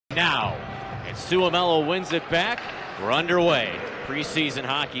Now, and Suomela wins it back. We're underway. Preseason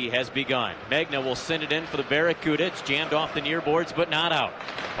hockey has begun. Megna will send it in for the Barracuda. It's jammed off the near boards, but not out.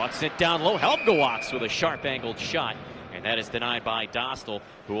 Puck sent down low. Helmgewaks with a sharp-angled shot, and that is denied by Dostal,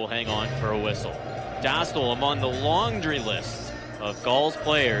 who will hang on for a whistle. Dostal among the laundry list of Gulls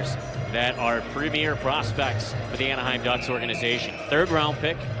players that are premier prospects for the Anaheim Ducks organization. Third-round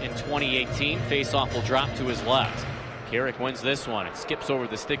pick in 2018. Face-off will drop to his left. Carrick wins this one. It skips over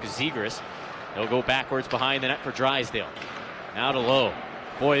the stick of Zegras. He'll go backwards behind the net for Drysdale. Now to Lowe.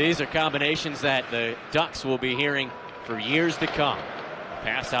 Boy, these are combinations that the Ducks will be hearing for years to come.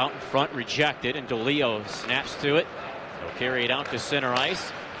 Pass out in front, rejected, and DeLeo snaps to it. He'll carry it out to center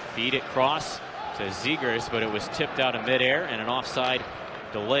ice. Feed it cross to Zegras, but it was tipped out of midair, and an offside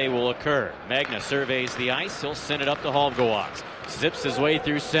delay will occur. Megna surveys the ice. He'll send it up to Helmgewaks. Zips his way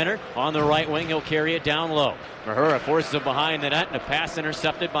through center. On the right wing, he'll carry it down low. Mahura forces him behind the net, and a pass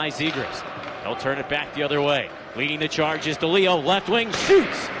intercepted by Zegras. He'll turn it back the other way. Leading the charge is DeLeo. Left wing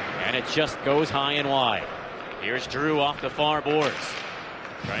shoots, and it just goes high and wide. Here's Drew off the far boards.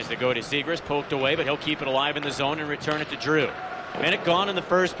 Tries to go to Zegras, poked away, but he'll keep it alive in the zone and return it to Drew. Minute gone in the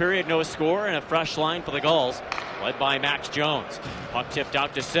first period, no score, and a fresh line for the Gulls, led by Max Jones. Puck tipped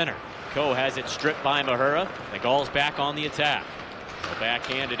out to center. Coe has it stripped by Mahura. The Gulls back on the attack. They'll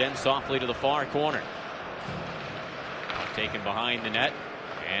backhand it in softly to the far corner. Puck taken behind the net,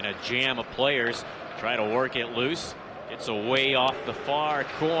 and a jam of players try to work it loose. It's away off the far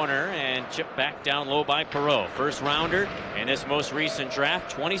corner and chipped back down low by Perreault. First rounder in this most recent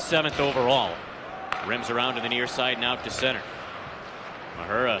draft, 27th overall. Rims around to the near side and out to center.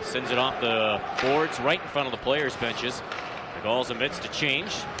 Mahura sends it off the boards right in front of the players' benches. The Gulls amidst a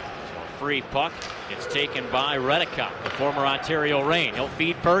change. So a free puck. It's taken by Redicott, the former Ontario Reign. He'll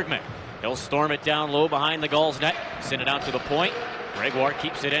feed Bergman. He'll storm it down low behind the Gulls' net. Send it out to the point. Gregoire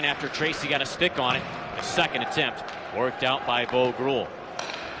keeps it in after Tracy got a stick on it. A second attempt worked out by Bo Gruel.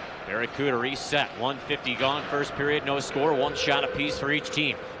 Barracuda reset. 1:50 gone. First period, no score. One shot apiece for each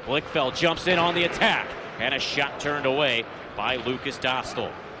team. Blichfeld jumps in on the attack, and a shot turned away by Lucas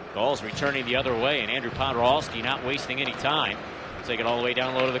Dostal. Gulls returning the other way, and Andrew Podrolski not wasting any time. He'll take it all the way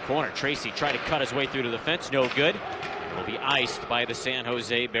down low to the corner. Tracy tried to cut his way through to the fence. No good. Will be iced by the San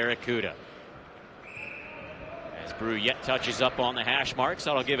Jose Barracuda. As Bruyette touches up on the hash marks,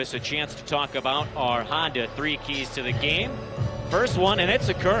 that'll give us a chance to talk about our Honda 3 keys to the game. First one, and it's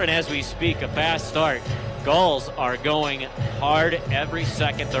occurring as we speak, a fast start. Gulls are going hard every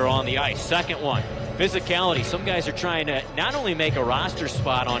second they're on the ice. Second one, physicality. Some guys are trying to not only make a roster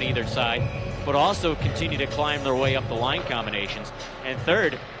spot on either side, but also continue to climb their way up the line combinations. And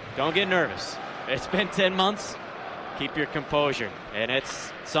third, don't get nervous. It's been 10 months. Keep your composure. And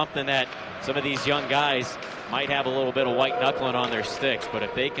it's something that some of these young guys might have a little bit of white knuckling on their sticks, but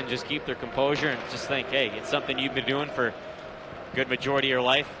if they can just keep their composure and just think, hey, it's something you've been doing for a good majority of your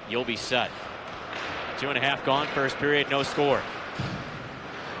life, you'll be set. 2.5 gone, first period, no score.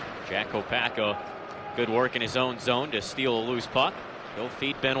 Jack Kopacko, good work in his own zone to steal a loose puck. He'll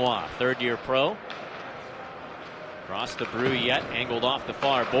feed Benoit, third-year pro. Cross to Bruyette, angled off the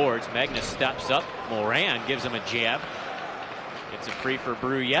far boards. Magnus steps up. Moran gives him a jab. Gets it free for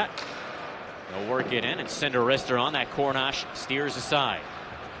Bruyette. They'll work it in, and Cinderrister on that. Cornash steers aside.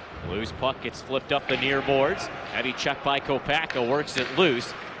 Loose puck gets flipped up the near boards. Heavy check by Kopacko, works it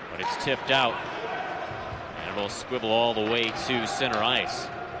loose, but it's tipped out. And it'll squibble all the way to center ice.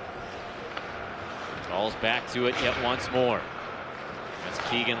 Falls back to it yet once more. That's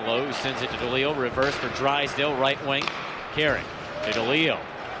Keegan Lowe who sends it to DeLeo. Reverse for Drysdale, right wing. Carrick to DeLeo.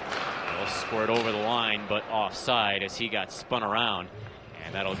 He'll squirt over the line, but offside as he got spun around.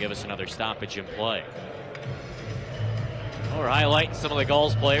 And that'll give us another stoppage in play. We're highlighting some of the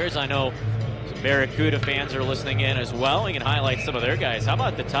Gulls players. I know some Barracuda fans are listening in as well. We can highlight some of their guys. How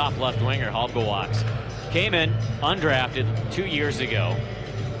about the top left winger, Helmgewaks? Came in undrafted 2 years ago,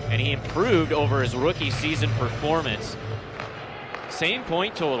 and he improved over his rookie season performance. Same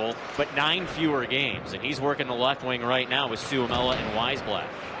point total, but 9 fewer games. And he's working the left wing right now with Suomela and Weisblatt.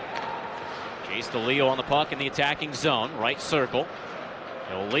 Chase DeLeo on the puck in the attacking zone, right circle.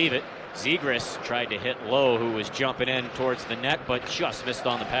 He'll leave it. Zegras tried to hit Lowe, who was jumping in towards the net, but just missed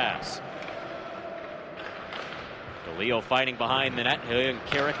on the pass. DeLeo fighting behind the net.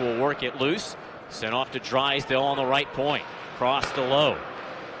 Carrick will work it loose. Sent off to Drysdale on the right point. Cross to Lowe.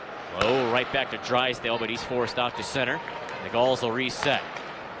 Lowe right back to Drysdale, but he's forced out to center. The Gulls will reset.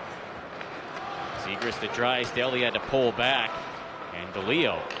 Zegras to Drysdale. He had to pull back. And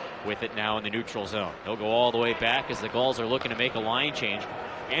DeLeo with it now in the neutral zone. He'll go all the way back as the Gulls are looking to make a line change.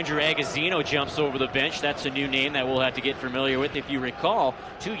 Andrew Agazzino jumps over the bench. That's a new name that we'll have to get familiar with. If you recall,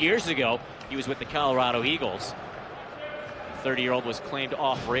 2 years ago, he was with the Colorado Eagles. The 30-year-old was claimed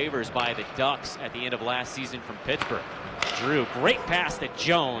off waivers by the Ducks at the end of last season from Pittsburgh. Drew, great pass to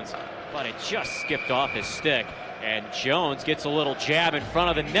Jones, but it just skipped off his stick. And Jones gets a little jab in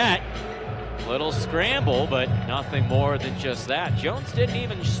front of the net. Little scramble, but nothing more than just that. Jones didn't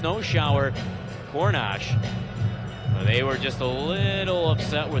even snow shower Cornash. They were just a little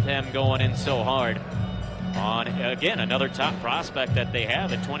upset with him going in so hard on, again, another top prospect that they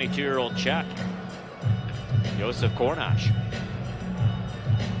have, a 22-year-old Czech, Josef Cornash.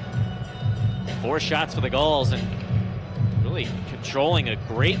 4 shots for the Gulls, and really controlling a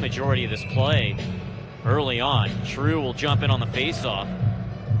great majority of this play early on. True will jump in on the faceoff.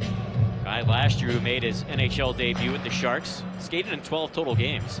 Guy last year who made his NHL debut with the Sharks, skated in 12 total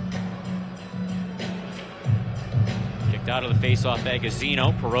games. Kicked out of the faceoff,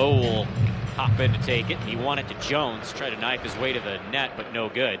 Agazzino. Perreault will hop in to take it. He won it to Jones, tried to knife his way to the net, but no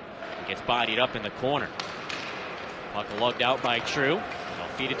good. He gets bodied up in the corner. Puck lugged out by True.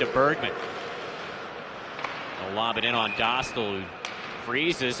 They'll feed it to Bergman. They'll lob it in on Dostal, who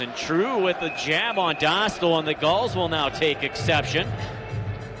freezes, and True with the jab on Dostal, and the Gulls will now take exception.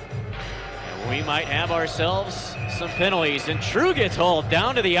 And we might have ourselves some penalties, and True gets hauled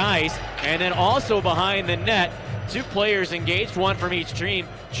down to the ice, and then also behind the net. 2 players engaged, 1 from each team.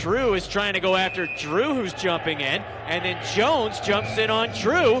 True is trying to go after Drew, who's jumping in, and then Jones jumps in on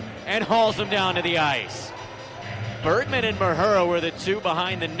True and hauls him down to the ice. Bergman and Mahura were the 2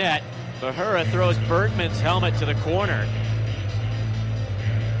 behind the net. Mahura throws Bergman's helmet to the corner.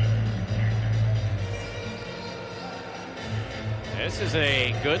 This is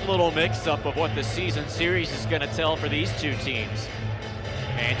a good little mix-up of what the season series is going to tell for these 2 teams.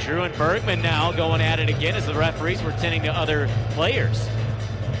 And True and Bergman now going at it again as the referees were tending to other players,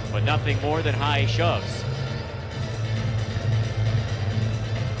 but nothing more than high shoves.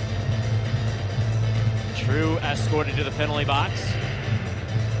 True escorted to the penalty box.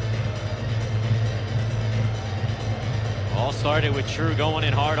 All started with True going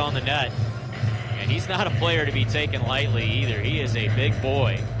in hard on the net. And he's not a player to be taken lightly either. He is a big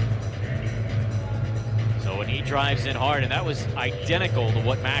boy. So when he drives in hard, and that was identical to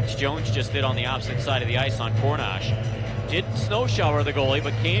what Max Jones just did on the opposite side of the ice on Cornash. Didn't snow shower the goalie,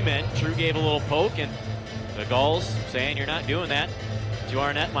 but came in. True gave a little poke, and the Gulls saying, "You're not doing that," to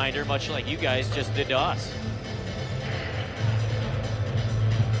our netminder, much like you guys just did to us.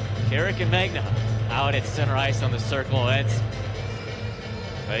 Carrick and Magna out at center ice on the circle. It's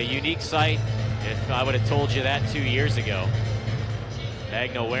a unique sight if I would have told you that 2 years ago.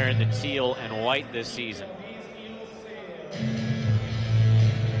 Magna wearing the teal and white this season.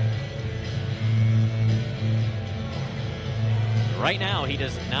 Right now, he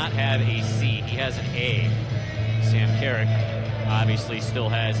does not have a C. He has an A. Sam Carrick obviously still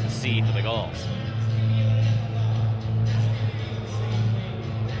has a C for the Gulls.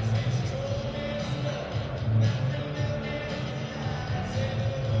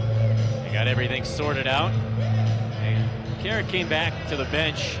 They got everything sorted out. And Carrick came back to the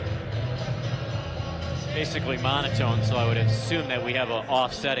bench basically monotone, so I would assume that we have an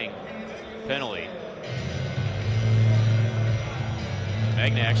offsetting penalty.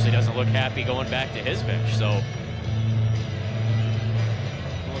 Magna actually doesn't look happy going back to his bench, so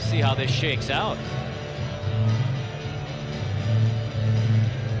we'll see how this shakes out.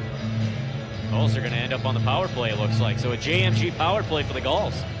 Gulls are going to end up on the power play, it looks like. So a JMG power play for the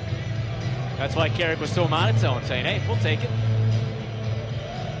Gulls. That's why Carrick was so monotone, saying, "Hey, we'll take it."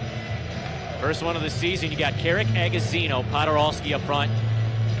 First one of the season, you got Carrick, Agazzino, Podorowski up front.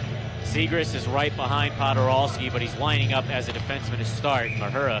 Zegras is right behind Podorowski, but he's lining up as a defenseman to start.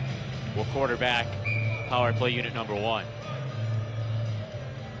 Mahura will quarterback power play unit number 1.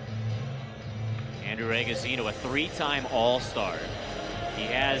 Andrew Agazzino, a 3-time All-Star. He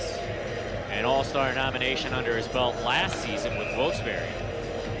has an All-Star nomination under his belt last season with Wilkes-Barre.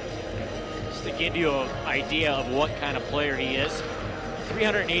 Just to give you an idea of what kind of player he is,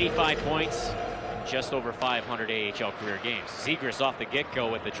 385 points, just over 500 AHL career games. Zegras off the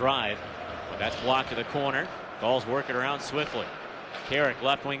get-go with the drive, but that's blocked to the corner. Gulls work it around swiftly. Carrick,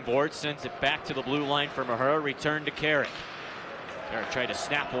 left wing board, sends it back to the blue line for Mahura. Return to Carrick. Carrick tried to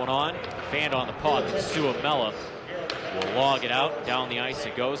snap one on, fanned on the puck, and Suomela will log it out. Down the ice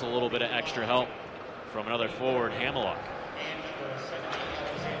it goes. A little bit of extra help from another forward, Hamiluk.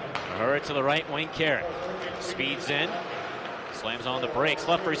 Mahura to the right wing, Carrick. Speeds in. Slams on the brakes,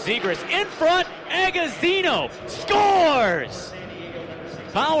 left for Zegras, in front, Agazzino scores!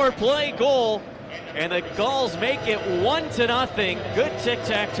 Power play goal and the Gulls make it 1-0. Good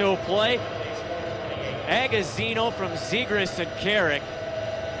tic-tac-toe play. Agazino from Zegras and Carrick.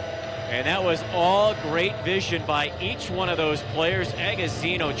 And that was all great vision by each one of those players.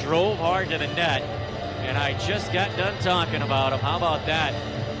 Agazino drove hard to the net, and I just got done talking about him. How about that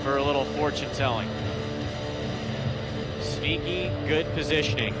for a little fortune telling? Sneaky, good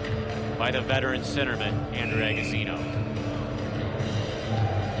positioning by the veteran centerman, Andrew Agazino.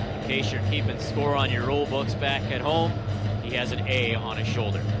 In case you're keeping score on your rule books back at home, he has an A on his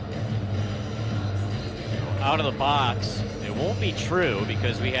shoulder. Out of the box, it won't be true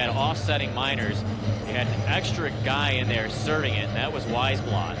because we had offsetting minors. We had an extra guy in there serving it, and that was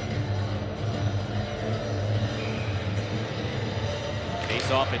Weisblot.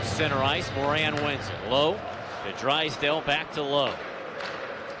 Face off at center ice. Moran wins it. Low to Drysdale, back to Low.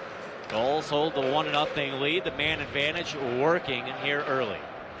 Gulls hold the 1-0 lead. The man advantage working here early.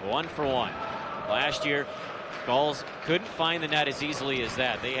 1-for-1. Last year, Gulls couldn't find the net as easily as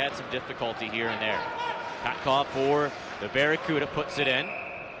that. They had some difficulty here and there. Kotkov for the Barracuda puts it in,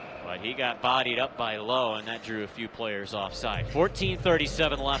 but he got bodied up by Low, and that drew a few players offside.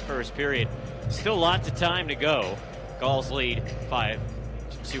 14:37 left first period. Still lots of time to go. Gulls lead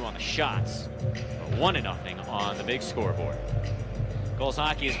 5-2 on the shots, 1-0 on the big scoreboard. Gulls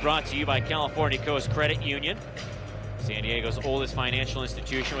hockey is brought to you by California Coast Credit Union, San Diego's oldest financial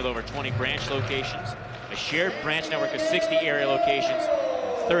institution with over 20 branch locations, a shared branch network of 60 area locations,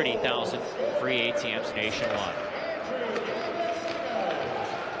 30,000 free ATMs nationwide.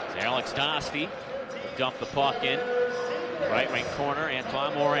 It's Alex Dostie dump the puck in. Right wing corner,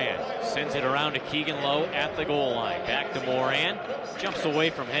 Antoine Moran sends it around to Keegan Lowe at the goal line. Back to Moran, jumps away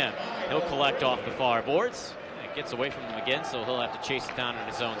from him. He'll collect off the far boards. It gets away from him again, so he'll have to chase it down in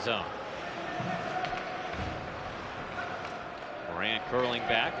his own zone. Moran curling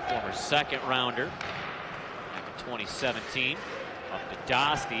back, former second rounder back in 2017. Up to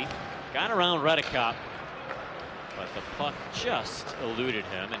Dostie, got around Redicop, but the puck just eluded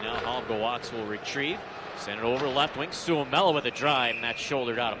him, and now Halbgewachs will retrieve. Send it over left wing. Suomela with a drive, and that's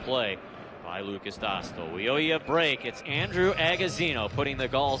shouldered out of play by Lucas Dostal. We owe you a break. It's Andrew Agazino putting the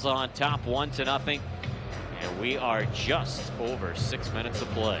Gulls on top 1-0, and we are just over 6 minutes of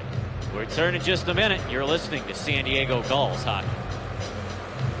play. We'll return in just a minute. You're listening to San Diego Gulls hockey.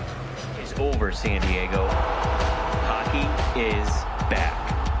 It's over, San Diego. Hockey is back.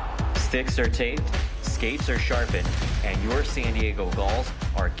 Sticks are taped, skates are sharpened, and your San Diego Gulls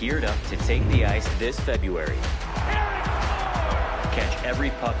are geared up to take the ice this February. Catch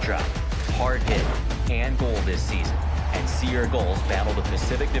every puck drop, hard hit, and goal this season, and see your Gulls battle the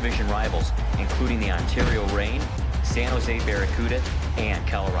Pacific Division rivals, including the Ontario Reign, San Jose Barracuda, and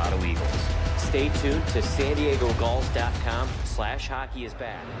Colorado Eagles. Stay tuned to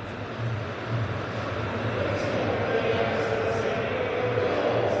SanDiegoGulls.com/hockeyisback.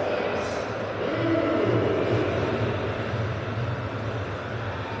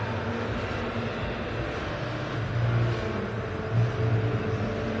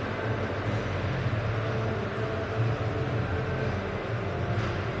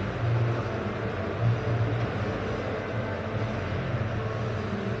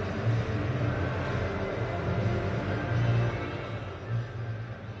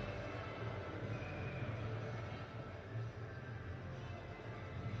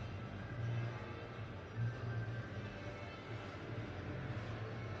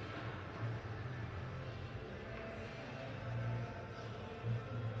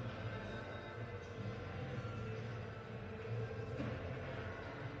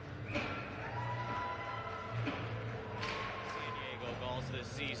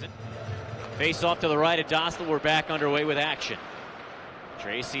 Season. Face off to the right of Dostal. We're back underway with action.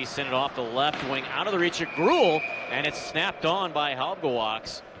 Tracy sent it off the left wing out of the reach of Gruel, and it's snapped on by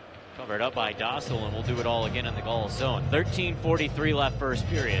Halbgewachs. Covered up by Dostal, and we'll do it all again in the Gulls zone. 13:43 left first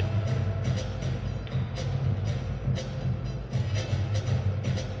period.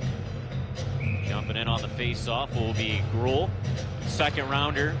 Jumping in on the face-off will be Gruel, second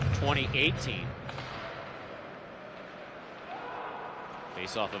rounder 2018.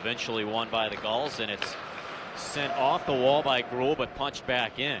 Face-off eventually won by the Gulls, and it's sent off the wall by Gruel, but punched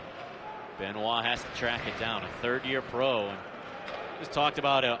back in. Benoit has to track it down, a third-year pro. And just talked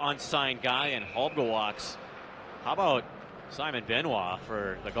about an unsigned guy in Halbgewachs. How about Simon Benoit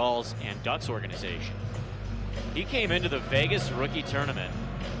for the Gulls and Ducks organization? He came into the Vegas rookie tournament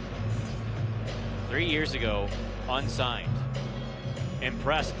 3 years ago, unsigned.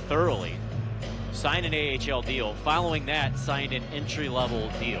 Impressed thoroughly. Signed an AHL deal. Following that, signed an entry-level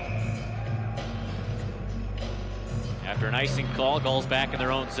deal. After an icing call, Gulls back in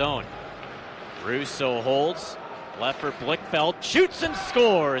their own zone. Russo holds. Left for Blichfeld, shoots and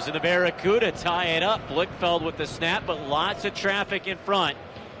scores, and the Barracuda tie it up. Blichfeld with the snap, but lots of traffic in front,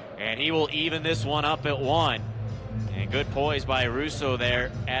 and he will even this one up at 1. And good poise by Russo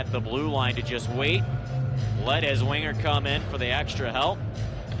there at the blue line to just wait, let his winger come in for the extra help.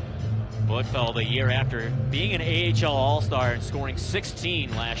 Blichfeld, a year after being an AHL All-Star and scoring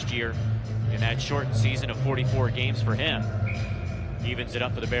 16 last year in that shortened season of 44 games for him, evens it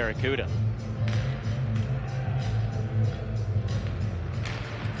up for the Barracuda.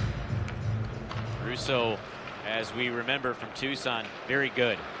 Russo, as we remember from Tucson, very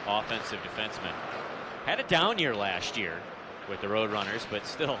good offensive defenseman. Had a down year last year with the Roadrunners, but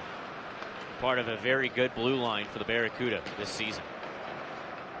still part of a very good blue line for the Barracuda this season.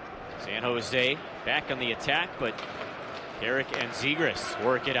 San Jose back on the attack, but Eric and Zegras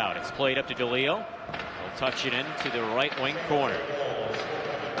work it out. It's played up to DeLeo. He'll touch it into the right wing corner.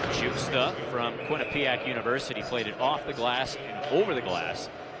 Chuksta from Quinnipiac University played it off the glass and over the glass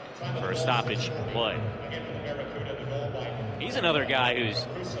for a stoppage play. He's another guy who's,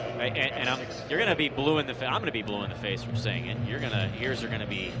 you're going to be blue in the face. I'm going to be blue in the face from saying it. Ears are going to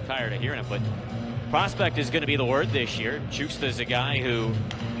be tired of hearing it, but prospect is going to be the word this year. Chuksta is a guy who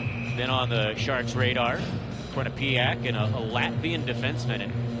been on the Sharks' radar. Quinnipiac, and a Latvian defenseman.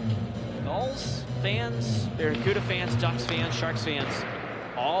 And Gulls fans, Barracuda fans, Ducks fans, Sharks fans,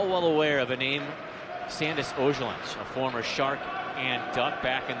 all well aware of a name, Sandis Ojelans, a former Shark and Duck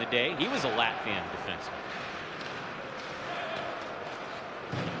back in the day. He was a Latvian defenseman.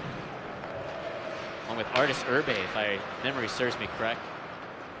 Along with Artis Urbe, if my memory serves me correct.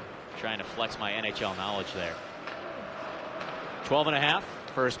 Trying to flex my NHL knowledge there. 12.5,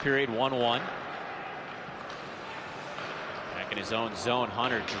 first period, 1-1. Back in his own zone,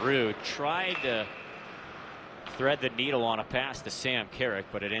 Hunter Drew tried to thread the needle on a pass to Sam Carrick,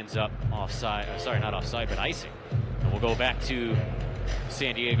 but it ends up offside. Sorry, not offside, but icing. And we'll go back to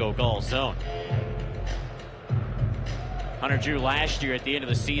San Diego Gulls zone. Hunter Drew last year at the end of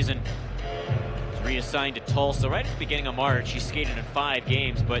the season was reassigned to Tulsa right at the beginning of March. He skated in 5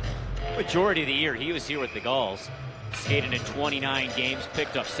 games, but majority of the year he was here with the Gulls. Skated in 29 games,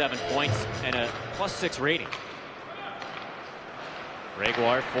 picked up 7 points and a +6 rating.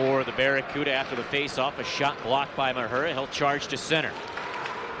 Gregoire for the Barracuda after the face-off. A shot blocked by Mahura. He'll charge to center.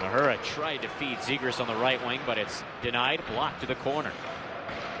 Mahura tried to feed Zegras on the right wing, but it's denied. Blocked to the corner.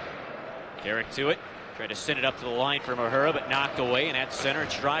 Carrick to it. Tried to send it up to the line for Mahura, but knocked away. And at center,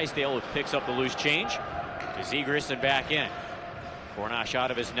 it's Drysdale who picks up the loose change. To Zegras and back in. Cornash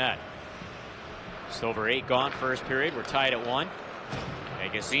out of his net. Just over 8 gone first period. We're tied at 1.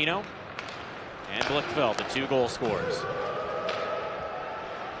 Agazino and Blichfeld, the 2 goal scorers.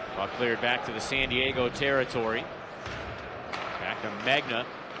 Puck cleared back to the San Diego territory. Back to Magna.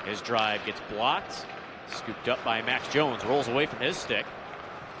 His drive gets blocked. Scooped up by Max Jones. Rolls away from his stick.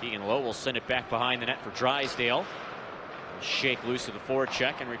 Keegan Lowe will send it back behind the net for Drysdale. He'll shake loose of the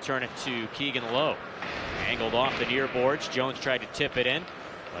forecheck and return it to Keegan Lowe. Angled off the near boards. Jones tried to tip it in,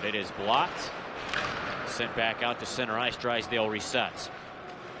 but it is blocked. Sent back out to center ice. Drysdale resets.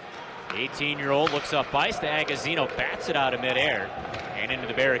 The 18-year-old looks up ice. The Agazino bats it out of midair and into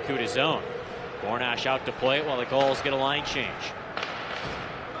the Barracuda zone. Cornash out to play it while the Gulls get a line change.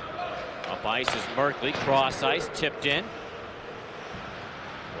 Up ice is Merkley. Cross ice, tipped in.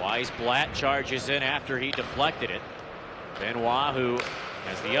 Weisblatt charges in after he deflected it. Benoit, who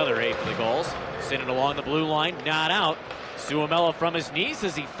has the other 8 for the Gulls, sent it along the blue line, not out. Suomela from his knees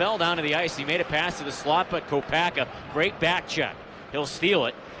as he fell down to the ice. He made a pass to the slot, but Kopaka, great back check. He'll steal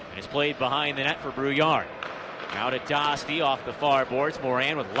it, and it's played behind the net for Brouillard. Now to Dosty off the far boards.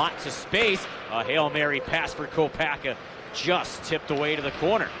 Moran with lots of space. A Hail Mary pass for Kopaka, just tipped away to the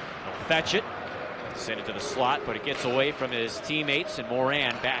corner. He'll fetch it, send it to the slot, but it gets away from his teammates, and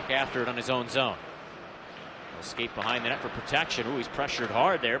Moran back after it on his own zone. He'll skate behind the net for protection. Ooh, he's pressured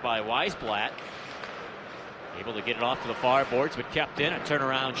hard there by Weisblatt. Able to get it off to the far boards, but kept in. A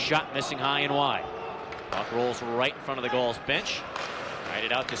turnaround shot missing high and wide. Puck rolls right in front of the Gulls bench. Right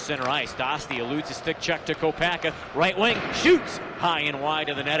it out to center ice. Dosty eludes a stick check to Kopaka. Right wing, shoots! High and wide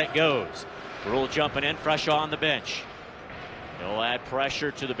to the net it goes. Rule jumping in, fresh on the bench. He'll add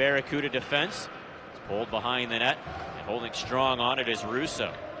pressure to the Barracuda defense. It's pulled behind the net, and holding strong on it is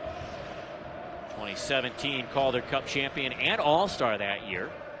Russo. 2017 Calder Cup champion and All-Star that year.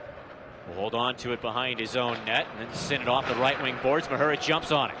 Will hold on to it behind his own net and then send it off the right wing boards. Mahura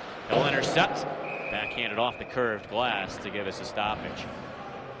jumps on it. He'll intercept. Backhanded off the curved glass to give us a stoppage.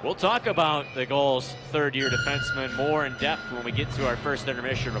 We'll talk about the Gulls' third-year defenseman more in depth when we get to our first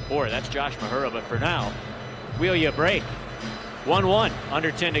intermission report. That's Josh Mahura, but for now, wheel you a break. 1-1,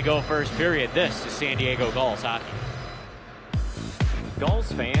 under 10 to go first period. This is San Diego Gulls hockey.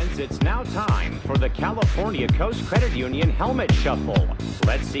 Gulls fans, it's now time for the California Coast Credit Union Helmet Shuffle.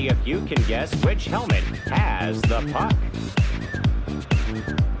 Let's see if you can guess which helmet has the puck.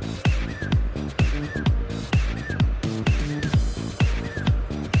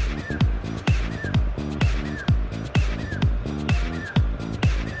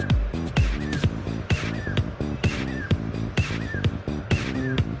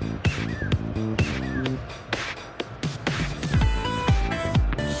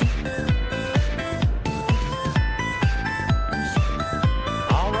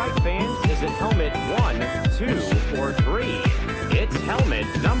 Is it helmet 1, 2, or 3? It's helmet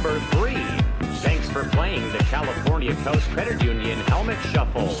number 3. Thanks for playing the California Coast Credit Union Helmet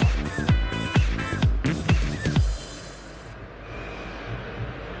Shuffle.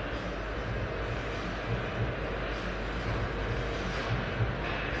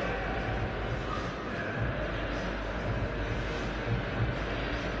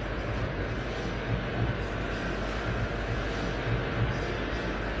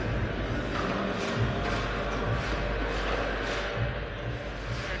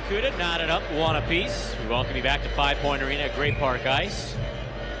 Knotted up, one apiece. We welcome you back to FivePoint Arena at Great Park Ice.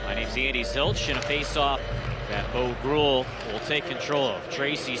 My name's Andy Zilch, in a face-off that Bo Gruel will take control of.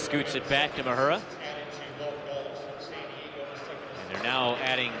 Tracy scoots it back to Mahura. And they're now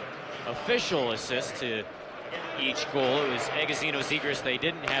adding official assists to each goal. It was Agazino Zegras. They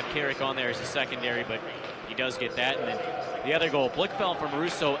didn't have Carrick on there as a secondary, but he does get that. And then the other goal, Blickfeld from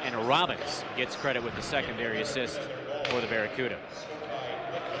Russo, and Robbins gets credit with the secondary assist for the Barracuda.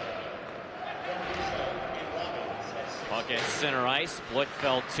 Puck at center ice,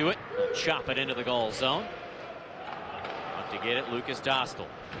 Blickfeld to it, he'll chop it into the goal zone. Up to get it, Lucas Dostal.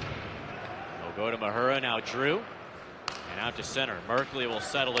 He'll go to Mahura, now Drew, and out to center. Merkley will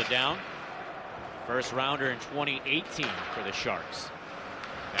settle it down. First rounder in 2018 for the Sharks.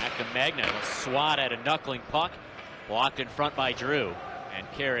 Back to Magna, a swat at a knuckling puck, blocked in front by Drew, and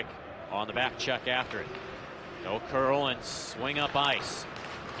Carrick on the back check after it. No curl and swing up ice.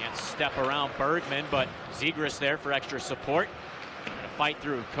 Can't step around Bergman, but Zegras there for extra support. Gonna fight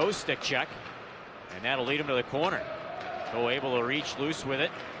through Kostic check, and that'll lead him to the corner. Go able to reach loose with it.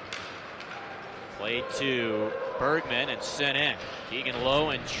 Played to Bergman and sent in. Keegan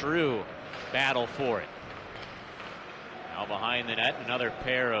Lowe and True battle for it. Now behind the net, another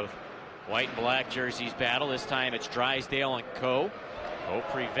pair of white and black jerseys battle. This time it's Drysdale and Coe. Coe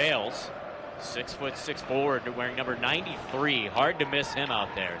prevails. 6'6" forward, wearing number 93. Hard to miss him out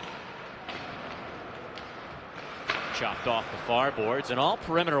there. Chopped off the far boards, and all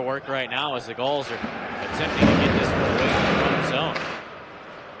perimeter work right now as the Gulls are attempting to get this one away from the front zone.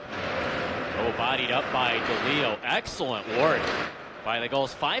 Oh, bodied up by DeLeo. Excellent work by the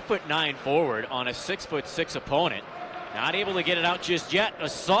Gulls. 5'9" forward on a 6'6" opponent. Not able to get it out just yet. A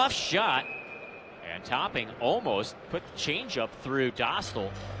soft shot, and Topping almost put the changeup through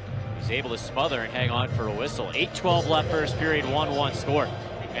Dostal. He's able to smother and hang on for a whistle. 8:12 left first period, 1-1 score.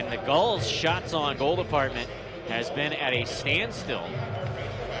 And the Gulls' shots on goal department has been at a standstill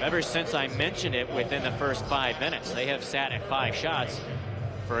ever since I mentioned it within the first 5 minutes. They have sat at 5 shots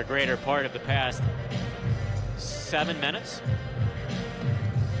for a greater part of the past 7 minutes.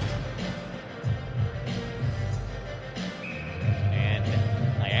 And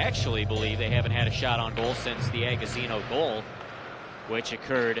I actually believe they haven't had a shot on goal since the Agazino goal, which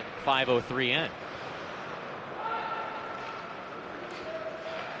occurred 5:03 in.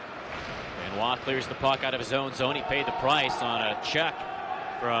 And Waugh clears the puck out of his own zone. He paid the price on a check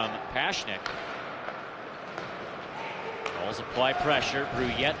from Pashnik. Gulls apply pressure.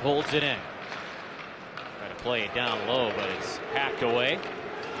 Bruyette holds it in. Try to play it down low, but it's hacked away.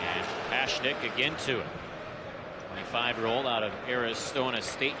 And Pashnik again to it. 25-year-old out of Arizona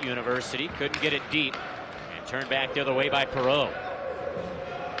State University. Couldn't get it deep. And turned back the other way by Perreault.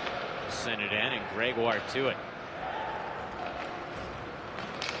 Sent it in, and Gregoire to it.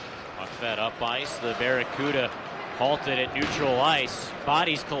 Puck fed up ice. The Barracuda halted at neutral ice.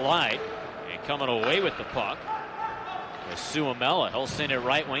 Bodies collide, and coming away with the puck was Suomela. He'll send it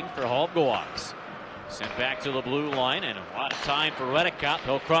right wing for Holmgårds. Sent back to the blue line, and a lot of time for Redekop.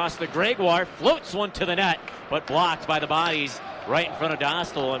 He'll cross the Gregoire, floats one to the net, but blocked by the bodies right in front of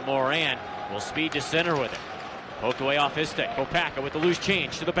Dostal, and Moran will speed to center with it. Poked away off his stick. Kopaka with the loose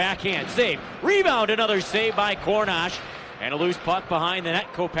change to the backhand. Save. Rebound. Another save by Cornash. And a loose puck behind the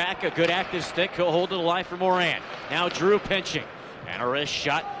net. Kopaka, good active stick. He'll hold it alive for Moran. Now Drew pinching. And a wrist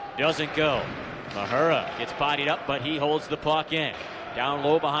shot doesn't go. Mahura gets bodied up, but he holds the puck in. Down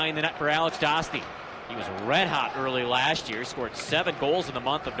low behind the net for Alex Dosti. He was red hot early last year, scored 7 goals in the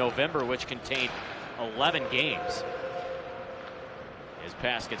month of November, which contained 11 games. His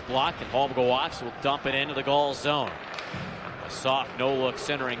pass gets blocked, and Holmgren will dump it into the Gulls zone. A soft no-look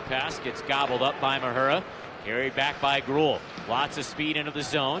centering pass gets gobbled up by Mahura. Carried back by Gruel. Lots of speed into the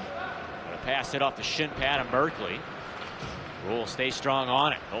zone. Gonna pass it off the shin pad of Merkley. Gruel stays strong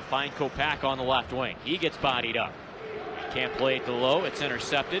on it. He'll find Kopak on the left wing. He gets bodied up. Can't play it to low. It's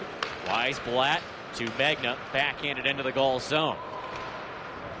intercepted. Weisblatt to Megna. Backhanded into the Gulls zone.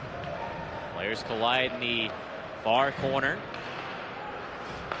 Players collide in the far corner.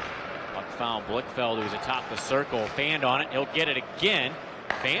 Puck found Blichfeld, who's atop the circle. Fanned on it. He'll get it again.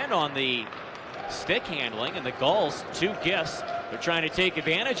 Fanned on the stick handling, and the Gulls, 2 gifts. They're trying to take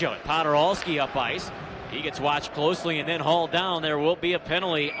advantage of it. Podorowski up ice. He gets watched closely and then hauled down. There will be a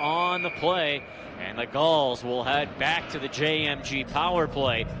penalty on the play, and the Gulls will head back to the JMG power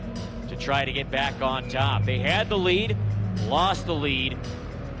play to try to get back on top. They had the lead, lost the lead.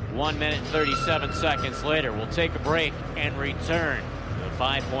 1 minute and 37 seconds later. We'll take a break and return to the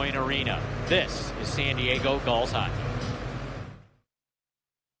FivePoint Arena. This is San Diego Gulls hockey.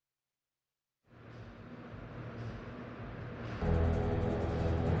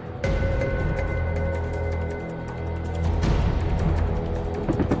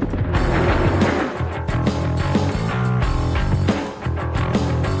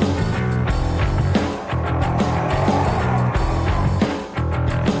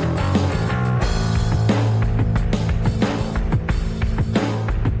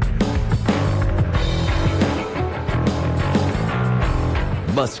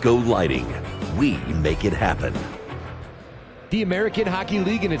 Musco Lighting. We make it happen. The American Hockey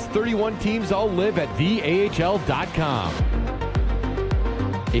League and its 31 teams all live at theAHL.com.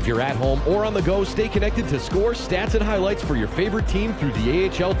 If you're at home or on the go, stay connected to scores, stats, and highlights for your favorite team through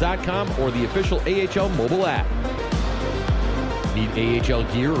theAHL.com or the official AHL mobile app. Need AHL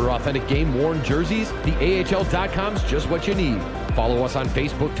gear or authentic game-worn jerseys? The AHL.com's just what you need. Follow us on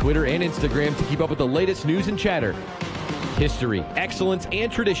Facebook, Twitter, and Instagram to keep up with the latest news and chatter. History, excellence,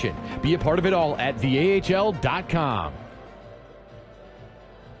 and tradition. Be a part of it all at theAHL.com.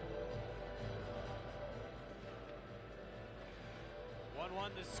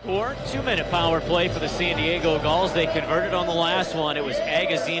 Score, 2-minute power play for the San Diego Gulls. They converted on the last one. It was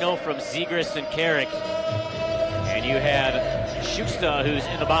Agazino from Zegras and Carrick. And you have Schusta, who's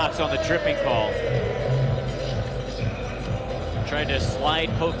in the box on the tripping call. Tried to slide,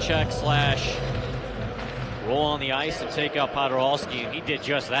 poke check, slash roll on the ice and take out Podorowski, and he did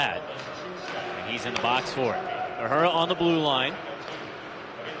just that. And he's in the box for it. Mahura on the blue line.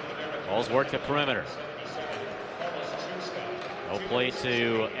 Gulls work the perimeter. No play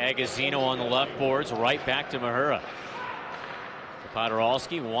to Agazino on the left boards, right back to Mahura.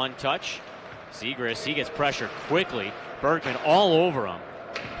 Podorowski, one touch. Zegras, he gets pressure quickly. Bergman all over him.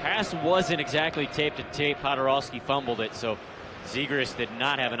 Pass wasn't exactly tape to tape. Podorowski fumbled it, so Zegras did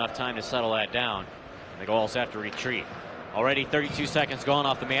not have enough time to settle that down. The Gulls have to retreat. Already 32 seconds gone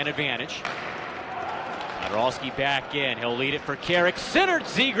off the man advantage. Podorowski back in. He'll lead it for Carrick. Centered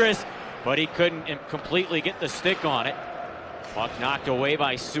Zegras, but he couldn't completely get the stick on it. Puck knocked away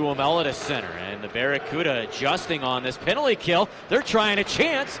by Suomela to center, and the Barracuda adjusting on this penalty kill. They're trying a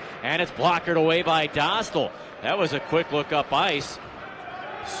chance, and it's blockered away by Dostal. That was a quick look up ice.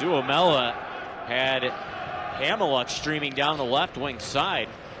 Suomela had Hamiluk streaming down the left wing side,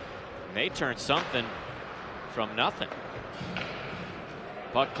 and they turned something from nothing.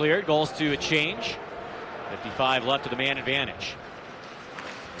 Puck cleared, Gulls to a change. 55 left to the man advantage.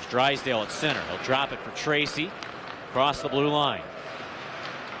 There's Drysdale at center. He'll drop it for Tracy. Across the blue line.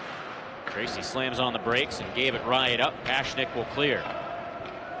 Tracy slams on the brakes and gave it right up. Pashnik will clear.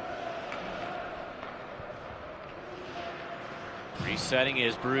 Resetting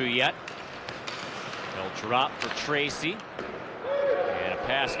is Bruyette. He'll drop for Tracy. And a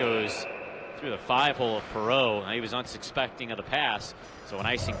pass goes through the 5-hole of Perreault. He was unsuspecting of the pass, so an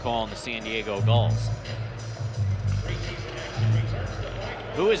icing call on the San Diego Gulls.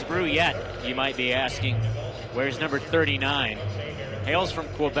 Who is Bruyette, you might be asking? Where's number 39? Hails from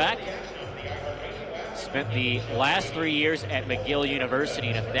Quebec. Spent the last 3 years at McGill University,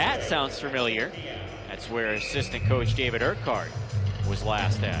 and if that sounds familiar, that's where assistant coach David Urquhart was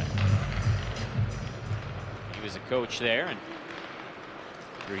last at. He was a coach there, and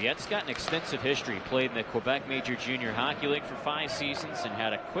Bruyette's got an extensive history. Played in the Quebec Major Junior Hockey League for 5 seasons and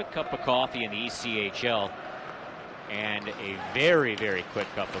had a quick cup of coffee in the ECHL and a very, very quick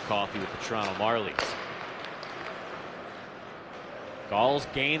cup of coffee with the Toronto Marlies. Gulls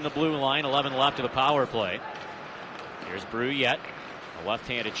gain the blue line, 11 left of the power play. Here's Bruyette, a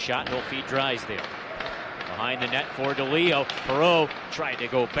left-handed shot, he'll feed Drysdale. Behind the net for DeLeo. Perreault tried to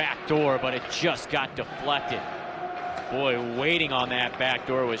go back door, but it just got deflected. Boy, waiting on that back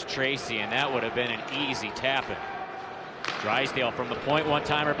door was Tracy, and that would have been an easy tap-in. Drysdale from the point,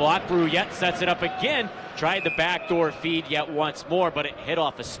 one-timer block. Bruyette sets it up again. Tried the backdoor feed yet once more, but it hit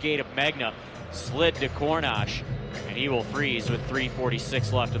off a skate of Megna. Slid to Cornash, and he will freeze with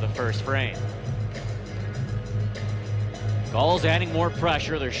 3:46 left of the first frame. Gulls adding more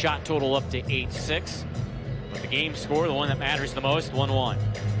pressure. Their shot total up to 8-6. But the game score, the one that matters the most, 1-1.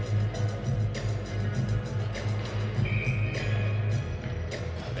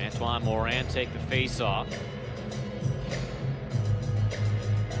 Antoine Morin take the face-off.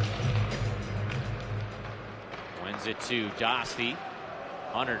 Wins it to Dostie.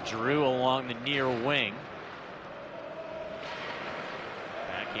 Hunter Drew along the near wing.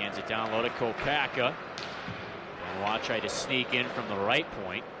 Backhands it down low to Kopacka. Watt tried to sneak in from the right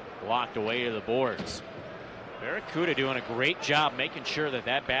point. Blocked away to the boards. Barracuda doing a great job making sure that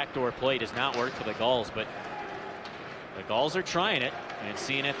that backdoor play does not work for the Gulls, but the Gulls are trying it and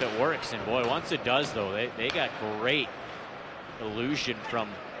seeing if it works. And boy, once it does, though, they got great illusion from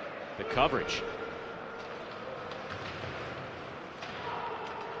the coverage.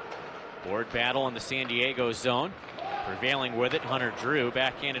 Board battle in the San Diego zone. Prevailing with it, Hunter Drew,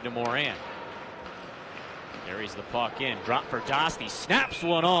 backhanded to Morin. Carries the puck in, drop for Dostie, snaps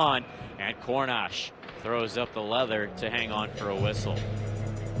one on, and Cornash throws up the leather to hang on for a whistle.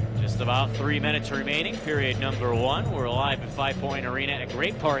 Just about 3 minutes remaining, period number 1. We're live at FivePoint Arena at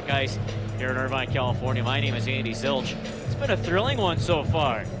Great Park Ice here in Irvine, California. My name is Andy Zilch. It's been a thrilling one so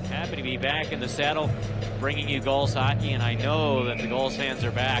far. Happy to be back in the saddle, bringing you Gulls hockey, and I know that the Gulls fans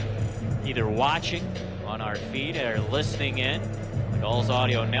are back, either watching on our feed or listening in on the Gulls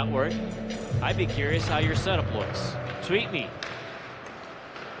Audio Network. I'd be curious how your setup looks. Tweet me,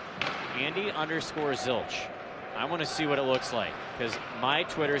 Andy_Zilch. I want to see what it looks like, because my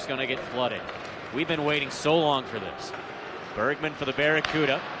Twitter is going to get flooded. We've been waiting so long for this. Bergman for the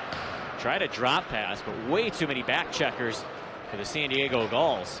Barracuda. Tried a drop pass, but way too many back checkers for the San Diego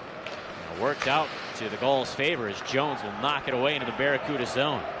Gulls. It worked out to the Gulls' favor as Jones will knock it away into the Barracuda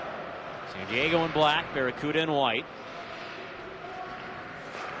zone. San Diego in black, Barracuda in white.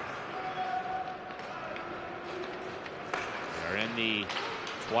 We're in the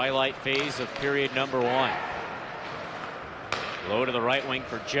twilight phase of period number 1. Low to the right wing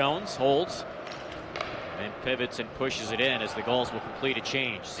for Jones, holds, then pivots and pushes it in as the Gulls will complete a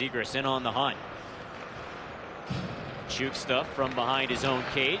change. Zegras in on the hunt. Chuk stuff from behind his own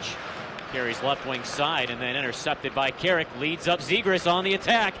cage. Carries left wing side and then intercepted by Carrick. Leads up Zegras on the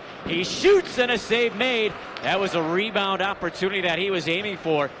attack. He shoots and a save made. That was a rebound opportunity that he was aiming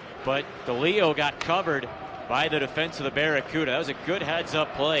for, but DeLeo got covered by the defense of the Barracuda. That was a good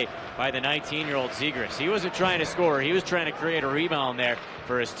heads-up play by the 19-year-old Zegras. He wasn't trying to score. He was trying to create a rebound there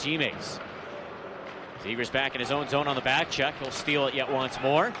for his teammates. Zegras back in his own zone on the back check. He'll steal it yet once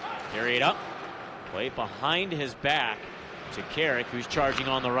more. Carry it up. Play behind his back to Carrick, who's charging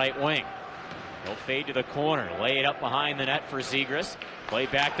on the right wing. He'll fade to the corner. Lay it up behind the net for Zegras. Play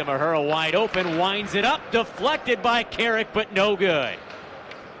back to Mahura, wide open. Winds it up. Deflected by Carrick, but no good.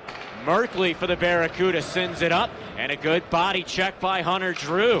 Merkley for the Barracuda sends it up, and a good body check by Hunter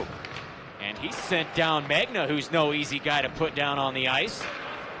Drew. And he sent down Megna, who's no easy guy to put down on the ice.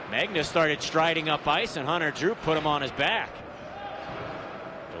 Megna started striding up ice, and Hunter Drew put him on his back.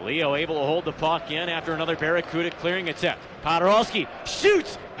 DeLeo able to hold the puck in after another Barracuda clearing attempt. Podorowski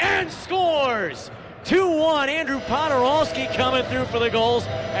shoots and scores! 2-1, Andrew Podorowski coming through for the Gulls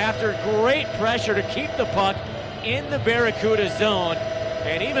after great pressure to keep the puck in the Barracuda zone.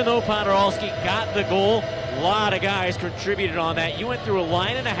 And even though Podorowski got the goal, a lot of guys contributed on that. You went through a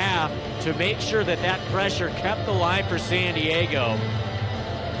line and a half to make sure that that pressure kept alive for San Diego.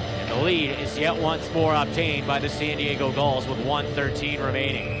 And the lead is yet once more obtained by the San Diego Gulls with 1:13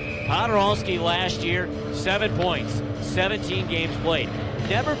 remaining. Podorowski last year, 7 points, 17 games played.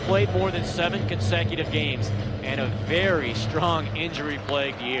 Never played more than 7 consecutive games, and a very strong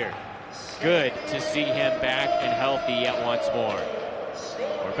injury-plagued year. Good to see him back and healthy yet once more.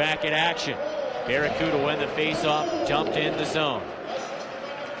 We're back in action. Barracuda win the faceoff, jumped in the zone.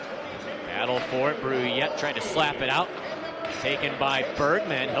 Battle for it. Bruyette trying to slap it out. Taken by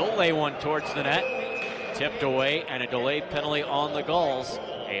Bergman. He'll lay one towards the net. Tipped away, and a delayed penalty on the Gulls.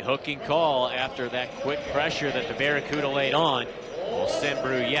 A hooking call after that quick pressure that the Barracuda laid on will send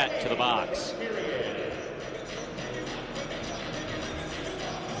Bruyette to the box.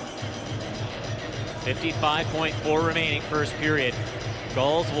 .54 remaining, first period.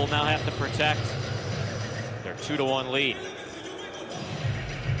 Gulls will now have to protect their 2-1 lead.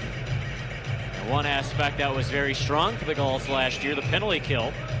 And one aspect that was very strong for the Gulls last year, the penalty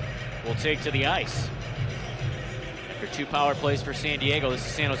kill, will take to the ice. After 2 power plays for San Diego, this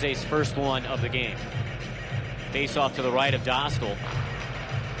is San Jose's first one of the game. Face off to the right of Dostal.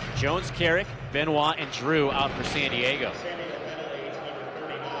 Jones, Carrick, Benoit, and Drew out for San Diego.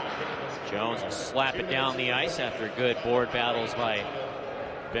 Jones will slap it down the ice after good board battles by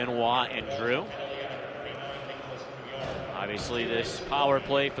Benoit and Drew. Obviously, this power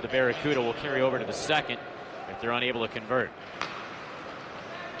play for the Barracuda will carry over to the second if they're unable to convert.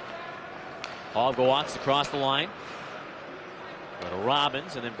 Hogwalks across the line. Go to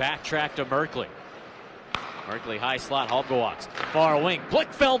Robbins and then backtrack to Merkley. Merkley high slot, Hogwalks. Far wing,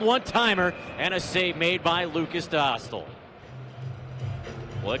 Blichfeld one-timer, and a save made by Lucas Dostal.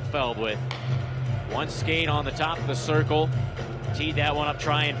 Blichfeld with one skate on the top of the circle. Teed that one up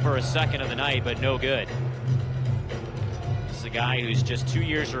trying for a second of the night, but no good. This is a guy who's just 2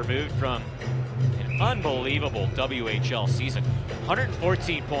 years removed from an unbelievable WHL season.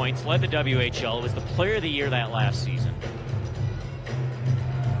 114 points, led the WHL, was the player of the year that last season.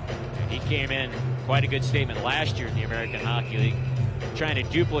 And he came in quite a good statement last year in the American Hockey League, trying to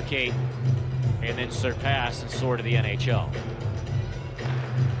duplicate and then surpass and soar to the NHL.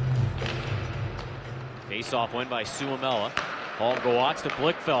 Face-off win by Suomela. Hogwalks to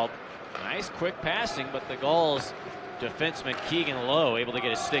Blichfeld. Nice quick passing, but the Gulls defenseman Keegan Lowe able to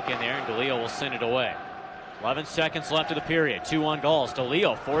get a stick in there, and DeLeo will send it away. 11 seconds left of the period. 2-1 Gulls.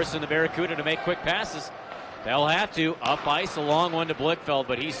 DeLeo forcing the Barracuda to make quick passes. They'll have to. Up ice, a long one to Blichfeld,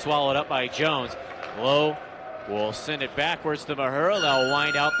 but he's swallowed up by Jones. Lowe will send it backwards to Mahura. They'll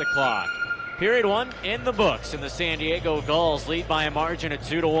wind out the clock. Period 1 in the books, and the San Diego Gulls lead by a margin of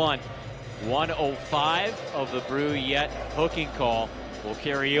 2-1. 1:05 of the Brew Yet hooking call will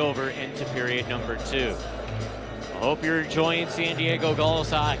carry over into period number 2. I hope you're enjoying San Diego Gulls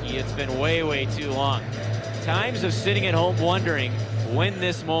hockey. It's been way too long. Times of sitting at home wondering when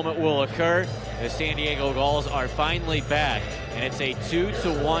this moment will occur. The San Diego Gulls are finally back, and it's a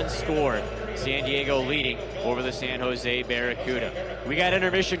 2-1 score. San Diego leading over the San Jose Barracuda. We got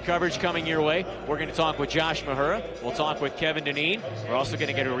intermission coverage coming your way. We're going to talk with Josh Mahura. We'll talk with Kevin Dineen. We're also going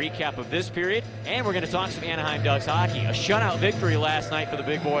to get a recap of this period, and we're going to talk some Anaheim Ducks hockey. A shutout victory last night for the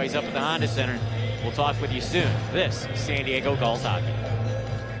big boys up at the Honda Center. We'll talk with you soon. This is San Diego Gulls hockey.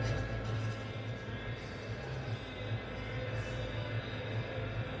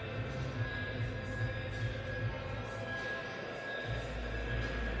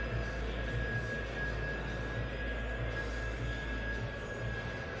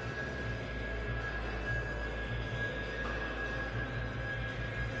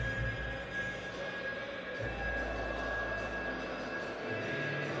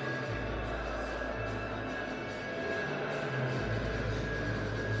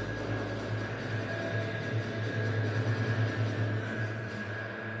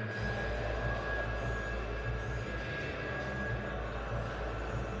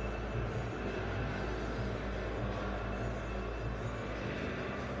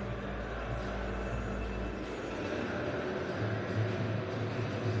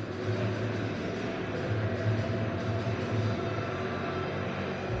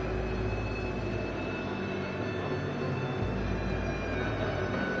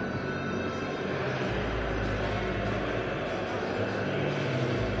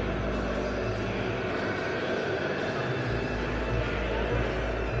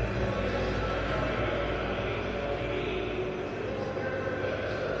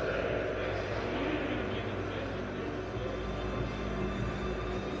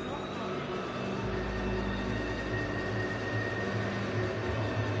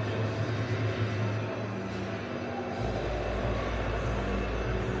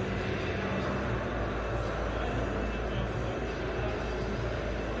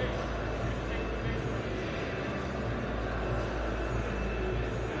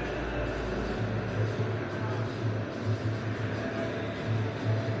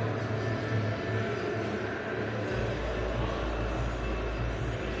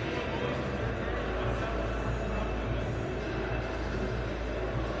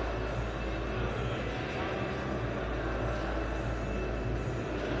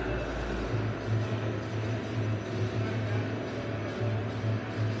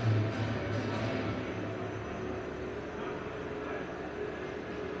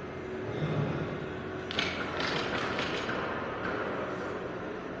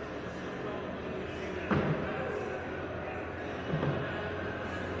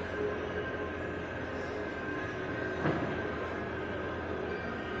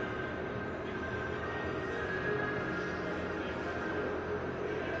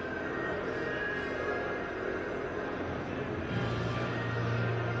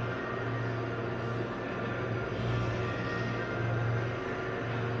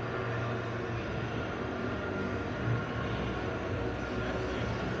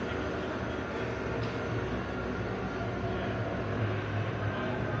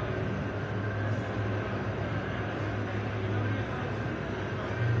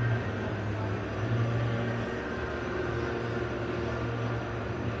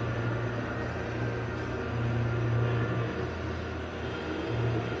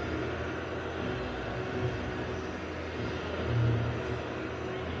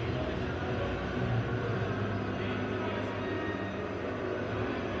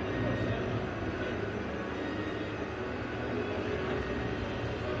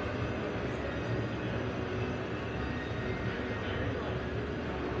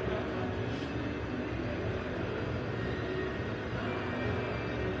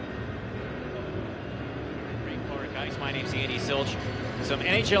 Guys, my name's Andy Silch. Some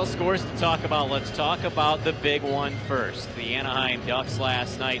NHL scores to talk about. Let's talk about the big one first. The Anaheim Ducks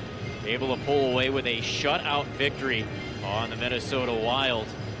last night able to pull away with a shutout victory on the Minnesota Wild.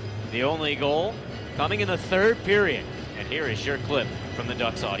 The only goal coming in the third period. And here is your clip from the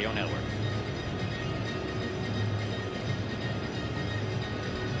Ducks Audio Network.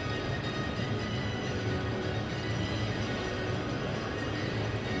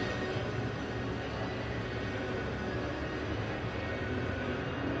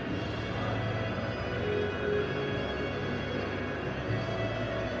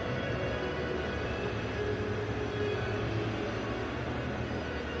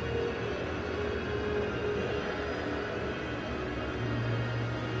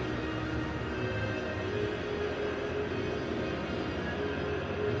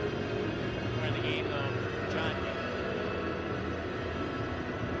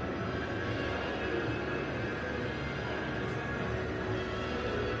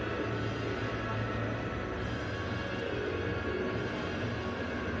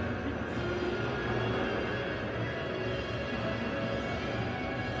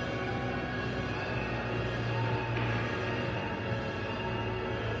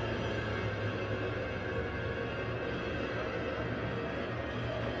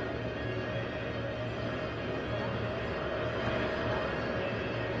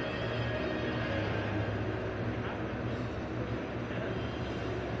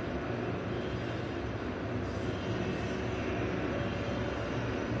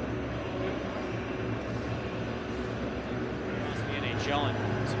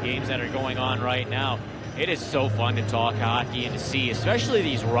 Some games that are going on right now. It is so fun to talk hockey and to see, especially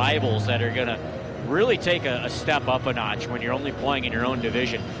these rivals that are going to really take a step up a notch when you're only playing in your own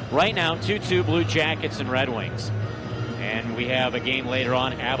division. Right now, 2-2 Blue Jackets and Red Wings. And we have a game later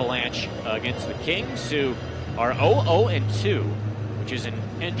on, Avalanche against the Kings, who are 0-0-2, which is an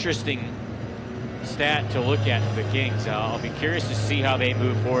interesting stat to look at for the Kings. I'll be curious to see how they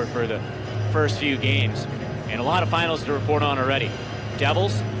move forward for the first few games. And a lot of finals to report on already.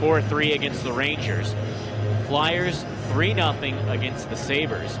 Devils 4-3 against the Rangers. Flyers 3-0 against the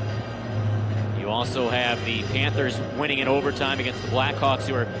Sabres. You also have the Panthers winning in overtime against the Blackhawks,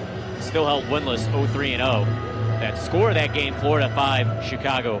 who are still held winless 0-3-0. That score that game, Florida 5,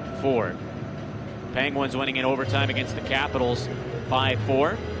 Chicago 4. Penguins winning in overtime against the Capitals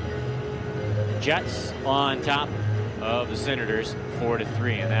 5-4. Jets on top of the Senators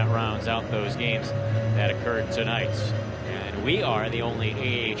 4-3, and that rounds out those games that occurred tonight. And we are the only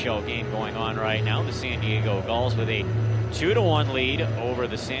AHL game going on right now. The San Diego Gulls with a 2-1 lead over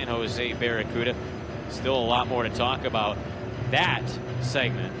the San Jose Barracuda. Still a lot more to talk about. That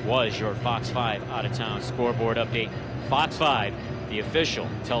segment was your Fox 5 out-of-town scoreboard update. Fox 5, the official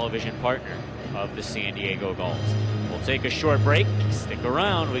television partner of the San Diego Gulls. We'll take a short break. Stick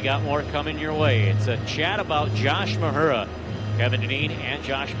around. We got more coming your way. It's a chat about Josh Mahura. Kevin Dineen and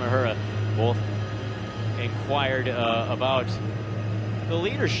Josh Mahura both inquired about the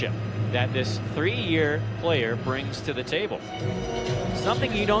leadership that this 3-year player brings to the table.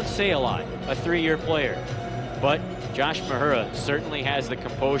 Something you don't say a lot, a 3-year player. But Josh Mahura certainly has the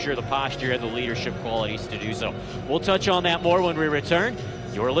composure, the posture, and the leadership qualities to do so. We'll touch on that more when we return.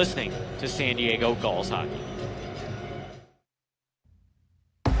 You're listening to San Diego Gulls Hockey.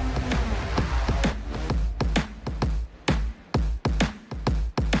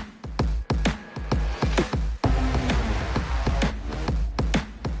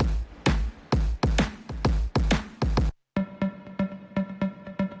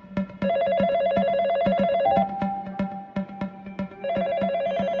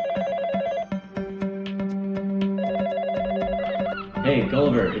 Hey,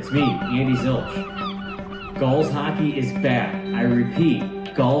 Gulliver, it's me, Andy Zilch. Gulls hockey is back. I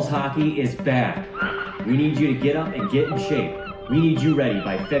repeat, Gulls hockey is back. We need you to get up and get in shape. We need you ready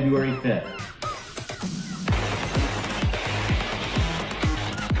by February 5th.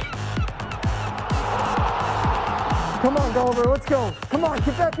 Come on, Gulliver, let's go. Come on,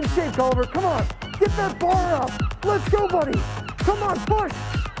 get back in shape, Gulliver. Come on, get that bar up. Let's go, buddy. Come on, push.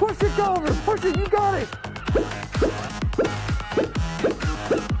 Push it, Gulliver. Push it, you got it.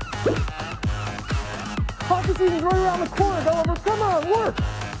 Hockey season's right around the corner, Gulliver. Come on, work.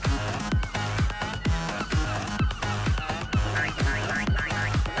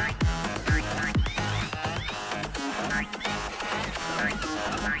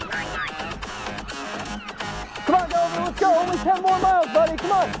 Come on, Gulliver, let's go. Only 10 more miles, buddy.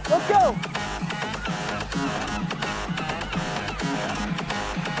 Come on, let's go.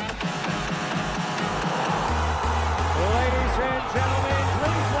 Ladies and gentlemen,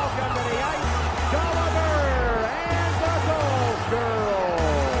 please welcome to the ice, Gulliver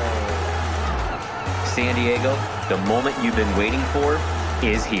San Diego, the moment you've been waiting for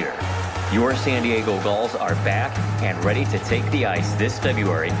is here. Your San Diego Gulls are back and ready to take the ice this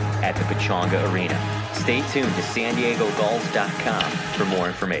February at the Pechanga Arena. Stay tuned to sandiegogulls.com for more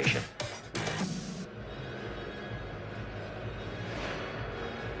information.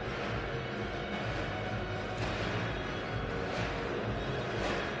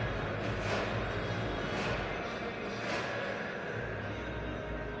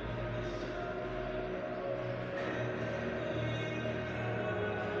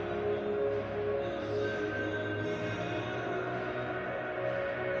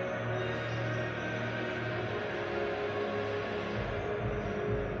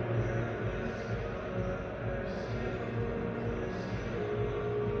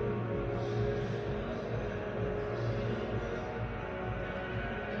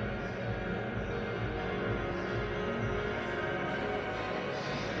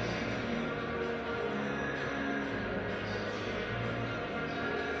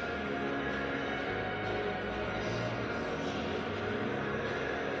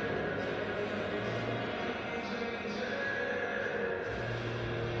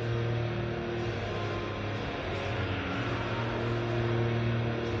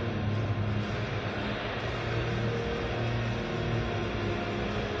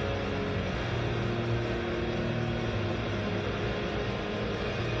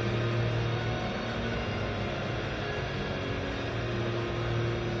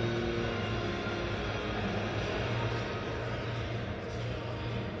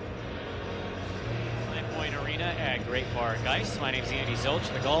 FivePoint Arena at Great Park Ice. My name's Andy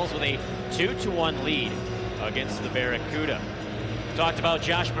Zilch. The Gulls with a 2-1 lead against the Barracuda. Talked about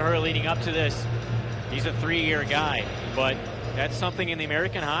Josh Mahura leading up to this. He's a 3-year guy, but that's something in the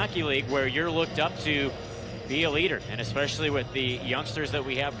American Hockey League where you're looked up to be a leader, and especially with the youngsters that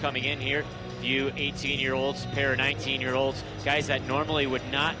we have coming in here, few 18-year-olds, pair of 19-year-olds, guys that normally would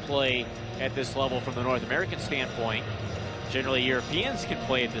not play at this level from the North American standpoint. Generally, Europeans can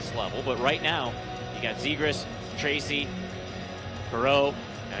play at this level, but right now, you got Zegras, Tracy, Perreault,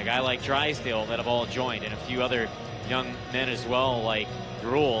 and a guy like Drysdale that have all joined, and a few other young men as well, like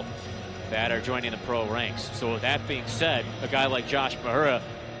Gruel, that are joining the pro ranks. So with that being said, a guy like Josh Mahura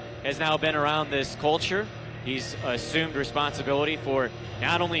has now been around this culture. He's assumed responsibility for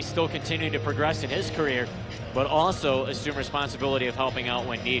not only still continuing to progress in his career, but also assume responsibility of helping out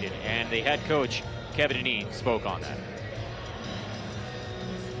when needed. And the head coach, Kevin Deneen, spoke on that.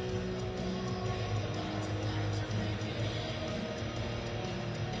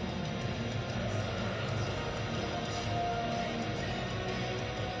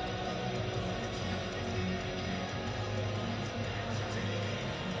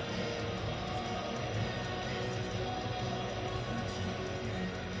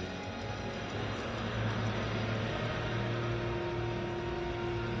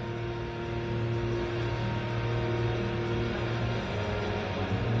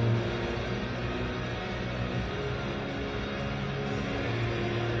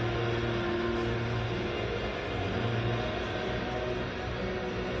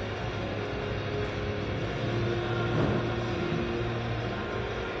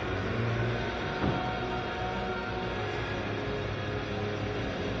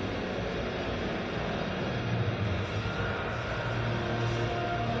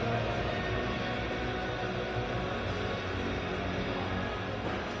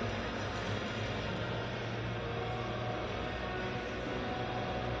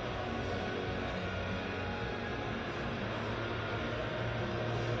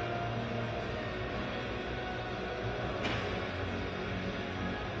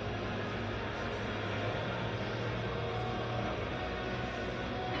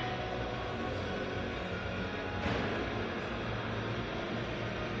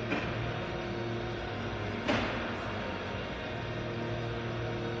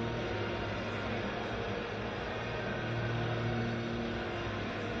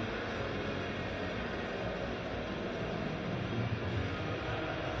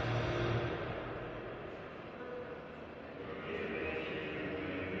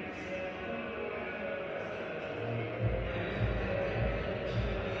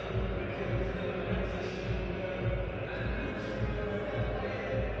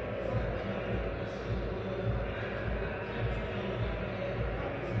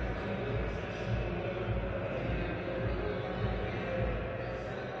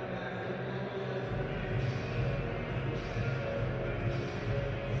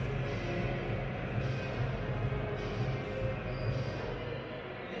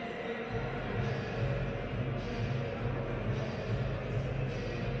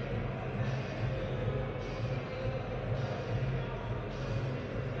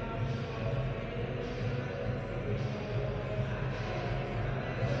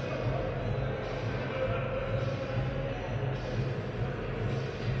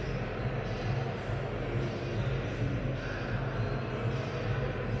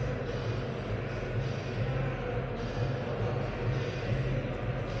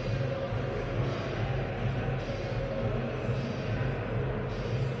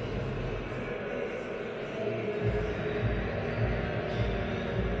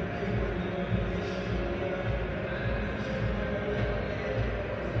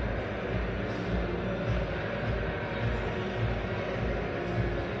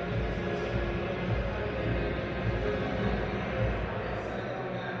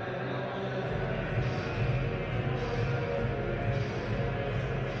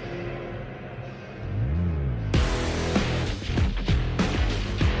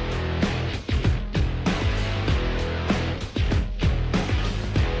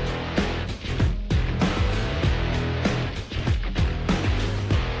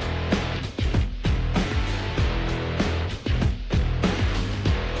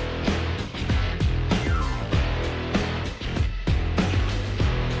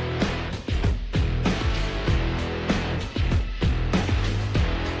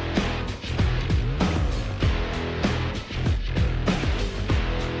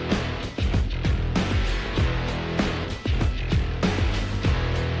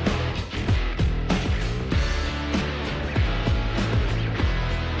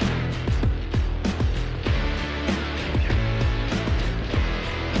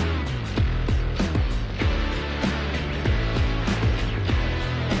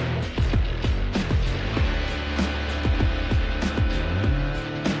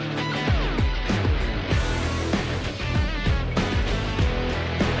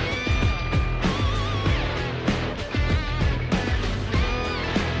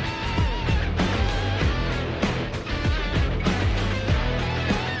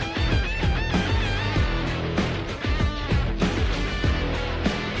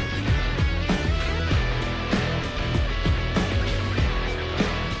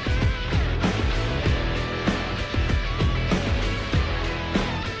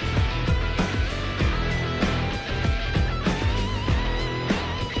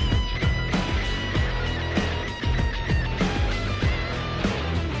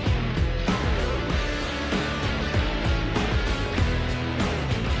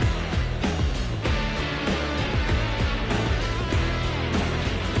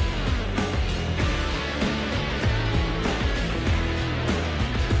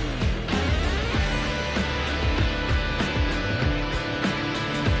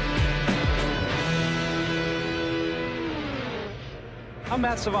 I'm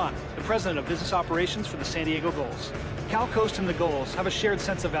Matt Savant, the President of Business Operations for the San Diego Gulls. Cal Coast and the Gulls have a shared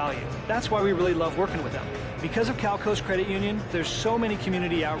sense of value. That's why we really love working with them. Because of Cal Coast Credit Union, there's so many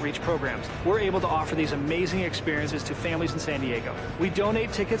community outreach programs. We're able to offer these amazing experiences to families in San Diego. We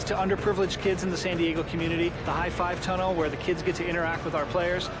donate tickets to underprivileged kids in the San Diego community, the High Five Tunnel where the kids get to interact with our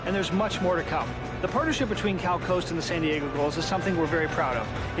players, and there's much more to come. The partnership between Cal Coast and the San Diego Gulls is something we're very proud of.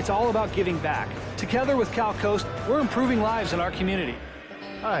 It's all about giving back. Together with Cal Coast, we're improving lives in our community.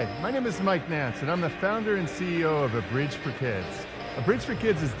 Hi, my name is Mike Nance, and I'm the founder and CEO of A Bridge for Kids. A Bridge for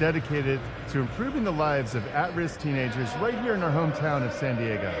Kids is dedicated to improving the lives of at-risk teenagers right here in our hometown of San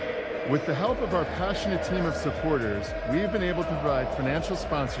Diego. With the help of our passionate team of supporters, we have been able to provide financial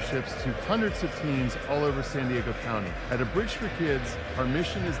sponsorships to hundreds of teens all over San Diego County. At A Bridge for Kids, our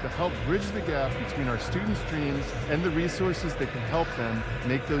mission is to help bridge the gap between our students' dreams and the resources that can help them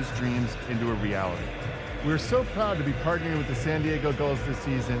make those dreams into a reality. We're so proud to be partnering with the San Diego Gulls this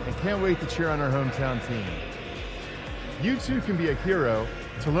season and can't wait to cheer on our hometown team. You too can be a hero.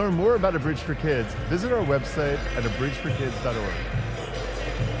 To learn more about A Bridge for Kids, visit our website at abridgeforkids.org.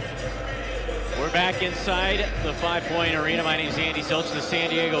 We're back inside the FivePoint Arena. My name is Andy Zilch, the San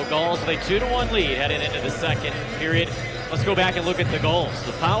Diego Gulls with a 2-1 lead headed into the second period. Let's go back and look at the goals.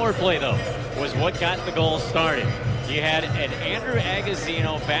 The power play, though, was what got the goals started. You had an Andrew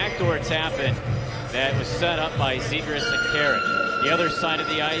Agazzino backdoor tap in that was set up by Zegras and Carrick. The other side of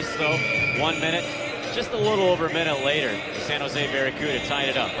the ice, though, 1 minute, just a little over a minute later, the San Jose Barracuda tied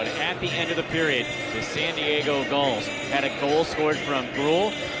it up. But at the end of the period, the San Diego Gulls had a goal scored from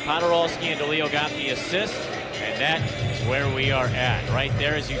Gruhl. Podorowski and DeLeo got the assist, and that is where we are at. Right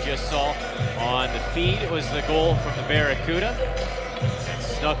there, as you just saw on the feed, was the goal from the Barracuda. And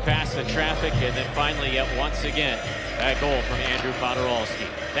snuck past the traffic, and then finally, yet once again, that goal from Andrew Podorowski.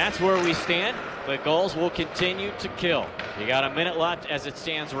 That's where we stand. The Gulls will continue to kill. You got a minute left as it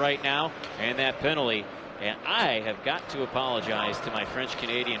stands right now, and that penalty. And I have got to apologize to my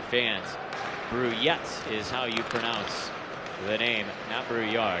French-Canadian fans. Bruyette is how you pronounce the name, not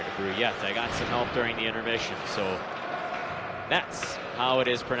Brouillard, Bruyette. I got some help during the intermission, so that's how it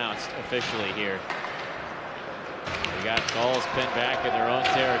is pronounced officially here. We got Gulls pinned back in their own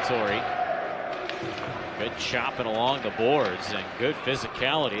territory. Good chopping along the boards and good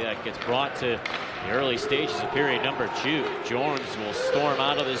physicality that gets brought to the early stages of period number 2. Jones will storm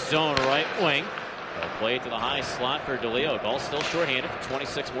out of the zone right wing. They'll play it to the high slot for DeLeo. Gulls still shorthanded for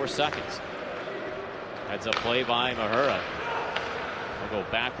 26 more seconds. Heads up play by Mahura. We'll go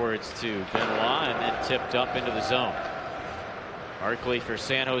backwards to Benoit and then tipped up into the zone. Barkley for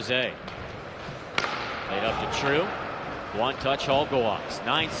San Jose. Played up to True. One touch, all go-offs.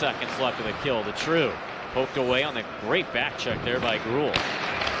 9 seconds left of the kill. The True poked away on the great back check there by Gruhl.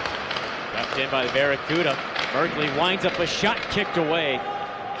 Left in by the Barracuda. Berkeley winds up a shot kicked away.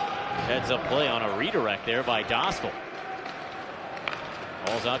 Heads up play on a redirect there by Dostal.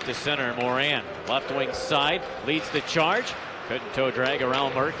 Ball's out to center. Moran, left wing side, leads the charge. Couldn't toe drag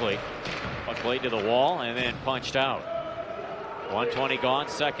around Berkeley. Puck played to the wall and then punched out. 1:20 gone,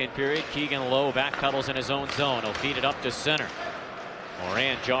 second period. Keegan Lowe backpedals in his own zone. He'll feed it up to center.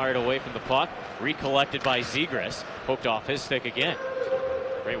 Moran jarred away from the puck. Recollected by Zegras. Poked off his stick again.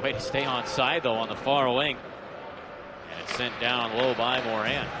 Great way to stay on side, though, on the far wing. And it's sent down low by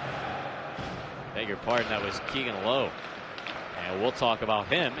Moran. Beg your pardon, that was Keegan Lowe. And we'll talk about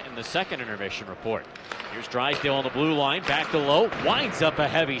him in the second intermission report. Here's Drysdale on the blue line. Back to Lowe. Winds up a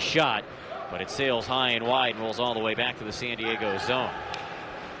heavy shot. But it sails high and wide and rolls all the way back to the San Diego zone.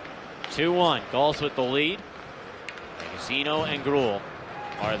 2-1. Gulls with the lead. Zeno and Gruhl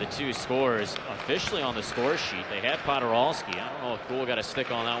are the two scorers officially on the score sheet. They had Podorowski. I don't know if Gruhl got a stick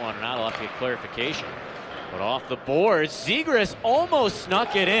on that one or not. I'll have to get clarification. But off the boards, Zegras almost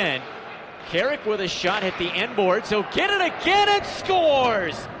snuck it in. Carrick with a shot hit the end board. So get it again and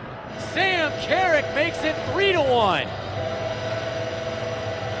scores! Sam Carrick makes it 3-1.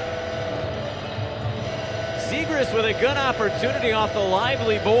 Zegras with a good opportunity off the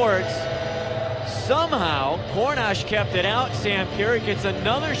lively boards. Somehow, Cornash kept it out. Sam Carrick gets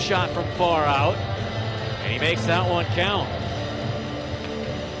another shot from far out, and he makes that one count.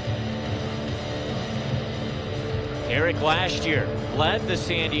 Carrick last year led the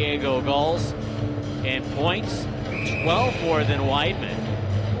San Diego Gulls in points, 12 more than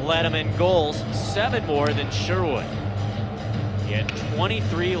Weidman. Led him in goals, 7 more than Sherwood. He had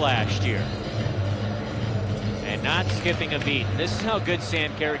 23 last year. And not skipping a beat. This is how good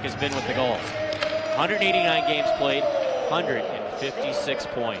Sam Carrick has been with the Gulls. 189 games played, 156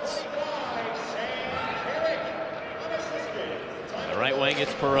 points. On the right wing,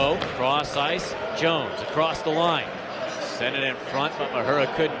 it's Perreault. Cross ice. Jones across the line. Send it in front, but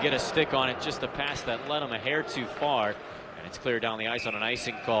Mahura couldn't get a stick on it. Just a pass that led him a hair too far. And it's cleared down the ice on an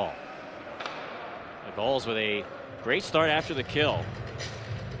icing call. The Gulls with a great start after the kill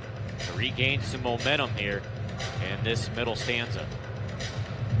to regain some momentum here in this middle stanza.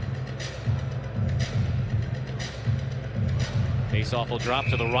 Faceoff will drop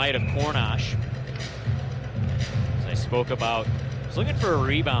to the right of Cornash. As I spoke about, I was looking for a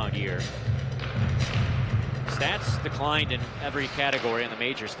rebound year. Stats declined in every category in the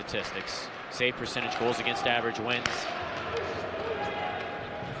major statistics. Save percentage, goals against average, wins.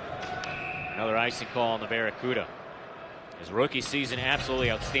 Another icing call on the Barracuda. His rookie season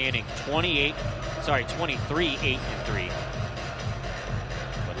absolutely outstanding. 23, 8-3.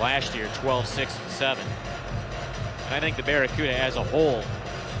 But last year, 12, 6, and 7. And I think the Barracuda as a whole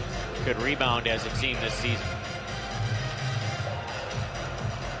could rebound as a team this season.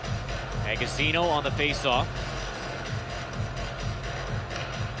 Agazino on the faceoff.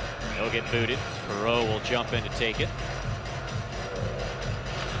 He'll get booted. Perreault will jump in to take it.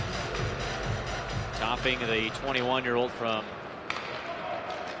 Topping the 21-year-old from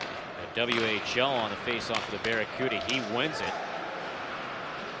the WHL on the faceoff for the Barracuda. He wins it.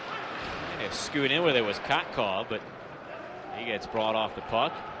 And scoot in with it was Kotkov, but he gets brought off the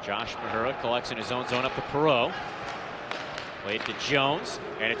puck. Josh Mahura collects in his own zone up to Perreault. Played to Jones,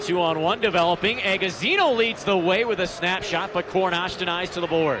 and a 2-on-1 developing. Agazino leads the way with a snapshot, but Cornash denies to the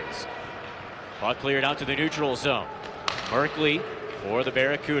boards. Puck cleared out to the neutral zone. Merkley for the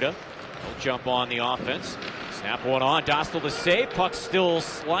Barracuda. He'll jump on the offense. Snap one on, Dostal the save. Puck still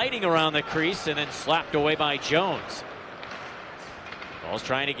sliding around the crease and then slapped away by Jones. Ball's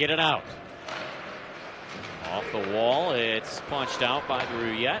trying to get it out. Off the wall, it's punched out by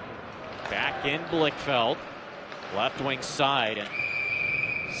Bruyette. Back in Blickfeld. Left wing side, and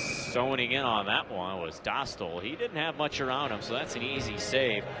zoning in on that one was Dostal. He didn't have much around him, so that's an easy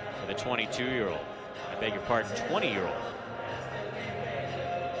save for the 22-year-old. I beg your pardon, 20-year-old.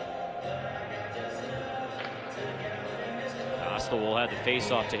 Dostal will have the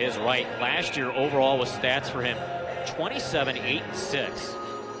face-off to his right. Last year overall with stats for him, 27, 8, and 6.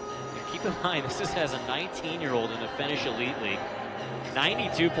 And keep in mind, this is as a 19-year-old in the Finnish Elite League.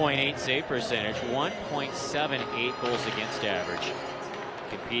 92.8 save percentage, 1.78 goals against average,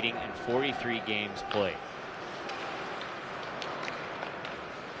 competing in 43 games played.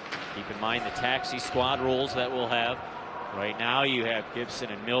 Keep in mind the taxi squad rules that we'll have. Right now you have Gibson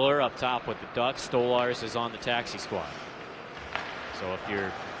and Miller up top with the Ducks. Stolars is on the taxi squad. So if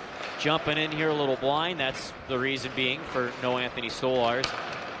you're jumping in here a little blind, that's the reason being for no Anthony Stolars.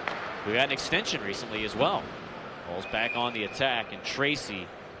 We got an extension recently as well. Ball's back on the attack, and Tracy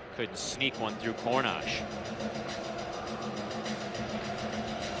couldn't sneak one through Cornash.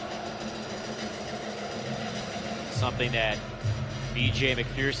 Something that BJ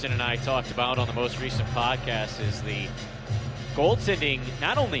McPherson and I talked about on the most recent podcast is the goaltending,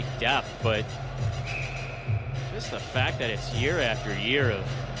 not only depth, but just the fact that it's year after year of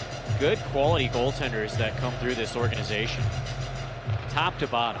good quality goaltenders that come through this organization. Top to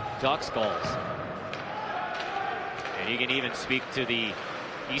bottom, Ducks, Gulls. And you can even speak to the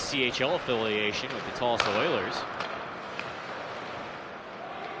ECHL affiliation with the Tulsa Oilers.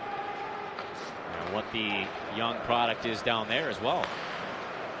 And what the young product is down there as well.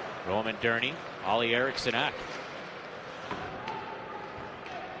 Roman Durney, Ollie Eriksson-Ek.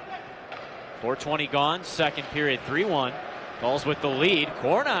 4:20 gone, second period, 3-1. Gulls with the lead.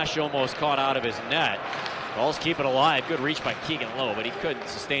 Cornash almost caught out of his net. Gulls keep it alive. Good reach by Keegan Lowe, but he couldn't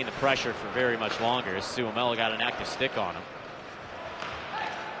sustain the pressure for very much longer as Suomela got an active stick on him.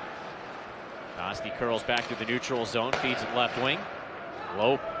 Dostal curls back to the neutral zone, feeds it left wing.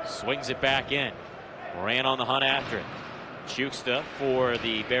 Lowe swings it back in. Moran on the hunt after it. Chuksta for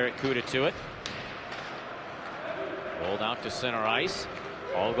the Barracuda to it. Rolled out to center ice.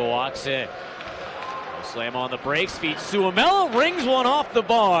 Olga walks in. Slam on the brakes, feeds Suomela, rings one off the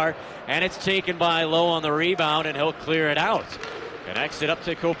bar, and it's taken by Lowe on the rebound, and he'll clear it out. Connects it up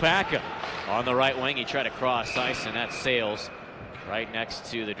to Kopaka. On the right wing, he tried to cross ice, and that sails right next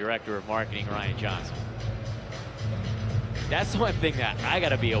to the director of marketing, Ryan Johnson. That's the one thing that I got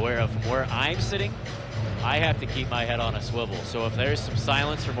to be aware of from where I'm sitting. I have to keep my head on a swivel. So if there's some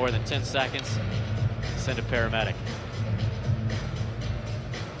silence for more than 10 seconds, send a paramedic.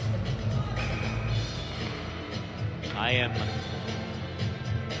 I am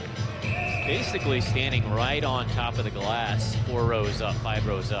basically standing right on top of the glass, 4 rows up, 5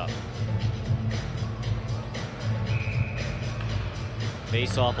 rows up.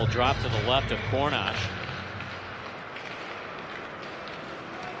 Faceoff will drop to the left of Cornash.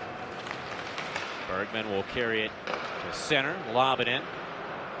 Bergman will carry it to center, lob it in.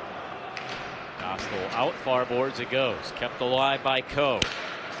 Dostal out, far boards it goes. Kept alive by Coe.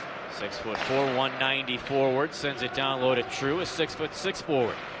 6'4", 190 forward, sends it down low to True, a 6'6"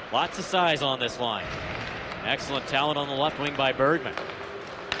 forward. Lots of size on this line. Excellent talent on the left wing by Bergman.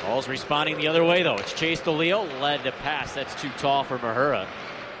 Ball's responding the other way though. It's Chase DeLeo, led to pass. That's too tall for Mahura.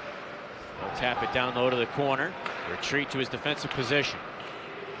 He'll tap it down low to the corner. Retreat to his defensive position.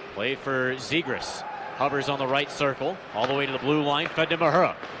 Play for Zegras. Hovers on the right circle, all the way to the blue line, fed to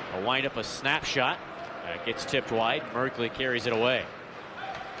Mahura. A wind up a snapshot. Gets tipped wide. Merkley carries it away.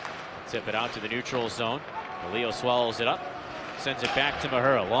 Tip it out to the neutral zone. DeLeo swallows it up. Sends it back to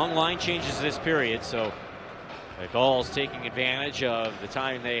Mahura. Long line changes this period, so the Gulls taking advantage of the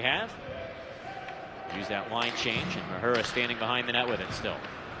time they have. Use that line change, and Mahura standing behind the net with it still.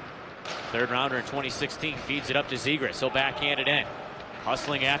 Third rounder in 2016 feeds it up to Zegras. He'll backhand it in.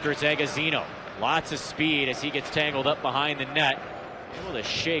 Hustling after it's Agazino. Lots of speed as he gets tangled up behind the net. Able to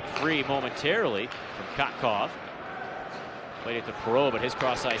shake free momentarily from Kotkov. Played it to Perot, but his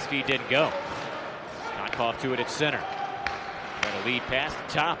cross-ice feed didn't go. Kotkov to it at center. Got a lead pass,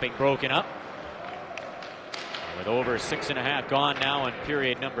 Topping broken up. With over 6.5 gone now in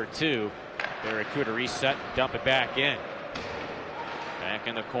period number 2. Barracuda reset and dump it back in. Back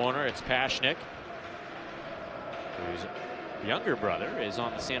in the corner, it's Pashnik, whose younger brother is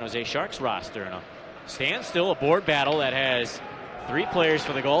on the San Jose Sharks roster. And a standstill, a board battle that has 3 players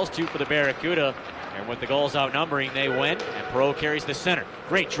for the Gulls, 2 for the Barracuda. And with the Gulls outnumbering, they win. And Perot carries the center.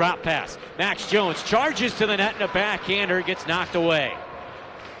 Great drop pass. Max Jones charges to the net and a backhander gets knocked away.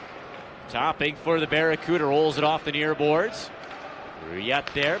 Topping for the Barracuda rolls it off the near boards. Yet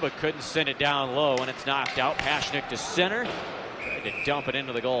there, but couldn't send it down low, and it's knocked out. Pashnik to center. Tried to dump it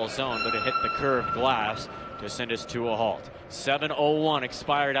into the goal zone, but it hit the curved glass to send us to a halt. 7:01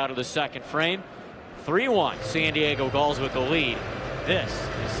 expired out of the second frame. 3-1 San Diego Gulls with the lead. This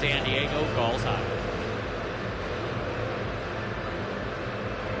is San Diego Gulls hockey.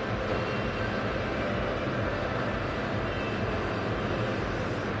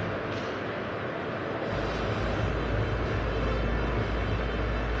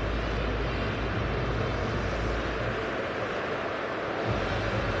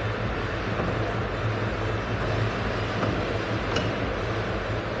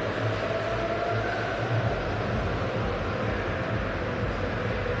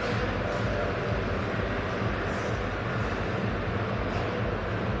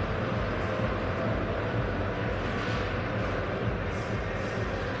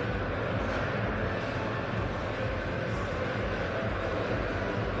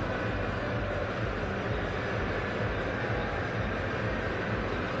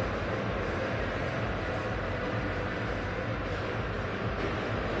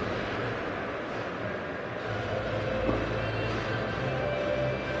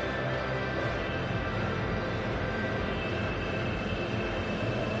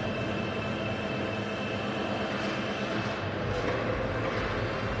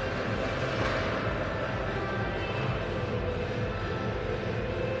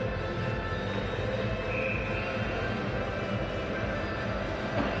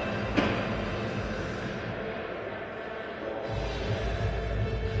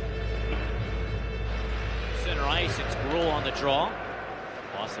 It's Gruel on the draw.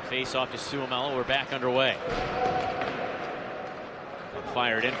 Lost the face-off to Suomela. We're back underway.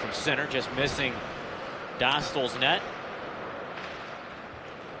 Fired in from center, just missing Dostal's net.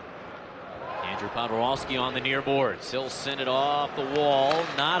 Andrew Podorowski on the near boards. He'll send it off the wall,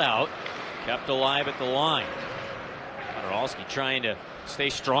 not out. Kept alive at the line. Podorowski trying to stay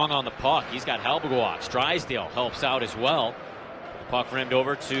strong on the puck. He's got Halbgoaks. Drysdale helps out as well. The puck rimmed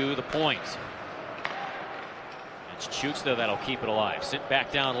over to the points. It's Chooks, though, that'll keep it alive. Sent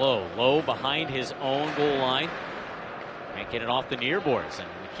back down low. Low behind his own goal line. Can't get it off the near boards. And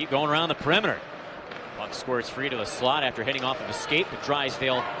we keep going around the perimeter. Puck squirts free to the slot after hitting off of a skate, but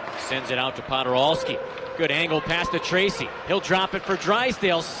Drysdale sends it out to Podorowski. Good angle pass to Tracy. He'll drop it for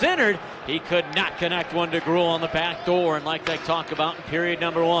Drysdale. Centered. He could not connect one to Gruel on the back door. And like I talked about in period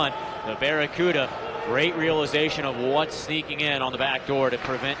number 1, the Barracuda, great realization of what's sneaking in on the back door to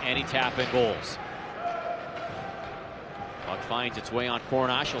prevent any tap-in goals. Puck finds its way on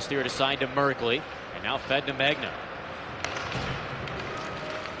Cornash. He'll steer it aside to Merkley. And now fed to Megna.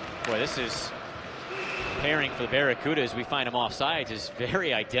 Boy, this is pairing for the Barracuda as we find him offsides is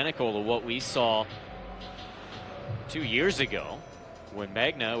very identical to what we saw 2 years ago when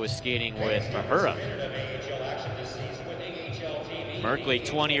Megna was skating with Mahura. Merkley,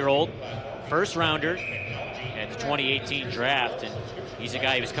 20-year-old, first rounder at the 2018 draft, and he's a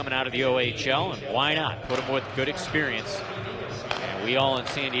guy who was coming out of the OHL, and why not? Put him with good experience. And we all in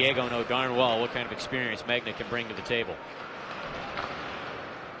San Diego know darn well what kind of experience Megna can bring to the table.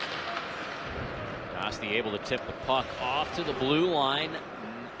 Dostie able to tip the puck off to the blue line,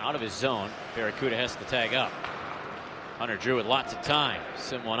 out of his zone. Barracuda has to tag up. Hunter Drew with lots of time.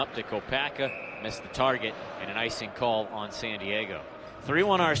 Send one up to Kopaka, missed the target, and an icing call on San Diego.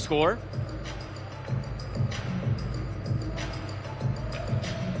 3-1 our score.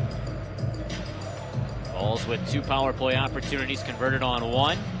 Gulls with 2 power play opportunities converted on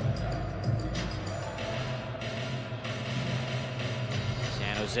 1.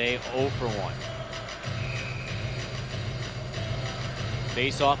 San Jose 0 for 1.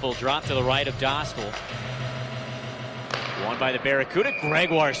 Faceoff will drop to the right of Dostal. Won by the Barracuda.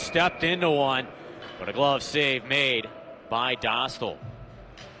 Gregoire stepped into one, but a glove save made by Dostal.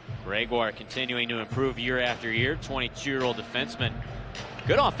 Gregoire continuing to improve year after year. 22-year-old defenseman.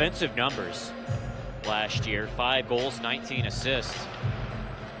 Good offensive numbers last year. 5 goals, 19 assists.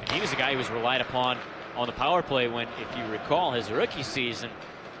 And he was a guy who was relied upon on the power play when, if you recall, his rookie season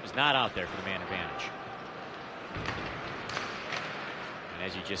was not out there for the man advantage. And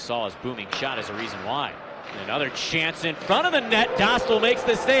as you just saw, his booming shot is a reason why. And another chance in front of the net. Dostal makes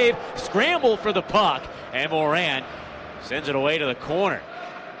the save. Scramble for the puck. And Moran sends it away to the corner.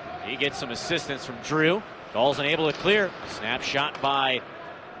 He gets some assistance from Drew. Gulls unable to clear. Snapshot by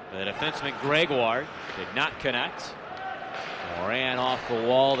the defenseman Gregoire. Did not connect. Moran off the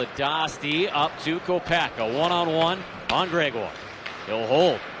wall to Dostie. Up to Kopaka. One-on-one on Gregoire. He'll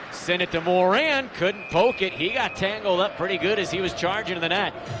hold. Send it to Moran. Couldn't poke it. He got tangled up pretty good as he was charging to the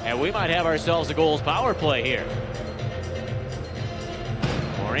net. And we might have ourselves a Gulls power play here.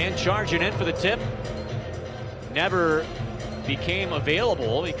 Moran charging in for the tip. Never became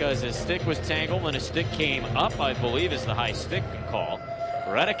available because his stick was tangled when his stick came up, I believe is the high stick call.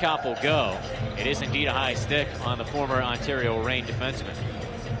 Redekop will go. It is indeed a high stick on the former Ontario Reign defenseman.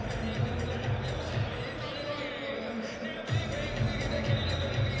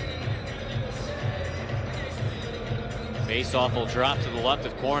 Faceoff will drop to the left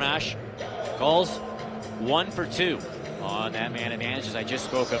of Cornash. Gulls 1 for 2 on that man advantage, as I just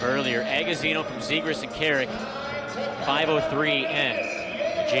spoke of earlier. Agazino from Zegras and Carrick. 5:03 in.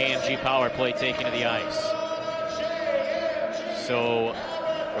 The JMG power play taken to the ice. So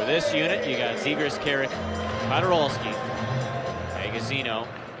for this unit, you got Zegras, Carrick, Podorowski, Agazino,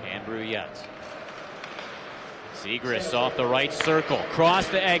 and Bruyette. Zegras off the right circle. Cross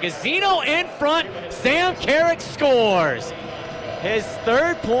to Agazino in front. Sam Carrick scores. His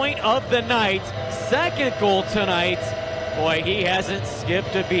 3rd point of the night. 2nd goal tonight. Boy, he hasn't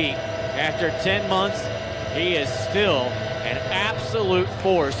skipped a beat. After 10 months, he is still an absolute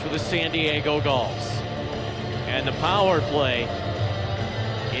force for the San Diego Gulls. And the power play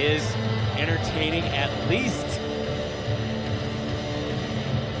is entertaining at least.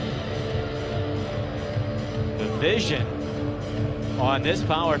 The vision on this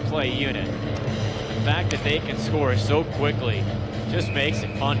power play unit, the fact that they can score so quickly, just makes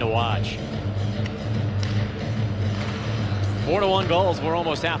it fun to watch. 4-1 Gulls. We're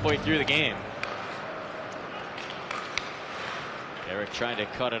almost halfway through the game. Eric trying to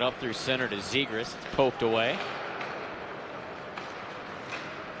cut it up through center to Zegras. It's poked away.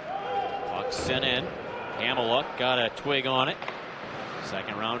 Puck sent in. Hamiluk got a twig on it.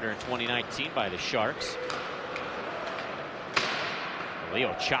 2nd rounder in 2019 by the Sharks.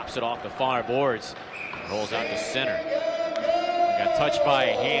 Leo chops it off the far boards. Rolls out to center. Got touched by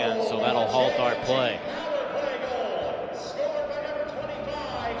a hand, so that'll halt our play.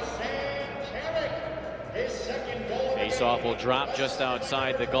 Faceoff will drop just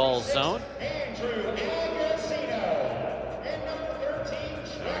outside the Gulls zone.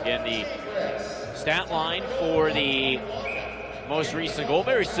 Again, the stat line for the most recent goal,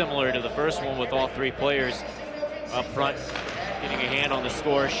 very similar to the first one, with all 3 players up front getting a hand on the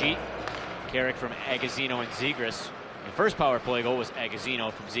score sheet. Carrick from Agazino and Zegras. The first power play goal was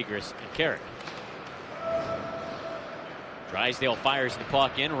Agazino from Zegras and Carrick. Drysdale fires the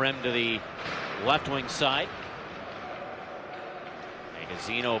puck in, rim to the left wing side.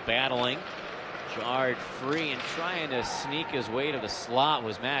 Agazino battling, jarred free, and trying to sneak his way to the slot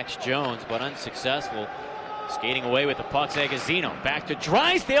was Max Jones, but unsuccessful. Skating away with the puck's Agazino. Back to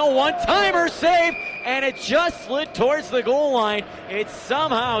Drysdale, one-timer save, and it just slid towards the goal line. It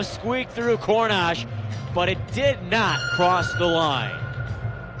somehow squeaked through Cornash, but it did not cross the line.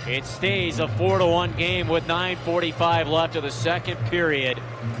 It stays a 4-1 game with 9:45 left of the 2nd period.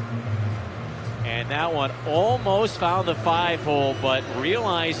 And that one almost found the 5-hole, but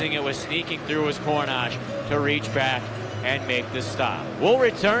realizing it was sneaking through his Cornash to reach back and make the stop. We'll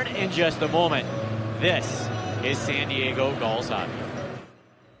return in just a moment. This is San Diego Gulls hockey.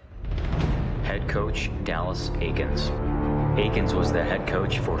 Head coach Dallas Eakins. Eakins was the head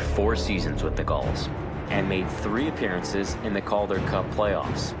coach for 4 seasons with the Gulls and made 3 appearances in the Calder Cup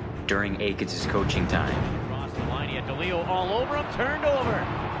playoffs during Eakins' coaching time. Across the line, he had DeLeo all over him, turned over,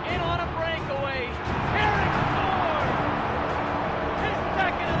 in on a breakaway. Eric scores! His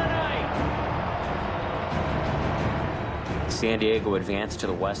second of the night! San Diego advanced to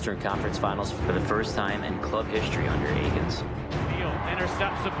the Western Conference Finals for the first time in club history under Eakins. Steele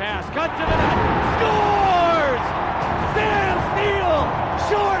intercepts the pass, cut to the net, scores! Sam Steele,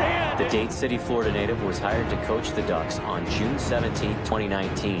 shorthand! The Dade City, Florida native was hired to coach the Ducks on June 17,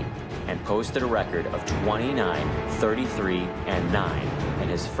 2019, and posted a record of 29, 33, and 9 in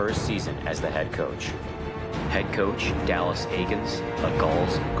his first season as the head coach. Head coach Dallas Eakins, a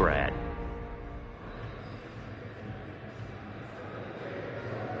Gulls grad.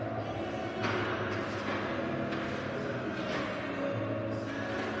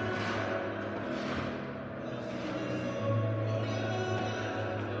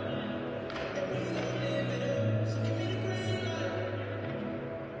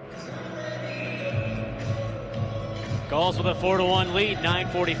 Gulls with a 4-1 lead,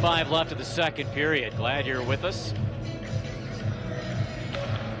 9:45 left of the second period. Glad you're with us.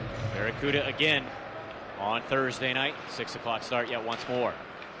 Barracuda again on Thursday night. 6 o'clock start yet once more.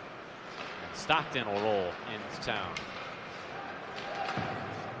 And Stockton will roll into town.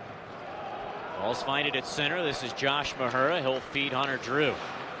 Gulls find it at center. This is Josh Mahura. He'll feed Hunter Drew.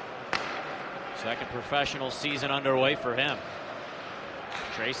 Second professional season underway for him.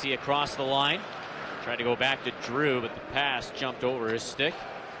 Tracy across the line. Tried to go back to Drew, but the pass jumped over his stick.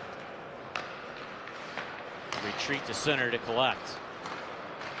 Retreat to center to collect.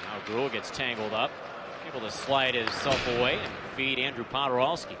 Now Gould gets tangled up. Able to slide himself away and feed Andrew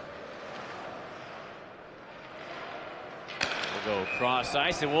Podorowski. We'll go cross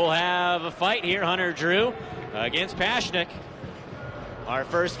ice and we'll have a fight here. Hunter Drew against Pashnik. Our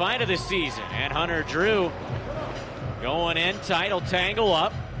first fight of the season. And Hunter Drew going in tight. He'll tangle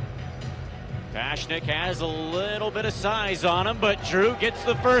up. Pashnik has a little bit of size on him, but Drew gets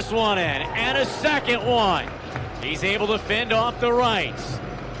the first one in, and a second one. He's able to fend off the rights.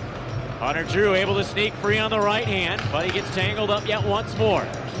 Hunter Drew able to sneak free on the right hand, but he gets tangled up yet once more.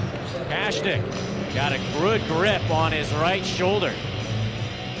 Pashnik got a good grip on his right shoulder.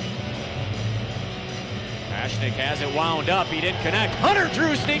 Pashnik has it wound up. He didn't connect. Hunter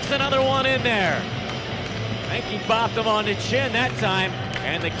Drew sneaks another one in there. I think he bopped him on the chin that time.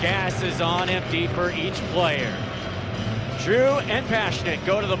 And the gas is on empty for each player. Drew and Pashnik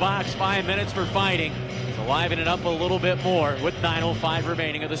go to the box. 5 minutes for fighting to liven it up a little bit more with 9:05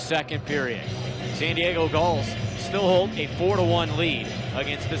 remaining of the second period. San Diego Gulls still hold a 4-1 lead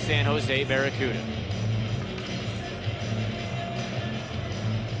against the San Jose Barracuda.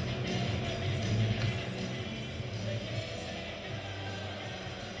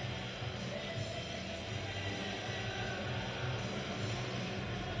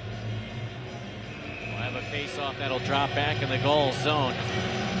 Face-off that'll drop back in the Gulls zone.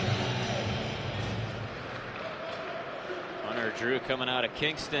 Hunter Drew coming out of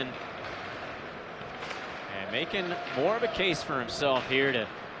Kingston and making more of a case for himself here to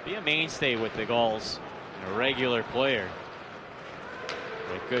be a mainstay with the Gulls and a regular player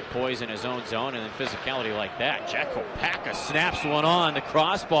with good poise in his own zone and then physicality like that. Jack Kopaka snaps one on the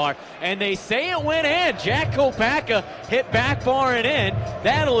crossbar and they say it went in. Jack Kopaka hit back bar and in.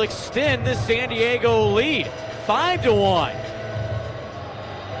 That'll extend the San Diego lead 5-1.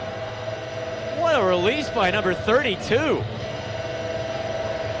 What a release by number 32.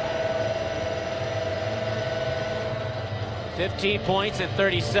 $15 points in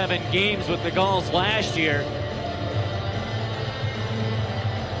 37 games with the Gulls last year.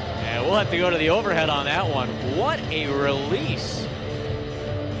 And we'll have to go to the overhead on that one. What a release.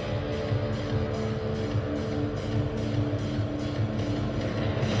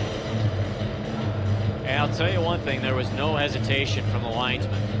 And I'll tell you one thing, there was no hesitation from the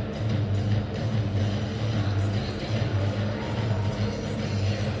linesman.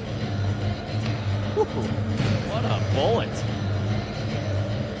 Woo, what a bullet.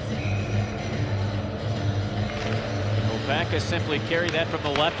 Kopaka simply carried that from the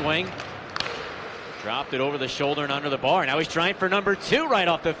left wing. Dropped it over the shoulder and under the bar. Now he's trying for number 2 right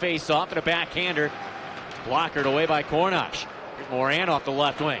off the face-off and a backhander. Blockered away by Cornash. Here's Moran off the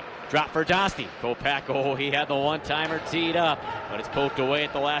left wing. Drop for Dostie. Kopacko, he had the one-timer teed up, but it's poked away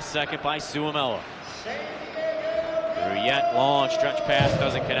at the last second by Suomela. Bruyette, long stretch pass,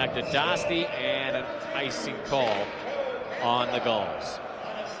 doesn't connect to Dostie, and an icing call on the Gulls.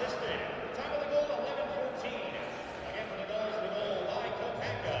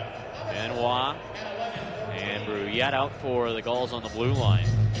 Benoit and Bruyette out for the Gulls on the blue line.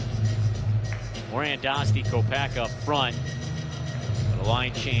 Moran, Dostie, Kopacko up front. But a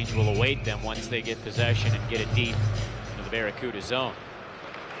line change will await them once they get possession and get it deep into the Barracuda zone.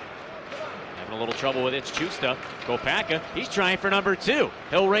 Having a little trouble with it, Chusta. Kopacko, he's trying for number 2.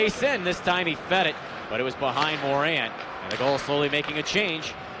 He'll race in. This time he fed it, but it was behind Moran. And the Gulls slowly making a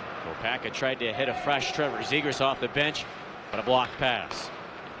change. Kopacko tried to hit a fresh Trevor Zegras off the bench, but a blocked pass.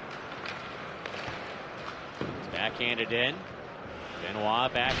 Backhanded in.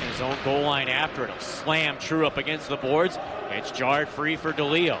 Benoit back in his own goal line after it. He'll slam True up against the boards. It's jarred free for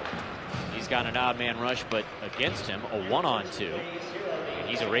DeLeo. He's got an odd man rush, but against him, a 1-on-2. And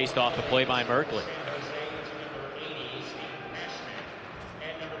he's erased off the play by Merkley.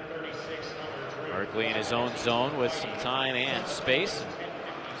 Merkley in his own zone with some time and space.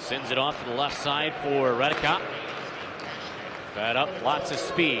 Sends it off to the left side for Redicott. Fed up, lots of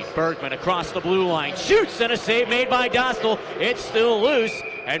speed. Bergman across the blue line, shoots, and a save made by Dostal. It's still loose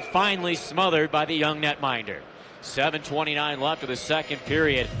and finally smothered by the young netminder. 7:29 left of the second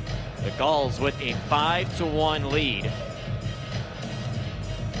period. The Gulls with a 5-1 lead.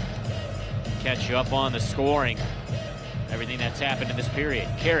 Catch you up on the scoring. Everything that's happened in this period.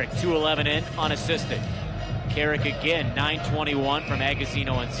 Carrick 2:11 in, unassisted. Carrick again, 9:21 from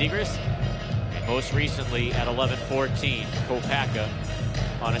Agazino and Zegras. Most recently at 11:14, Kopacko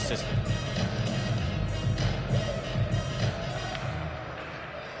unassisted.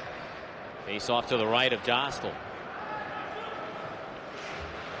 Face off to the right of Dostal.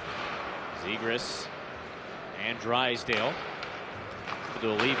 Zegras and Drysdale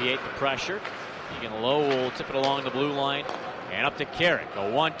to alleviate the pressure. Keegan Lowe will tip it along the blue line and up to Carrick. A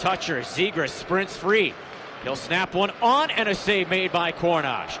one-toucher. Zegras sprints free. He'll snap one on, and a save made by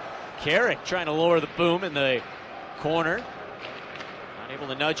Cornash. Carrick trying to lower the boom in the corner. Not able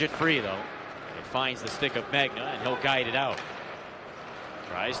to nudge it free, though. It finds the stick of Megna, and he'll guide it out.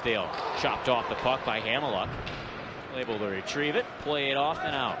 Drysdale chopped off the puck by Hamiluk. Able to retrieve it, play it off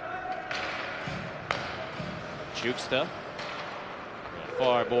and out. Chuksta,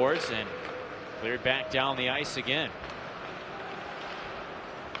 far boards, and cleared back down the ice again.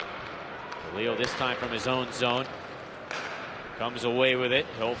 Leo this time from his own zone. Comes away with it.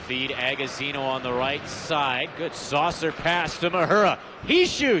 He'll feed Agazino on the right side. Good saucer pass to Mahura. He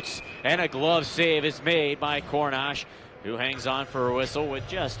shoots, and a glove save is made by Cornash, who hangs on for a whistle with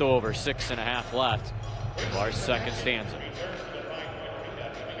just over 6.5 left of our second stanza.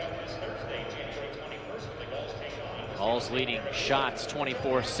 Gulls leading shots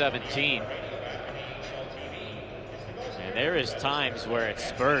 24-17. And there is times where it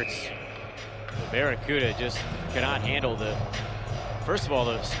spurts. The Barracuda just cannot handle first of all,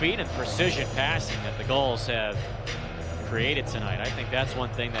 the speed and precision passing that the Gulls have created tonight. I think that's one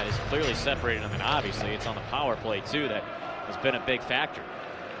thing that has clearly separated them, and obviously it's on the power play too that has been a big factor.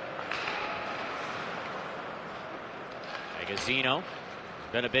 Agazino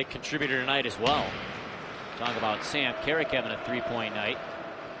has been a big contributor tonight as well. Talk about Sam Carrick having a 3-point night.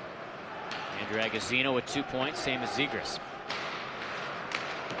 Andrew Agazino with 2 points, same as Zegras.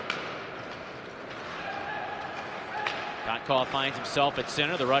 Kotkov finds himself at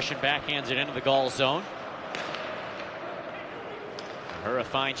center. The Russian backhands it into the Gulls zone. Mahura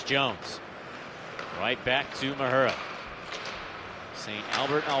finds Jones. Right back to Mahura. St.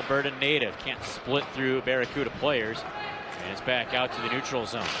 Albert, Alberta native. Can't split through Barracuda players. And it's back out to the neutral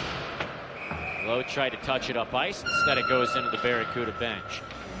zone. Lowe tried to touch it up ice. Instead it goes into the Barracuda bench.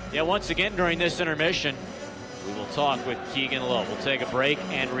 Yeah, once again during this intermission, we will talk with Keegan Lowe. We'll take a break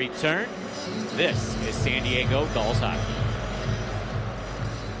and return. This is San Diego Gulls hockey.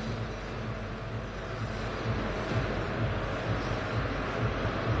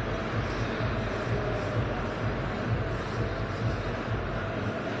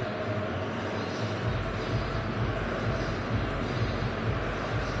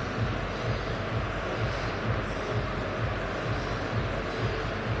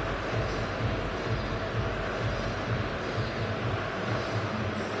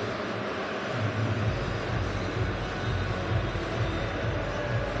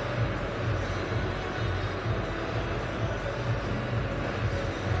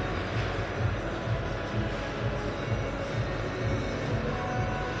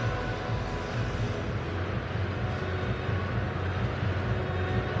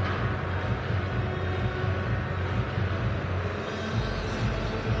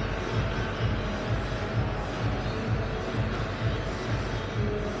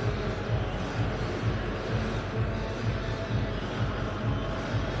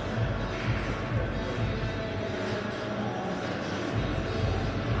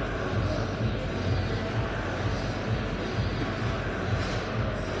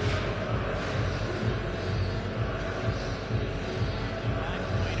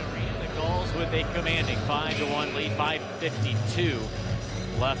 with a commanding 5-1 lead, 5:52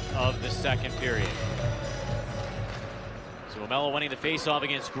 left of the second period. So Mello winning the faceoff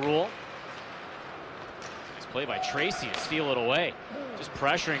against Gruel. Nice play by Tracy to steal it away, just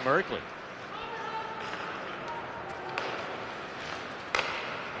pressuring Merkley.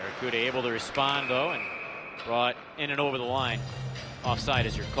 Barracuda able to respond though and brought in and over the line. Offside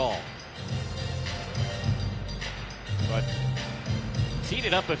is your call. But teed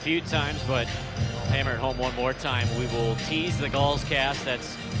it up a few times, but I'll hammer it home one more time. We will tease the Gulls cast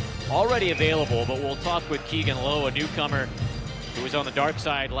that's already available, but we'll talk with Keegan Lowe, a newcomer who was on the dark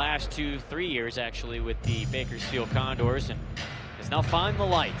side last 2-3 years actually with the Bakersfield Condors and is now found the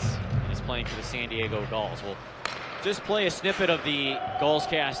lights and is playing for the San Diego Gulls. We'll just play a snippet of the Gulls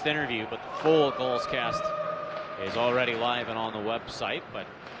cast interview, but the full Gulls cast is already live and on the website. But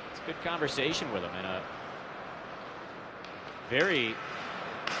it's a good conversation with him and a very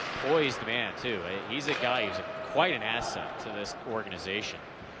poised man too. He's a guy who's quite an asset to this organization.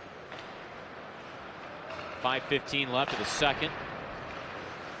 5:15 left of the second.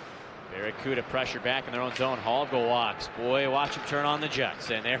 Barracuda pressure back in their own zone. Hallgo walks. Boy, watch him turn on the Jets.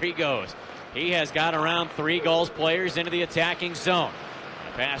 And there he goes. He has got around 3 Gulls players into the attacking zone.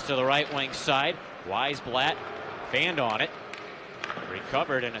 A pass to the right wing side. Weisblatt fanned on it.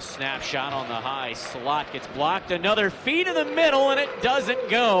 Recovered and a snapshot on the high slot gets blocked. Another feed in the middle and it doesn't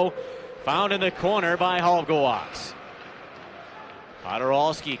go. Found in the corner by Hallgo.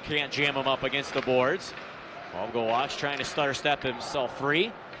 Podorowski can't jam him up against the boards. Hallgo trying to stutter step himself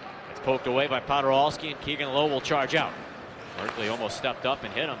free. It's poked away by Podorowski and Keegan Lowe will charge out. Merkley almost stepped up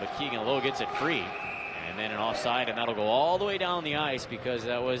and hit him, but Keegan Lowe gets it free. And then an offside, and that'll go all the way down the ice because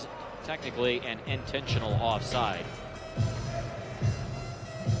that was technically an intentional offside.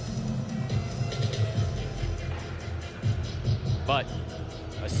 But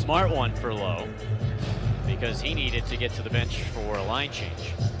a smart one for Lowe because he needed to get to the bench for a line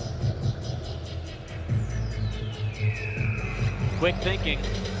change. Quick thinking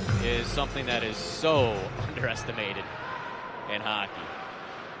is something that is so underestimated in hockey.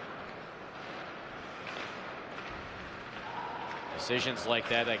 Decisions like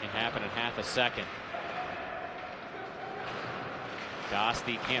that can happen in half a second.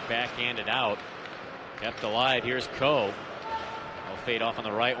 Gosti can't backhand it out. Kept alive. Here's Coe. He'll fade off on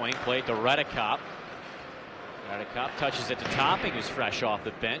the right wing. Play to Redekop. Redekop touches it to Topping, who's fresh off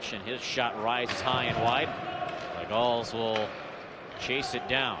the bench, and his shot rises high and wide. The Gulls will chase it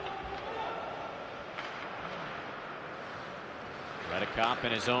down. Redekop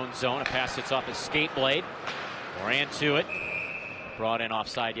in his own zone. A pass hits off his skate blade. Moran to it. Brought in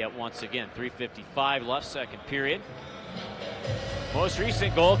offside yet once again. 3:55 left, second period. Most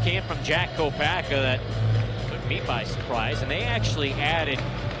recent goal came from Jack Kopaka that took me by surprise, and they actually added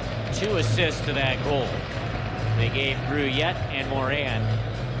 2 assists to that goal. They gave Bruyette and Moran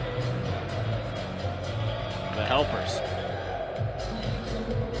the helpers.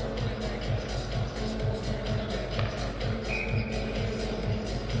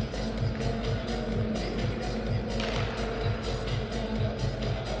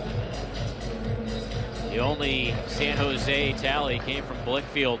 The only San Jose tally came from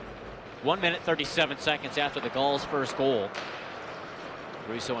Blickfield 1 minute 37 seconds after the Gulls' first goal.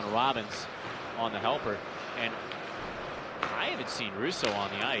 Russo and Robbins on the helper, and I haven't seen Russo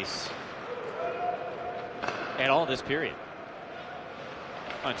on the ice at all this period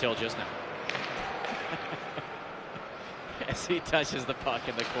until just now. As he touches the puck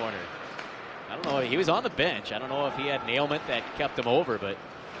in the corner. I don't know, he was on the bench. I don't know if he had an ailment that kept him over, but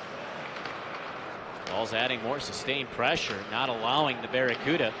Gulls adding more sustained pressure, not allowing the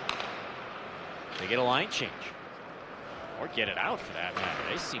Barracuda to get a line change. Or get it out for that matter.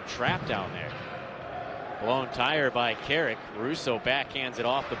 They seem trapped down there. Blown tire by Carrick. Russo backhands it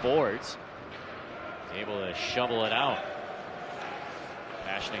off the boards. Able to shovel it out.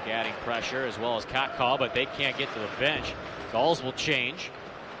 Pashnik adding pressure as well as Kakal, but they can't get to the bench. Gulls will change.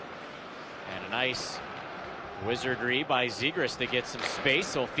 And a nice wizardry by Zegras to get some space.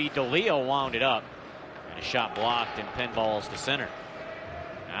 So feed to Leo, wound it up. And a shot blocked and pinballs to center.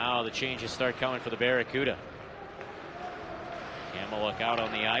 Now the changes start coming for the Barracuda. Campbell look out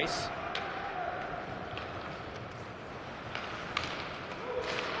on the ice.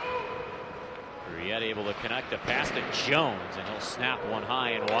 Bruyette able to connect a pass to Jones, and he'll snap one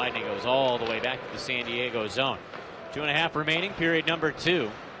high and wide, and he goes all the way back to the San Diego zone. 2.5 remaining, period number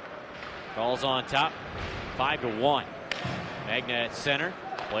 2. Gulls on top, 5-1. Magna at center.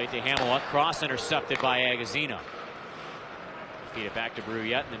 Play to Hamilton, cross intercepted by Agazino. Feed it back to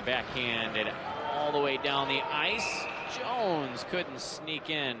Bruyette and then backhand it all the way down the ice. Jones couldn't sneak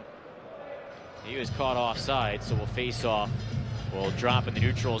in He was caught offside, so we'll face off. We'll drop in the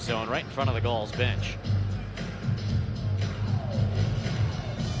neutral zone right in front of the Gulls bench.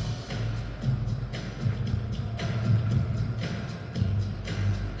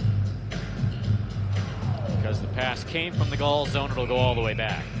 Because the pass came from the Gulls zone, it'll go all the way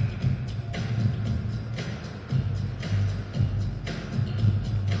back.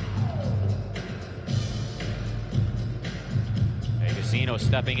 Casino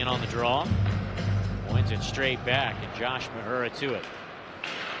stepping in on the draw. Wins it straight back, and Josh Mahura to it.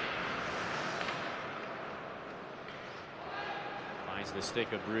 Finds the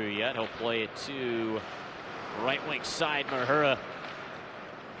stick of Bruyette. He'll play it to right wing side. Mahura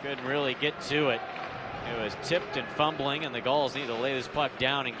couldn't really get to it. It was tipped and fumbling, and the Gulls need to lay this puck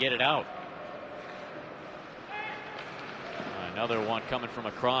down and get it out. Another one coming from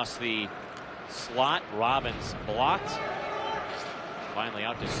across the slot. Robbins blocked. Finally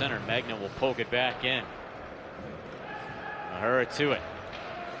out to center. Magna will poke it back in. Mahura to it.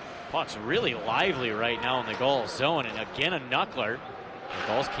 Puck's really lively right now in the Gulls zone, and again a knuckler. The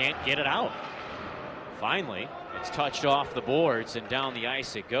Gulls can't get it out. Finally, it's touched off the boards and down the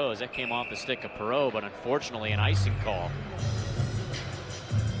ice it goes. That came off the stick of Perreault, but unfortunately an icing call.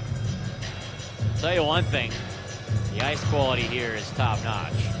 I'll tell you one thing, the ice quality here is top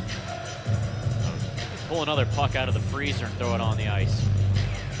notch. Pull another puck out of the freezer and throw it on the ice.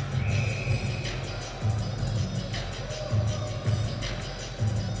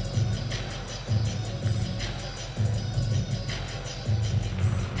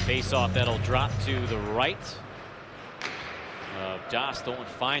 Face-off that'll drop to the right of Dostal and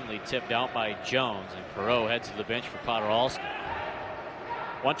finally tipped out by Jones, and Perreault heads to the bench for Podorowski.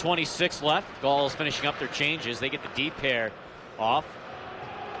 1:26 left. Gulls finishing up their changes. They get the deep pair off.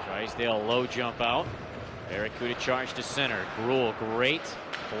 Drysdale low jump out. Barracuda charge to center. Gruel, great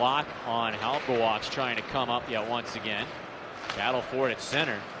block on Halbgewachs trying to come up yet once again. Battle for it at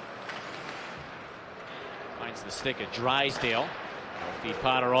center. Finds the stick of Drysdale. Feed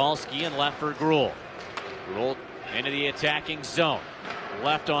Podorowski and left for Gruel. Gruel into the attacking zone.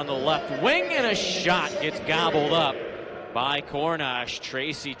 Left on the left wing, and a shot gets gobbled up by Cornash.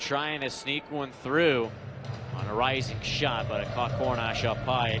 Tracy trying to sneak one through on a rising shot, but it caught Cornash up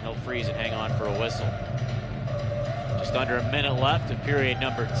high, and he'll freeze and hang on for a whistle. Just under a minute left of period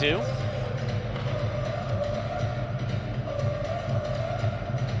number 2.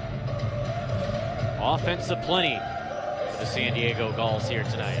 Offensive plenty for the San Diego Gulls here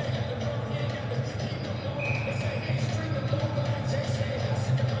tonight.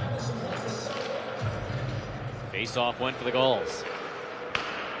 Face-off win for the Gulls.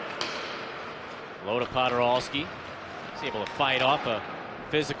 Low to Podorowski. He's able to fight off a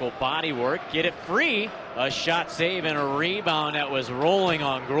physical body work, get it free. A shot save and a rebound that was rolling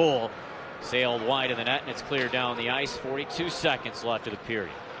on Gruel. Sailed wide of the net, and it's cleared down the ice. 42 seconds left of the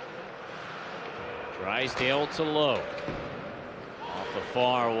period. Drysdale to Low. Off the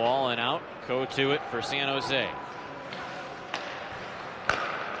far wall and out. Go to it for San Jose.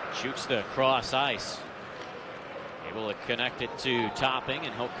 Shoots the cross ice. Able to connect it to Topping,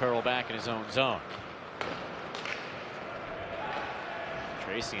 and he'll curl back in his own zone.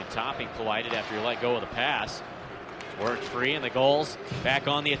 Tracy and Topping collided after he let go of the pass. Worked free, and the Gulls back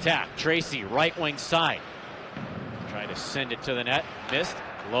on the attack. Tracy, right wing side. Tried to send it to the net. Missed.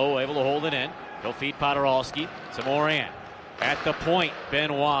 Low able to hold it in. He'll feed Podorowski to Moran. At the point,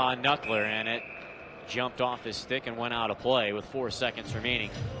 Benoit, knuckler, and it jumped off his stick and went out of play with 4 seconds remaining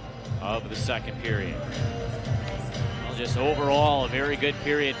of the second period. Well, just overall, a very good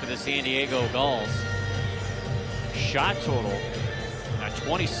period for the San Diego Gulls. Shot total,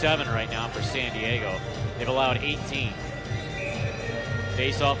 27 right now for San Diego. They've allowed 18.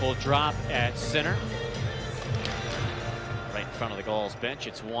 Faceoff will drop at center. Right in front of the Gulls bench.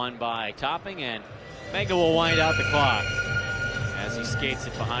 It's won by Topping, and Magna will wind out the clock as he skates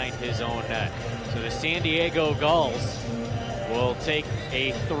it behind his own net. So the San Diego Gulls will take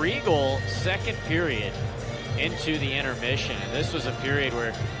a 3-goal second period into the intermission. And this was a period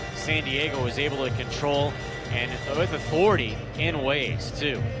where San Diego was able to control and with authority in ways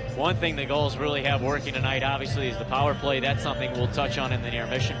too. One thing the Gulls really have working tonight obviously is the power play. That's something we'll touch on in the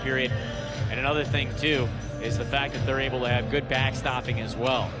intermission period. And another thing too is the fact that they're able to have good backstopping as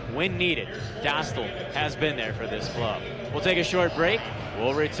well. When needed, Dostal has been there for this club. We'll take a short break.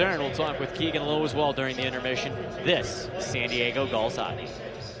 We'll return. We'll talk with Keegan Lowe as well during the intermission. This is San Diego Gulls hockey.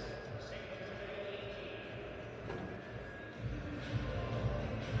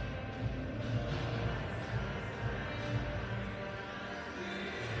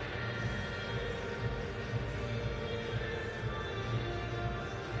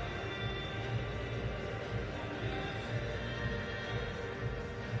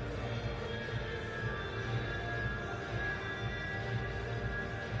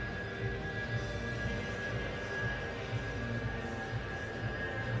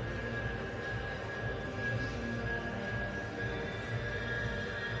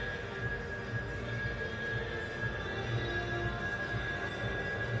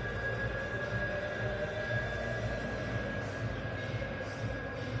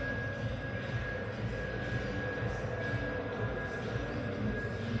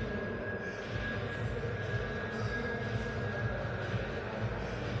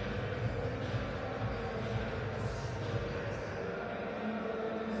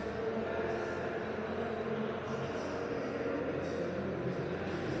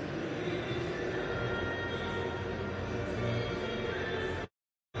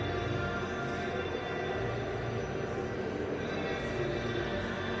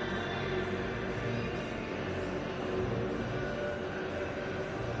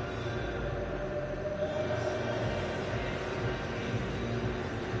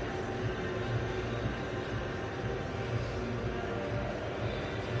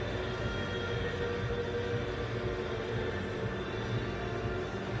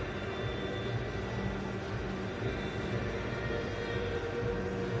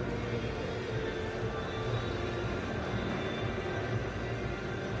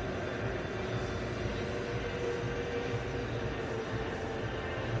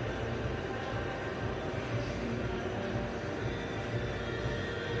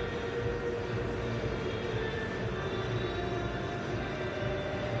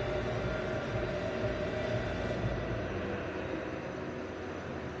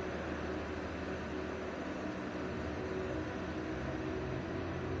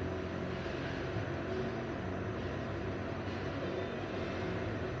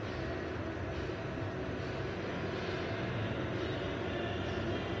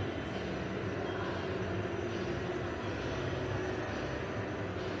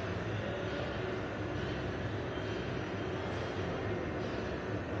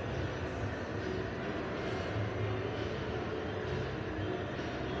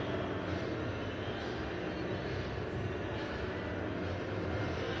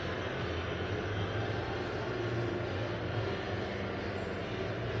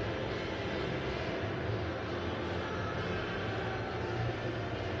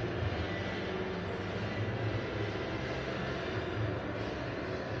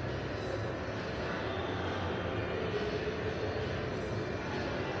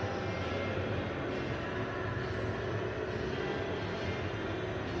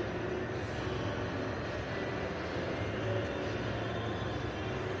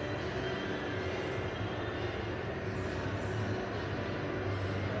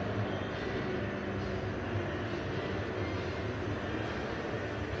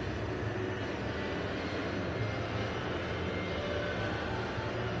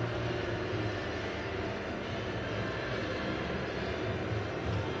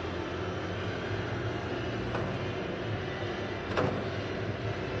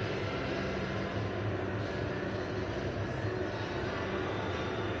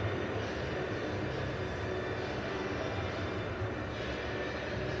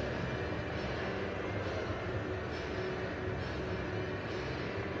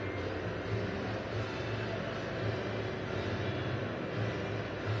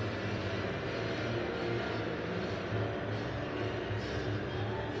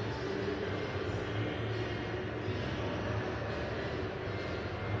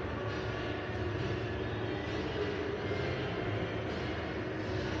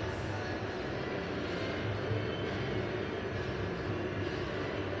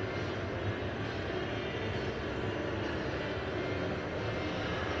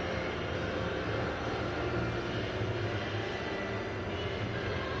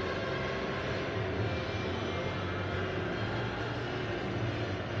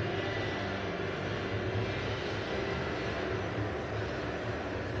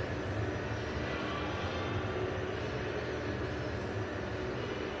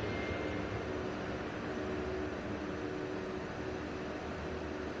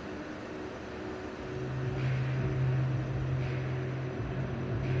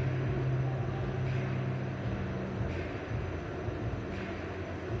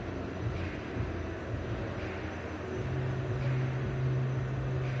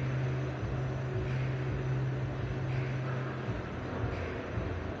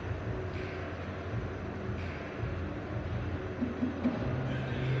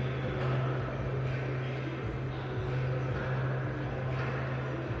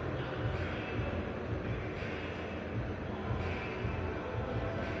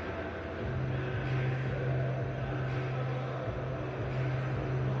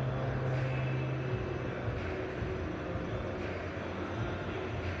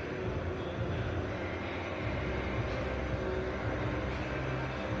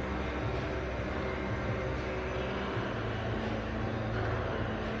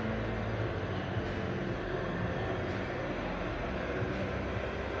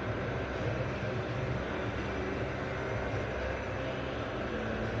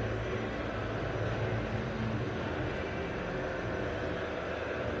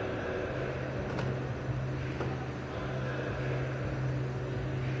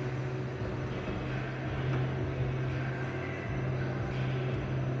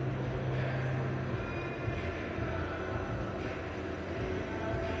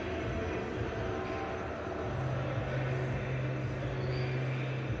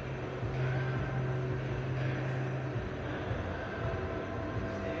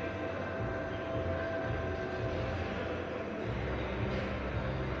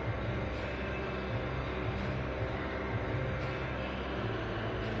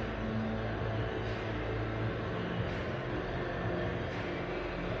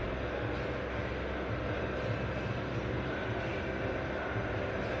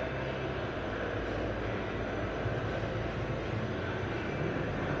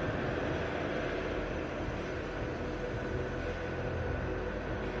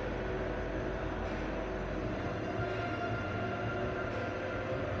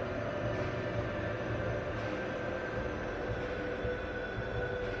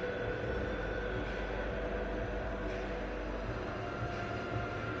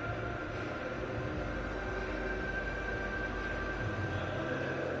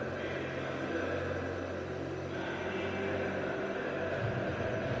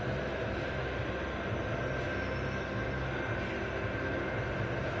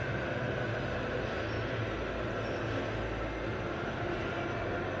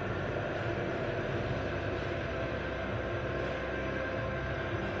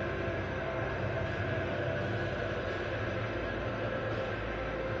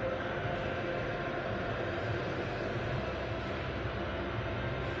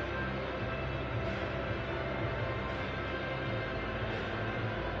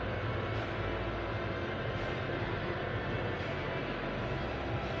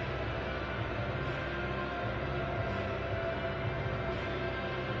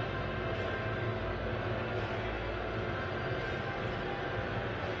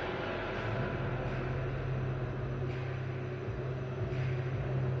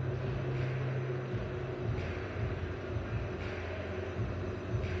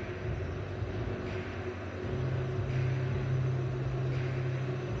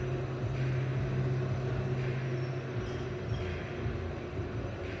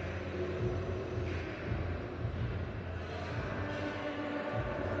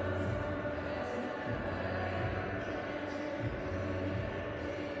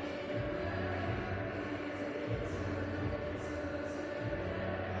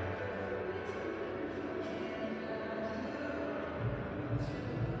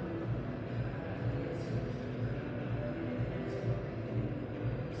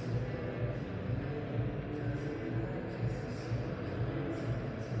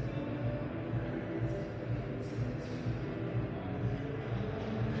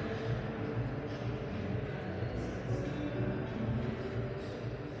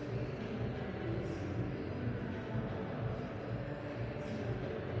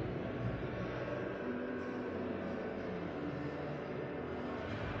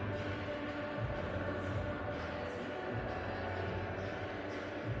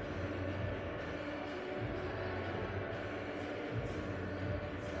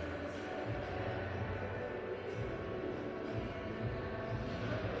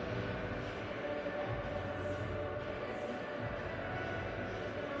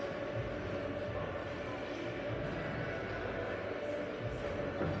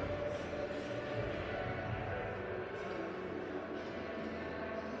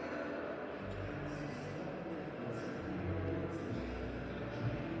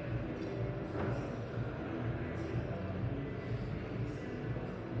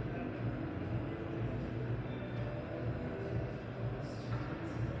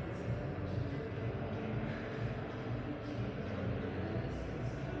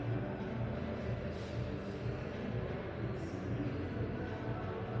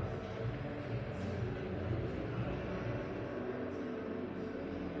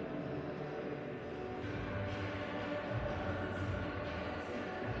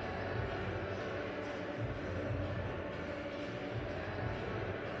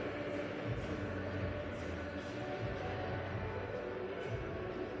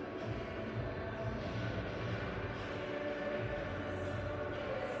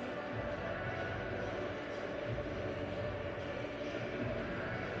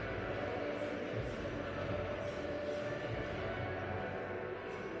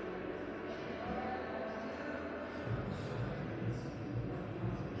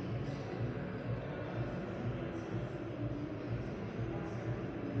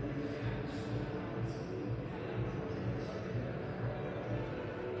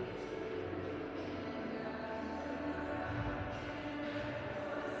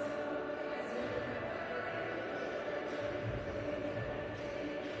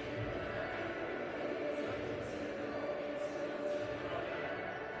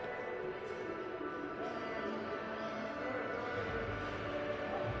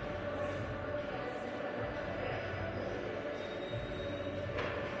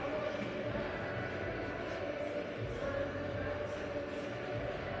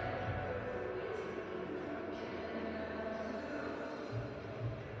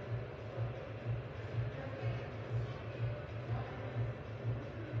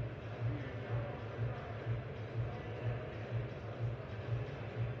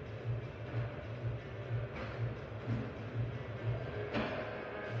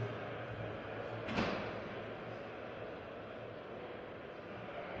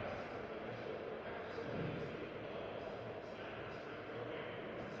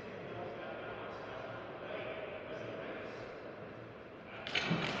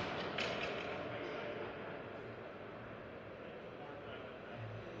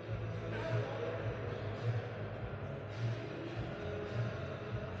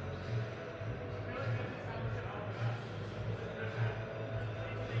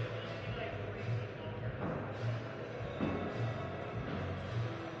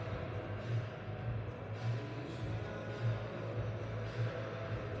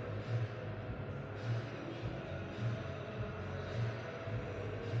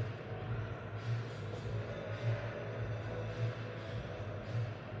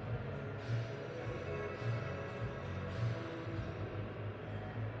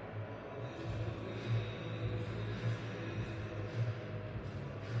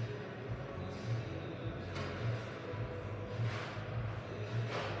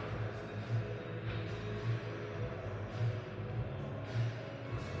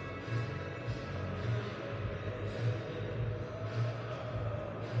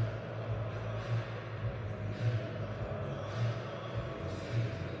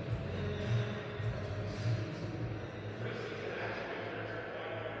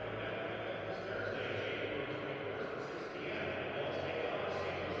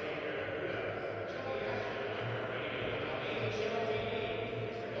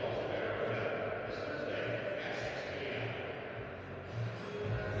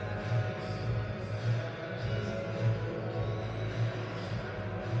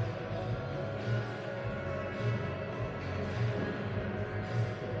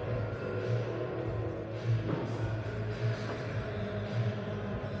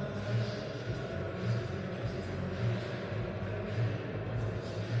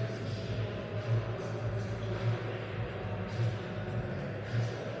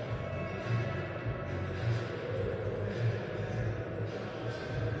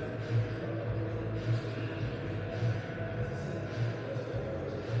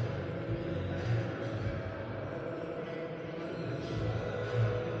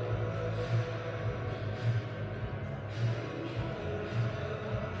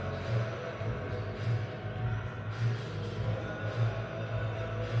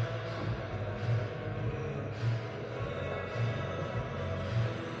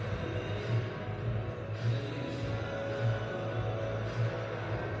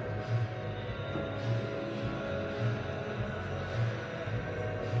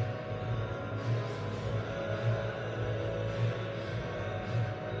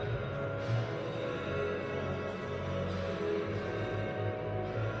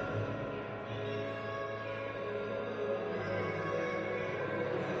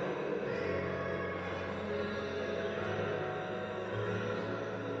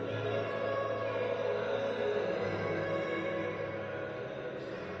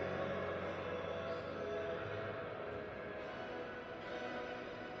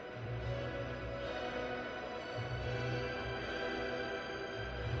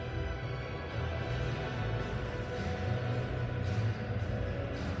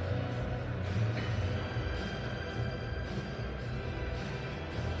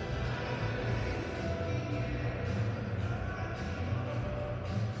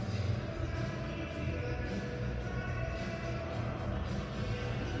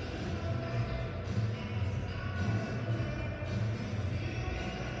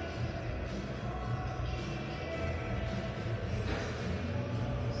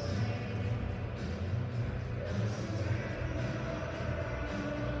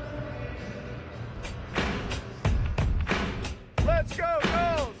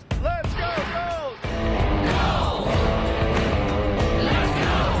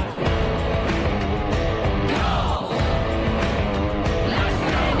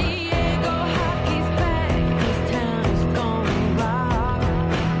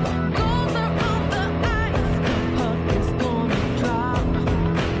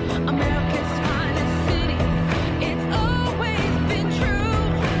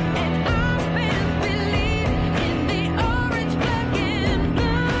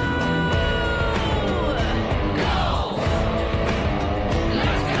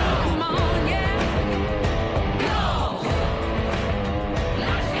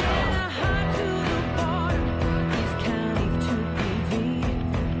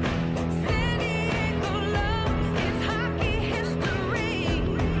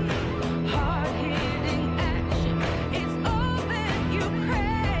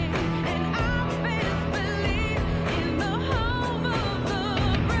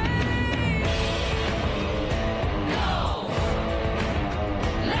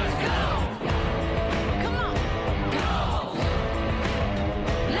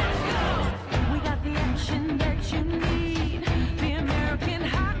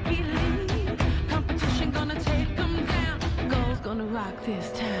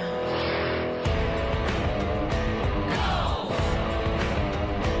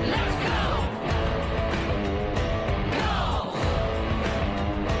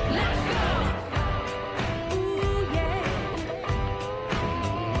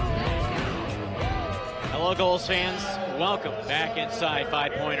 Hello, Gulls fans. Welcome back inside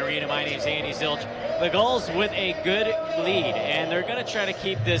FivePoint Arena. My name's Andy Zilch. The Gulls with a good lead, and they're going to try to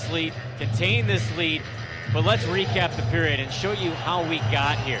keep this lead, contain this lead. But let's recap the period and show you how we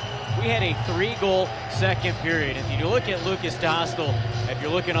got here. We had a 3-goal second period. If you look at Lucas Dostal, if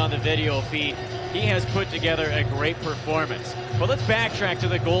you're looking on the video feed, he has put together a great performance. But let's backtrack to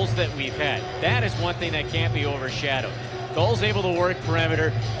the goals that we've had. That is one thing that can't be overshadowed. Gulls able to work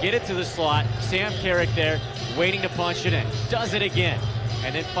perimeter, get it to the slot. Sam Carrick there, waiting to punch it in. Does it again.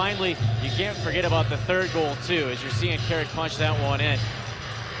 And then finally, you can't forget about the third goal too, as you're seeing Carrick punch that one in.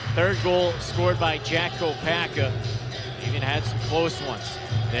 Third goal scored by Jack Kopaka. Even had some close ones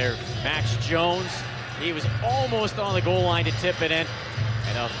there. Max Jones, he was almost on the goal line to tip it in.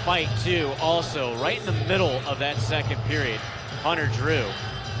 And a fight too, also right in the middle of that second period. Hunter Drew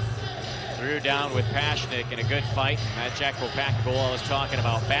down with Pashnik in a good fight. And that Jack Kopaka goal I was talking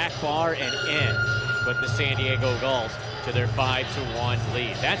about, back bar and in, put the San Diego Gulls to their 5-1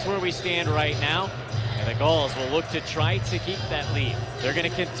 lead. That's where we stand right now. And the Gulls will look to try to keep that lead. They're going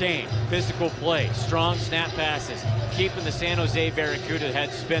to contain physical play, strong snap passes. Keeping the San Jose Barracuda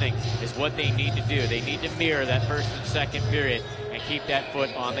head spinning is what they need to do. They need to mirror that first and second period and keep that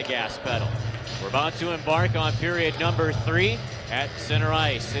foot on the gas pedal. We're about to embark on period number 3 at center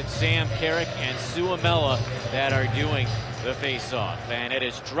ice. It's Sam Carrick and Suomela that are doing the face-off. And it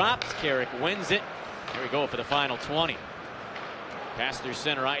is dropped. Carrick wins it. Here we go for the final 20. Pass through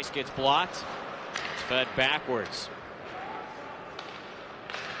center ice gets blocked. It's fed backwards.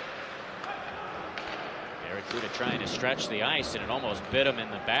 Barracuda trying to stretch the ice, and it almost bit him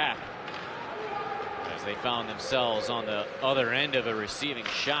in the back as they found themselves on the other end of a receiving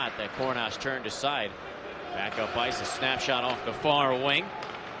shot that Cornash turned aside. Back up ice, a snapshot off the far wing.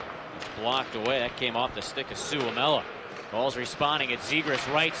 It's blocked away. That came off the stick of Suomela. Gulls responding at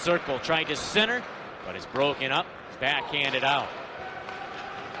Zegras right circle, trying to center, but it's broken up, backhanded out.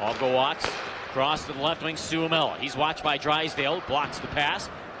 Olga walks across to the left wing. Suomela, he's watched by Drysdale, blocks the pass,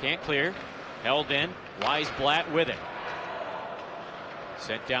 can't clear, held in. Weisblatt with it.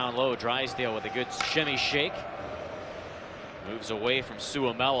 Sent down low. Drysdale with a good shimmy shake. Moves away from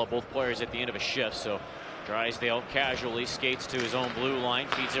Suomela. Both players at the end of a shift. So Drysdale casually skates to his own blue line.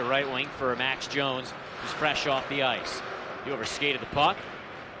 Feeds it right wing for Max Jones, who's fresh off the ice. He overskated the puck.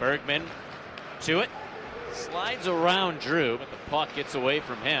 Bergman to it. Slides around Drew, but the puck gets away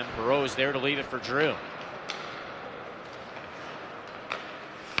from him. Perreault's there to leave it for Drew.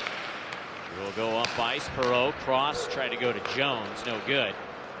 Will go up ice. Perreault cross, tried to go to Jones, no good.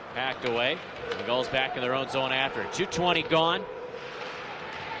 Packed away. The Gulls back in their own zone after. 2:20 gone.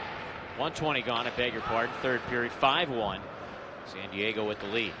 1:20 gone, I beg your pardon. Third period, 5-1. San Diego with the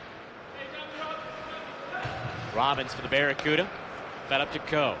lead. Robbins for the Barracuda. Fed up to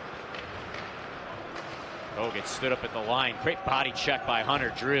Coe. Coe gets stood up at the line. Great body check by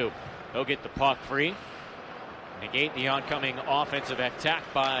Hunter Drew. He'll get the puck free. Negate the oncoming offensive attack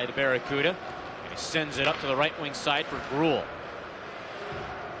by the Barracuda. And he sends it up to the right wing side for Gruel.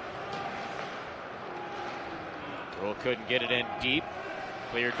 Gruel couldn't get it in deep.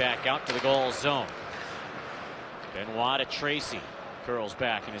 Cleared back out to the goal zone. Benoit to Tracy. Curls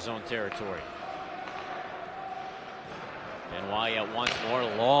back in his own territory. Benoit yet once more.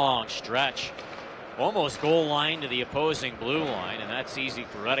 Long stretch. Almost goal line to the opposing blue line. And that's easy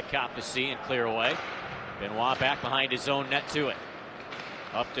for Redicop to see and clear away. Benoit back behind his own net to it.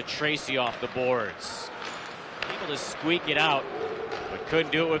 Up to Tracy off the boards. Able to squeak it out, but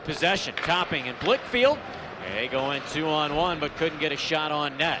couldn't do it with possession. Topping and Blickfield. They go in 2-on-1, but couldn't get a shot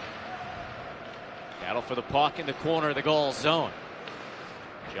on net. Battle for the puck in the corner of the goal zone.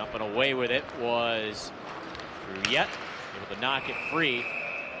 Jumping away with it was Bruyette, able to knock it free.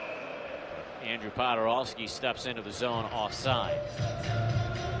 Andrew Podorowski steps into the zone offside.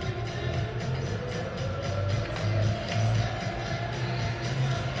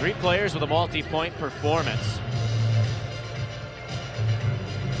 Three players with a multi-point performance.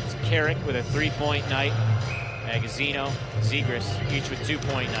 It's Carrick with a 3-point night. Magazino, Zegras, each with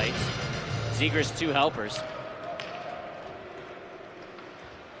 2-point nights. Zegras 2 helpers.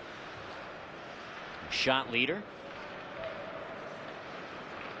 Shot leader.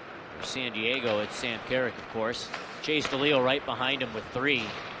 For San Diego, it's Sam Carrick, of course. Chase DeLeo right behind him with 3.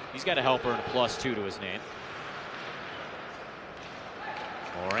 He's got a helper and a +2 to his name.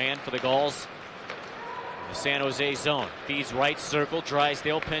 Moran for the Gulls. The San Jose zone. Feeds right circle.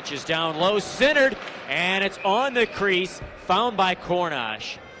 Drysdale pinches down low. Centered. And it's on the crease. Found by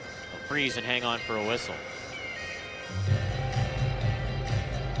Cornash. They'll freeze and hang on for a whistle.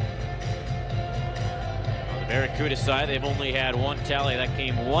 On the Barracuda side, they've only had one tally. That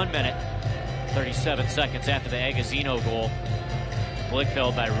came 1 minute 37 seconds after the Agazzino goal.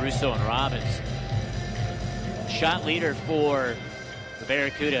 Blickfeld by Russo and Robbins. Shot leader for the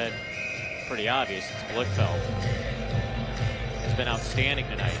Barracuda, pretty obvious, it's Blickfeld. He's been outstanding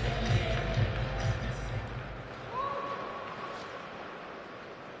tonight.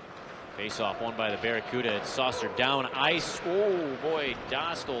 Face-off won by the Barracuda. It's saucered down ice. Oh boy,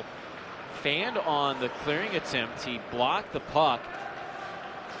 Dostal fanned on the clearing attempt. He blocked the puck.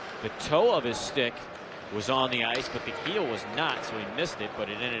 The toe of his stick was on the ice, but the heel was not, so he missed it, but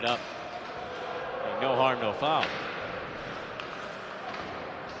it ended up no harm, no foul.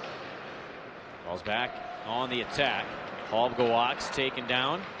 Ball's back on the attack. Halbgewachs taken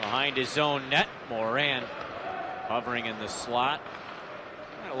down behind his own net. Moran hovering in the slot.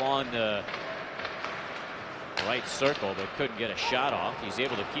 Right along the right circle, but couldn't get a shot off. He's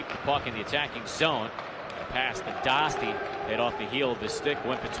able to keep the puck in the attacking zone. A pass to Dosty, hit off the heel of the stick,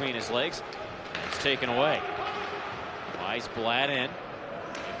 went between his legs, and it's taken away. Weisblatt in.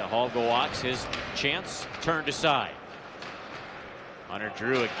 The Halbgewachs, his chance turned aside. Hunter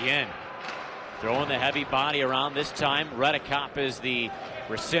Drew again, throwing the heavy body around. This time, Redekop is the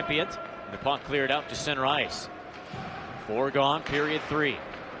recipient. The puck cleared out to center ice. 4 gone, period 3.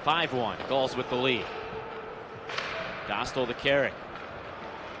 5-1, Gulls with the lead. Dostal to Carrick.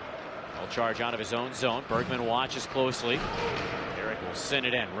 He'll charge out of his own zone. Bergman watches closely. Carrick will send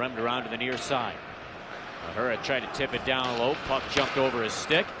it in, rimmed around to the near side. Ahura tried to tip it down low. Puck jumped over his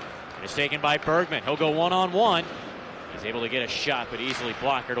stick. It's taken by Bergman. He'll go one-on-one. He's able to get a shot, but easily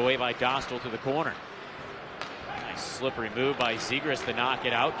blockered away by Dostal to the corner. Nice slippery move by Zegras to knock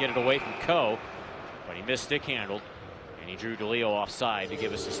it out, get it away from Coe, but he missed stick handled, and he drew DeLeo offside to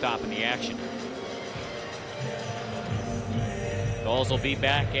give us a stop in the action. Gulls will be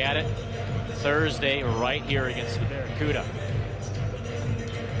back at it Thursday right here against the Barracuda.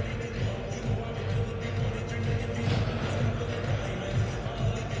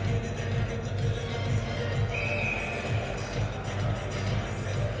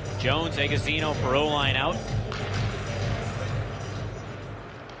 Jones, Agazzino, Perreault line out.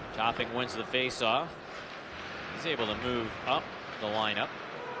 Topping wins the faceoff. He's able to move up the lineup.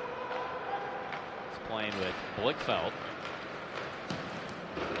 He's playing with Blickfeld.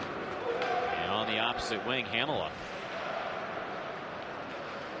 And on the opposite wing, Hamiluk.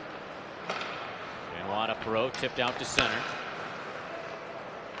 Benoit to Perreault, tipped out to center.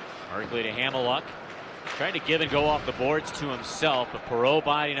 Merkley to Hamiluk. Trying to give and go off the boards to himself, but Perreault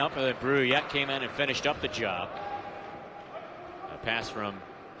biding up, and then Bruyette came in and finished up the job. A pass from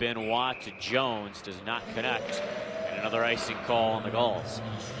Benoit to Jones does not connect, and another icing call on the Gulls.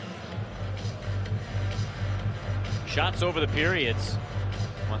 Shots over the periods.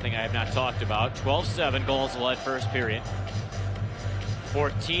 One thing I have not talked about. 12-7, Gulls led first period.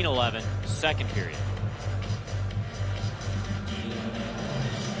 14-11, second period.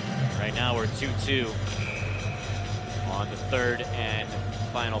 Right now we're 2-2 on the third and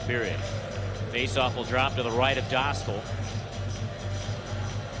final period. Faceoff will drop to the right of Dostal.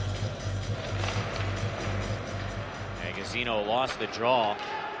 Agazzino lost the draw.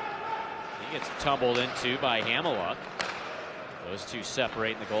 He gets tumbled into by Hamiluk. Those two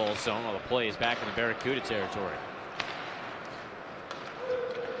separate in the goal zone while the play is back in the Barracuda territory.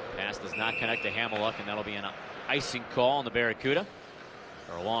 Pass does not connect to Hamiluk, and that'll be an icing call on the Barracuda.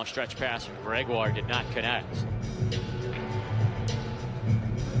 Or a long stretch pass from Gregoire did not connect.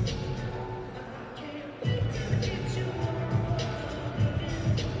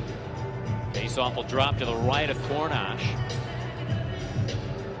 Faceoff will drop to the right of Cornash.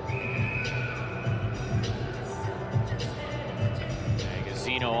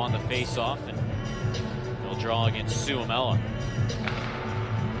 Agazzino on the faceoff, and he'll draw against Suomela.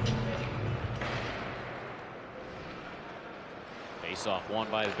 Faceoff won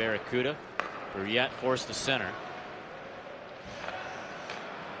by the Barracuda. Bruyette forced the center.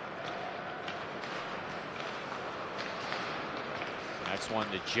 Next one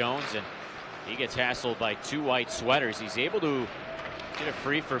to Jones, and he gets hassled by 2 white sweaters. He's able to get it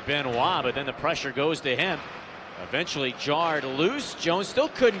free for Benoit, but then the pressure goes to him. Eventually jarred loose. Jones still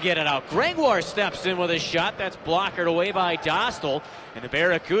couldn't get it out. Gregoire steps in with a shot that's blockered away by Dostal, and the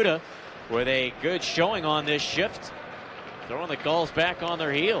Barracuda with a good showing on this shift, throwing the Gulls back on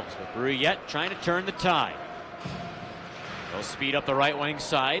their heels, with Bruyette trying to turn the tide. They'll speed up the right wing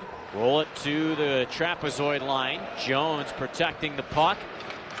side, roll it to the trapezoid line. Jones protecting the puck,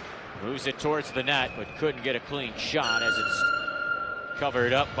 moves it towards the net, but couldn't get a clean shot as it's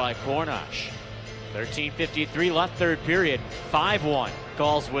covered up by Cornash. 13:53 left, third period. 5-1,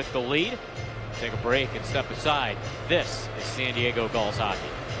 Gulls with the lead. Take a break and step aside. This is San Diego Gulls hockey.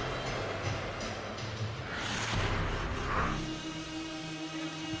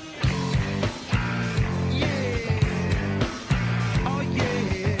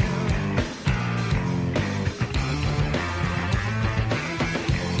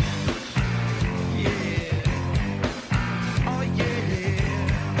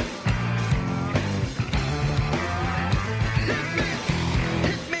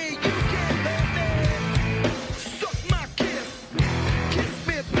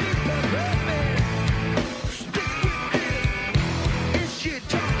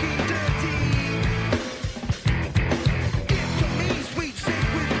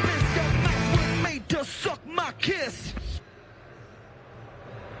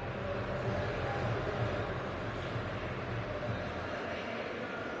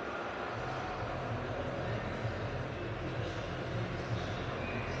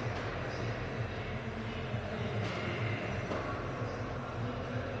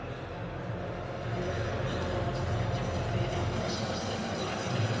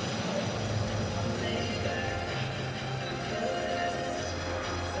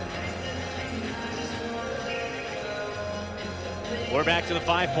 We're back to the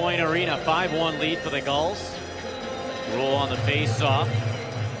FivePoint Arena. 5-1 lead for the Gulls. Rule on the face-off.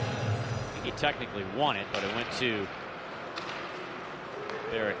 I think he technically won it, but it went to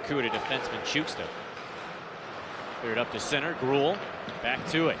Barracuda defenseman Chuksta. Cleared up to center. Gruel back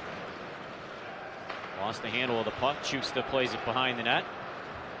to it. Lost the handle of the puck. Chuksta plays it behind the net.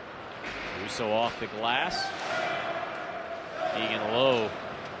 Russo off the glass. Egan Lowe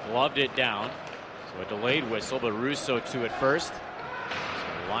gloved it down. So a delayed whistle, but Russo to it first.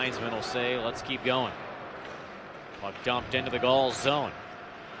 So the linesman will say, let's keep going. Puck dumped into the Gulls zone.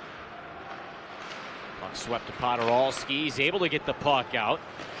 Puck swept to Podorowski. He's able to get the puck out.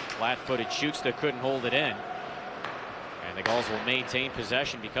 Flat-footed Chuksta couldn't hold it in. And the Gulls will maintain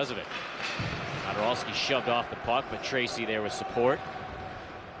possession because of it. Podorowski shoved off the puck, but Tracy there with support.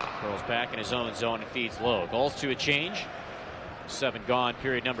 Curls back in his own zone and feeds low. Gulls to a change. 7 gone,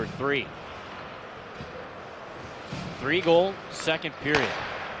 period number 3. 3-goal second period.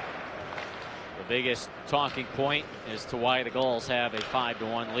 The biggest talking point as to why the Gulls have a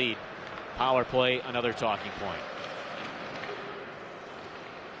 5-1 lead. Power play, another talking point.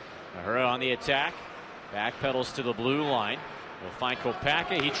 Mahura on the attack. Backpedals to the blue line. We'll find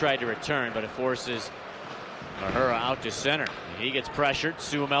Kopaka. He tried to return, but it forces Mahura out to center. He gets pressured.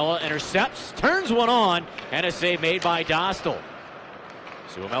 Suomela intercepts, turns one on, and a save made by Dostal.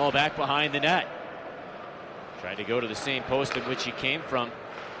 Suomela back behind the net. Tried to go to the same post in which he came from.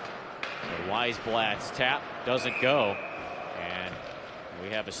 But Weisblatt's tap doesn't go. And we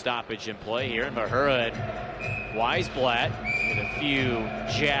have a stoppage in play here. And Mahura and Weisblatt with a few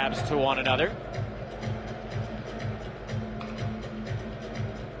jabs to one another.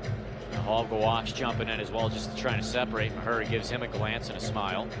 Hallgawaks jumping in as well, just trying to separate. Mahura gives him a glance and a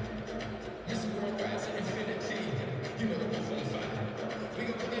smile.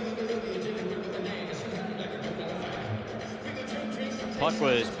 Puck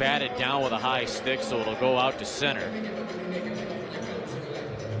was batted down with a high stick, so it'll go out to center.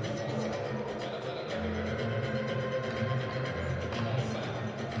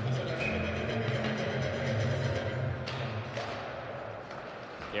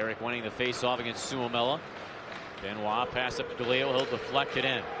 Derek winning the face-off against Suomela. Benoit pass up to DeLeo. He'll deflect it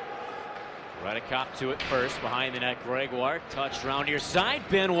in. Redicop to it first. Behind the net, Gregoire. Touched around near side.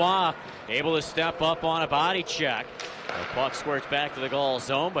 Benoit able to step up on a body check. The puck squirts back to the Gulls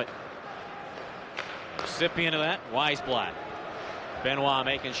zone, but the recipient of that, Weisblatt. Benoit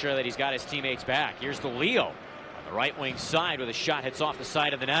making sure that he's got his teammates back. Here's DeLeo on the right wing side with a shot hits off the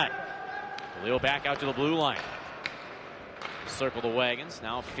side of the net. DeLeo back out to the blue line. Circle the wagons.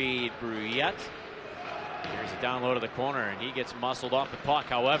 Now feed Bruyette. Here's a down low to the corner, and he gets muscled off the puck.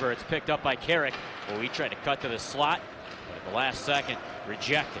 However, it's picked up by Carrick. Well, he tried to cut to the slot, but at the last second,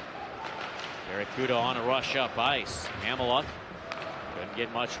 rejected. Barracuda on a rush up ice. Hamiluk couldn't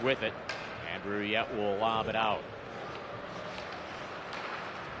get much with it, and Bruyette will lob it out.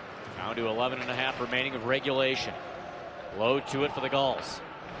 Down to 11.5 remaining of regulation. Low to it for the Gulls.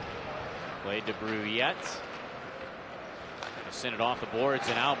 Played to Bruyette. Sent it off the boards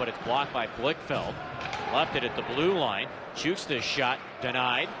and out, but it's blocked by Blichfeld. Left it at the blue line. Chuksta's shot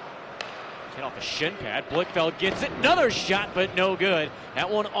denied. Hit off a shin pad. Blichfeld gets it. Another shot, but no good. That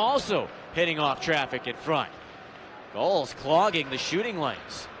one also hitting off traffic in front. Gulls clogging the shooting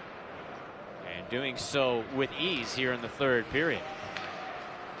lanes. And doing so with ease here in the third period.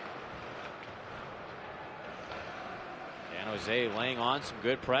 San Jose laying on some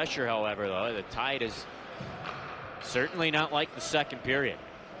good pressure, however, though. The Tide is certainly not like the second period.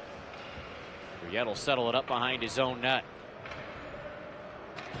 Bruyette will settle it up behind his own net.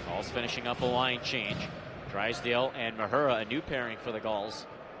 Gulls finishing up a line change. Drysdale and Mahura, a new pairing for the Gulls,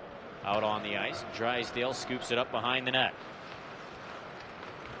 out on the ice. Drysdale scoops it up behind the net.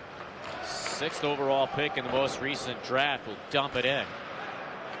 6th overall pick in the most recent draft will dump it in.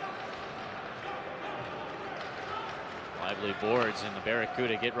 Lively boards, and the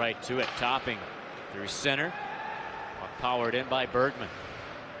Barracuda get right to it. Topping through center. Powered in by Bergman.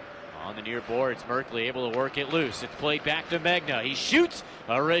 On the near boards, Merkley able to work it loose. It's played back to Megna. He shoots.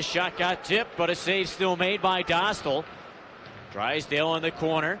 A wrist shot got tipped, but a save still made by Dostal. Drysdale in the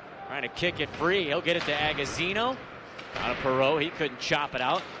corner, trying to kick it free. He'll get it to Agazzino. Out of Perreault. He couldn't chop it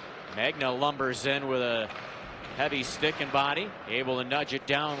out. Megna lumbers in with a heavy stick and body. Able to nudge it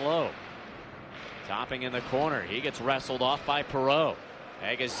down low. Topping in the corner. He gets wrestled off by Perreault.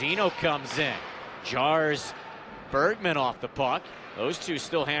 Agazzino comes in. Jars Bergman off the puck. Those two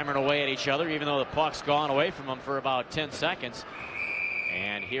still hammering away at each other, even though the puck's gone away from them for about 10 seconds.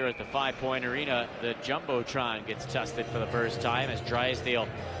 And here at the FivePoint Arena, the Jumbotron gets tested for the first time as Drysdale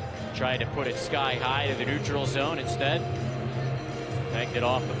tried to put it sky high to the neutral zone. Instead, pegged it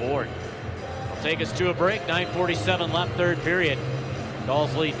off the board. It'll take us to a break. 9:47 left, third period.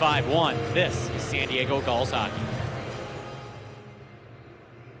 Gulls lead 5-1. This is San Diego Gulls hockey.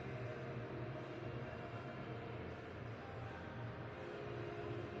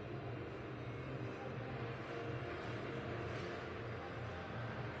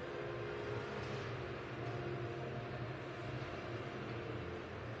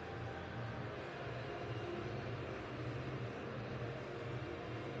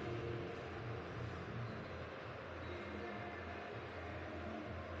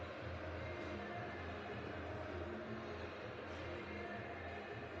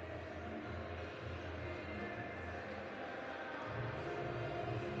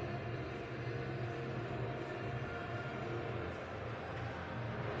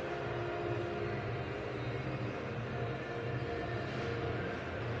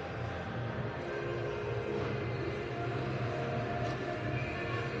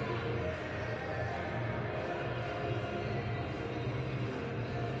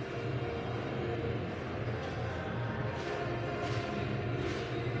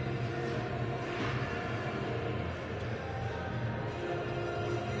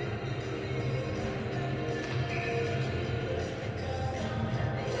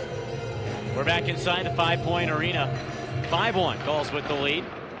 We're back inside the FivePoint Arena. 5-1, Gulls with the lead.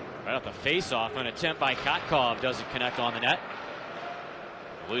 Right off the face-off, an attempt by Kotkov doesn't connect on the net.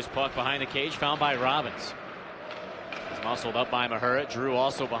 Loose puck behind the cage, found by Robbins. He's muscled up by Mahura. Drew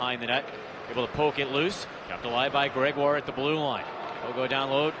also behind the net, able to poke it loose. Kept alive by Gregoire at the blue line. He'll go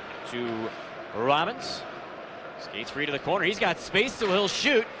down low to Robbins. Skates free to the corner. He's got space, so he'll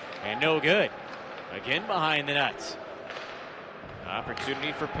shoot, and no good. Again behind the net.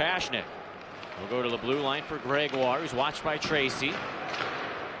 Opportunity for Pashnik. We'll go to the blue line for Gregoire, who's watched by Tracy.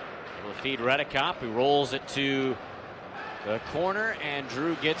 Able to feed Redekop, who rolls it to the corner, and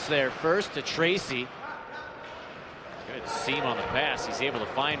Drew gets there first to Tracy. Good seam on the pass. He's able to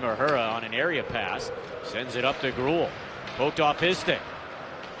find Mahura on an area pass. Sends it up to Gruel. Poked off his stick.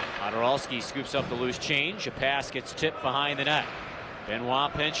 Podorowski scoops up the loose change. A pass gets tipped behind the net.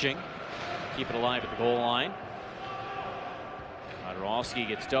 Benoit pinching. Keep it alive at the goal line. Podorowski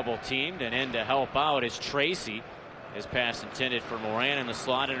gets double teamed, and in to help out is Tracy. His pass intended for Moran in the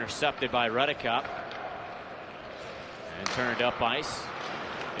slot, intercepted by Redekop. And turned up ice.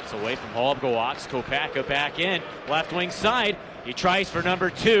 Gets away from Holmgawaks. Kopaka back in. Left wing side. He tries for number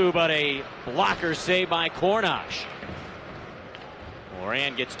 2, but a blocker saved by Cornash.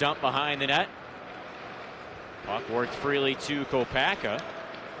 Moran gets dumped behind the net. Puck worked freely to Kopaka.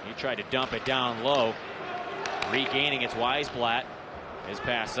 He tried to dump it down low. Regaining its Weisblatt. His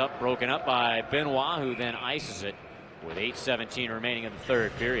pass up, broken up by Benoit, who then ices it with 8:17 remaining in the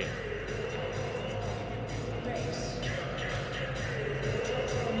third period.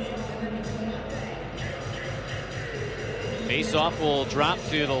 Face-off will drop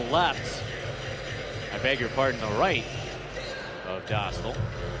to the left. I beg your pardon, the right of Dostal.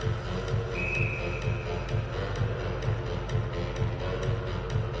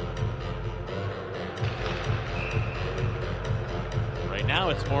 Right now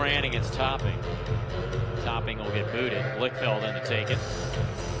it's Moran against Topping. Topping will get booted. Blichfeld in to take it.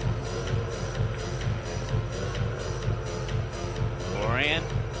 Moran,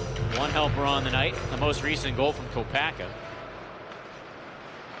 one helper on the night. The most recent goal from Kopaka.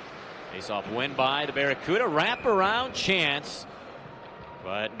 Face-off win by the Barracuda. Wrap-around chance,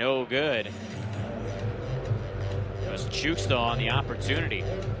 but no good. It was Chuksta on the opportunity.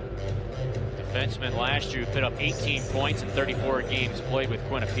 Defenseman last year put up 18 points in 34 games played with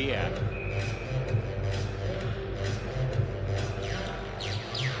Quinnipiac.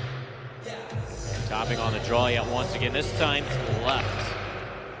 Topping on the draw yet once again, this time to the left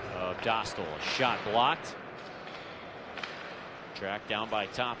of Dostal. A shot blocked. Tracked down by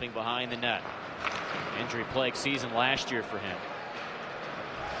Topping behind the net. Injury plagued season last year for him.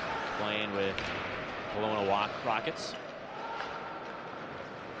 Playing with Kelowna Rockets.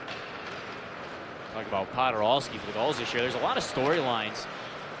 Talk about Podorowski for the Gulls this year. There's a lot of storylines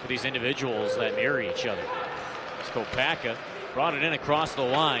for these individuals that mirror each other. Kopaka brought it in across the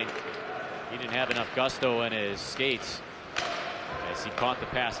line. He didn't have enough gusto in his skates as he caught the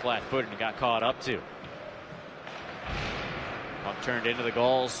pass flat-footed and got caught up to. Puck turned into the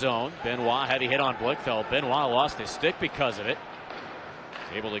Gulls zone. Benoit, heavy hit on Blichfeld. Benoit lost his stick because of it.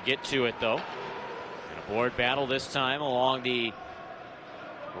 He's able to get to it though. And a board battle this time along the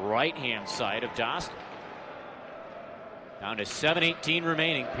right-hand side of Dostal. Down to 7:18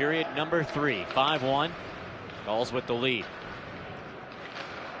 remaining, period number 3. 5-1. Gulls with the lead.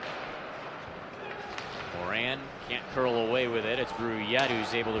 Moran Ryan can't curl away with it. It's Bruyette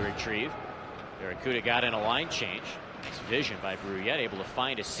who's able to retrieve. Barracuda got in a line change. Nice vision by Bruyette, able to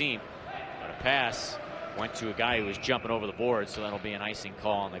find a seam. But a pass went to a guy who was jumping over the board, so that'll be an icing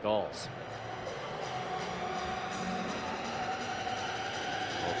call on the Gulls.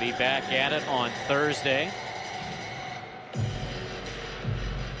 We'll be back at it on Thursday.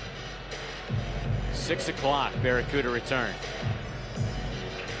 6 o'clock, Barracuda return.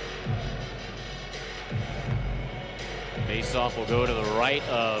 Faceoff will go to the right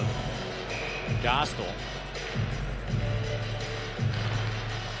of Dostal.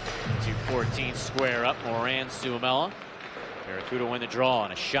 2-14 square up, Moran, Suomela. Barracuda win the draw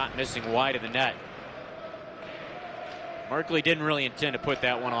and a shot missing wide of the net. Merkley didn't really intend to put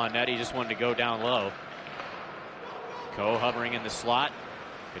that one on net. He just wanted to go down low. Coe hovering in the slot.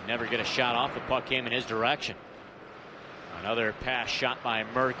 Could never get a shot off. The puck came in his direction. Another pass shot by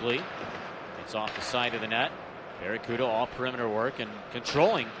Merkley. It's off the side of the net. Barracuda all perimeter work and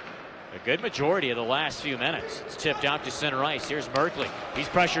controlling a good majority of the last few minutes. It's tipped out to center ice. Here's Merkley. He's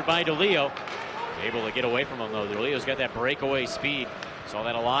pressured by DeLeo. Able to get away from him though. DeLeo's got that breakaway speed. Saw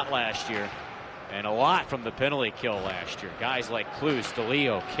that a lot last year. And a lot from the penalty kill last year. Guys like Klus,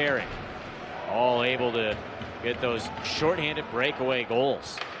 DeLeo, Carrick, all able to get those shorthanded breakaway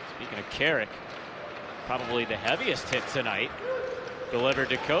goals. Speaking of Carrick, probably the heaviest hit tonight. Delivered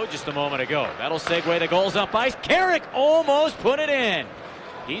to Coe just a moment ago. That'll segue the Gulls up ice. Carrick almost put it in.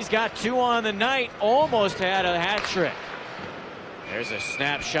 He's got 2 on the night. Almost had a hat trick. There's a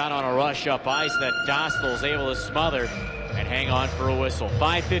snapshot on a rush up ice that Dostal's able to smother and hang on for a whistle.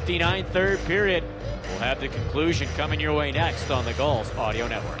 5:59 third period. We'll have the conclusion coming your way next on the Gulls Audio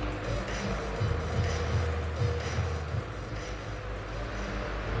Network.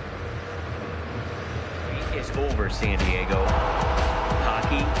 It's over, San Diego.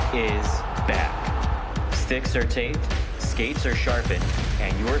 Hockey is back. Sticks are taped, skates are sharpened,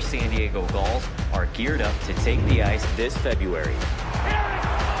 and your San Diego Gulls are geared up to take the ice this February.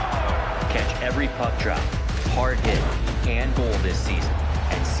 Catch every puck drop, hard hit, and goal this season,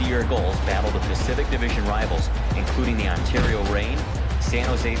 and see your Gulls battle the Pacific Division rivals, including the Ontario Reign, San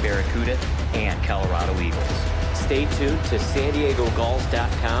Jose Barracuda, and Colorado Eagles. Stay tuned to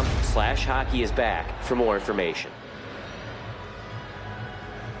SanDiegoGulls.com/hockeyisback for more information.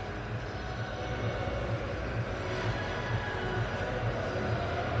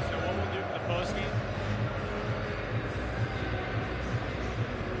 So what we'll do for the postgame?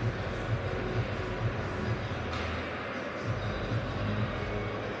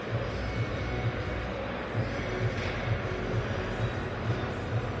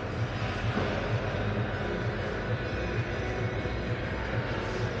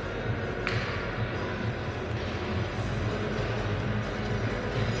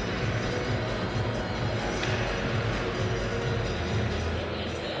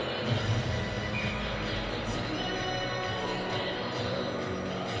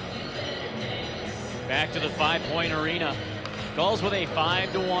 Back to the FivePoint Arena. Gulls with a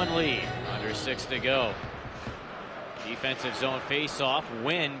 5-1 lead. Under 6 to go. Defensive zone face-off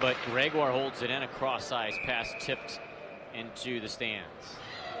win, but Gregoire holds it in. A cross-ice pass tipped into the stands.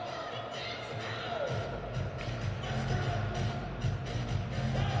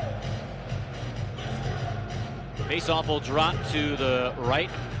 Face-off will drop to the right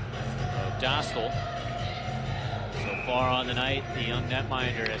of Dostal. So far on the night, the young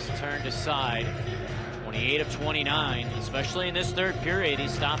netminder has turned aside 28 of 29, especially in this third period. He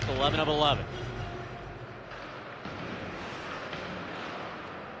stopped 11 of 11.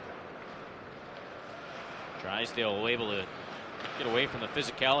 Drysdale able to get away from the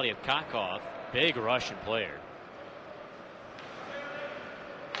physicality of Kakov. Big Russian player.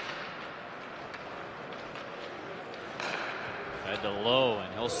 Fed to Lowe,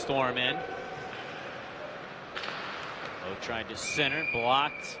 and he'll storm in. Lowe tried to center,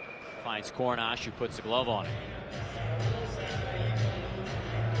 blocked. Finds Kornash, who puts the glove on it.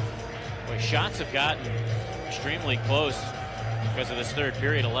 Boy, shots have gotten extremely close because of this third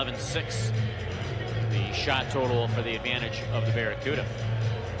period. 11-6, the shot total for the advantage of the Barracuda.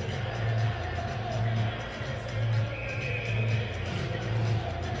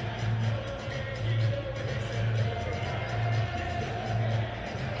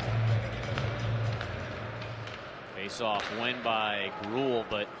 Face-off win by Gruel,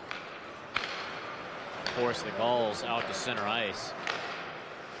 but force the Gulls out to center ice.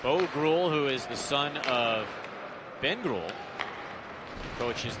 Bo Gruel, who is the son of Ben Gruel,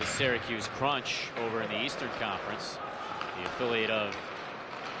 coaches the Syracuse Crunch over in the Eastern Conference, the affiliate of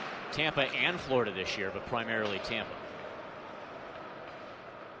Tampa and Florida this year, but primarily Tampa.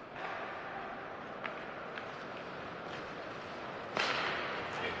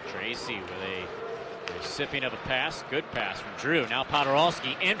 Tracy with a sipping of a pass. Good pass from Drew. Now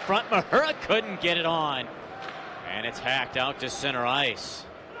Podorowski in front. Mahura couldn't get it on. And it's hacked out to center ice.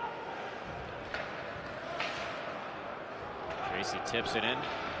 Tracy tips it in.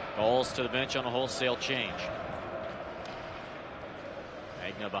 Gulls to the bench on a wholesale change.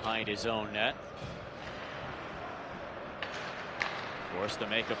 Magna behind his own net. Forced to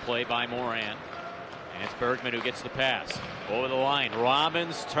make a play by Moran. And it's Bergman who gets the pass. Over the line.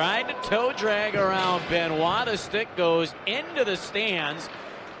 Robbins tried to toe drag around Benoit. The stick goes into the stands.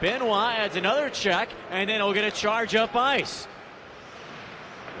 Benoit adds another check, and then he'll get a charge up ice.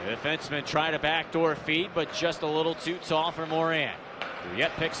 The defenseman tried a backdoor feed, but just a little too tall for Moran.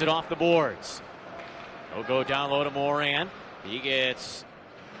 Yet picks it off the boards. He'll go down low to Moran. He gets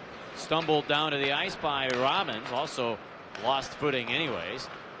stumbled down to the ice by Robbins. Also lost footing anyways.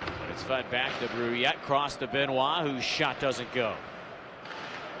 But it's fed back to Bruyette. Cross to Benoit, whose shot doesn't go.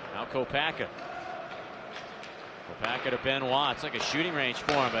 Now Kopaka. Kopaka to Benoit. It's like a shooting range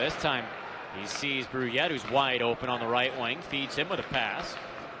for him, but this time he sees Bruyette, who's wide open on the right wing. Feeds him with a pass.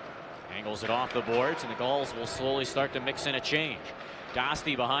 Angles it off the boards, and the Gulls will slowly start to mix in a change.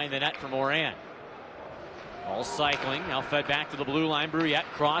 Dostie behind the net for Moran. All cycling. Now fed back to the blue line. Bruyette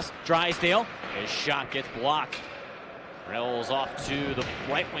cross. Drysdale. His shot gets blocked. Rolls off to the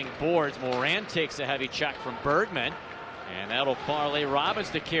right wing boards. Moran takes a heavy check from Bergman. And that'll parlay Robbins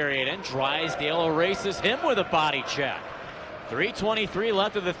to carry it in. Drysdale erases him with a body check. 3:23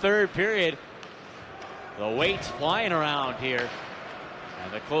 left of the third period. The weight's flying around here.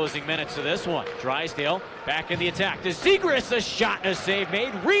 And the closing minutes of this one. Drysdale back in the attack. To Zegras, a shot and a save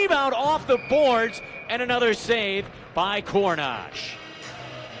made. Rebound off the boards. And another save by Cornash.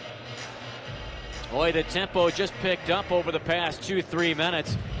 Boy, the tempo just picked up over the past 2-3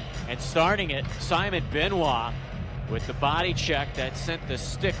 minutes. And starting it, Simon Benoit with the body check that sent the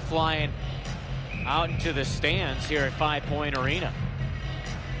stick flying out into the stands here at FivePoint Arena.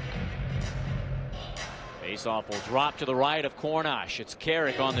 Faceoff will drop to the right of Cornash. It's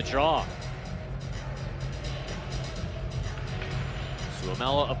Carrick on the draw.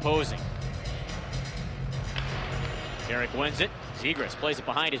 Suomela opposing. Carrick wins it. Zegras plays it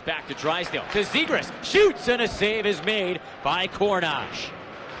behind his back to Drysdale. To Zegras, shoots, and a save is made by Cornash.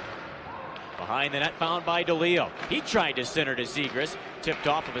 Behind the net, found by DeLeo. He tried to center to Zegras, tipped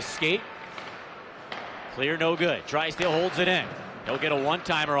off of a skate. Clear, no good. Drysdale holds it in. He'll get a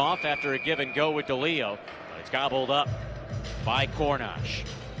one-timer off after a give and go with DeLeo, but it's gobbled up by Cornash.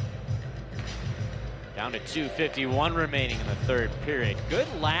 Down to 2:51 remaining in the third period. Good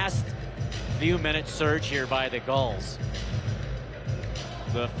last few minutes surge here by the Gulls.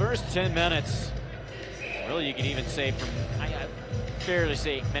 The first 10 minutes, really you can even say from, fairly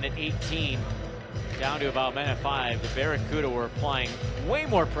say minute 18 down to about minute 5, the Barracuda were applying way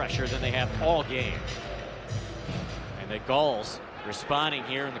more pressure than they have all game. And the Gulls responding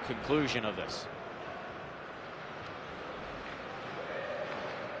here in the conclusion of this.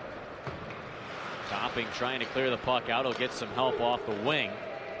 Topping trying to clear the puck out. He'll get some help off the wing.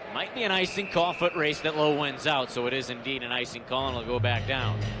 Might be an icing call. Foot race that low wins out, so it is indeed an icing call, and it'll go back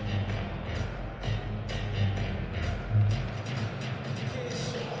down.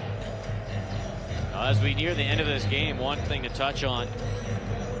 As we near the end of this game, one thing to touch on.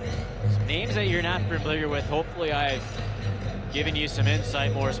 Some names that you're not familiar with. Hopefully I've given you some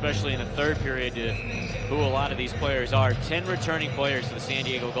insight more, especially in the third period, to who a lot of these players are. 10 returning players to the San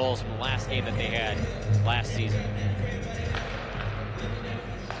Diego Gulls from the last game that they had last season.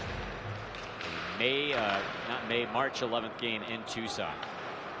 March 11th game in Tucson.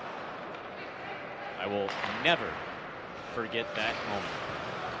 I will never forget that moment.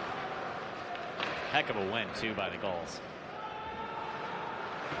 Heck of a win, too, by the Gulls.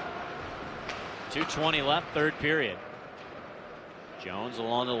 2:20 left, third period. Jones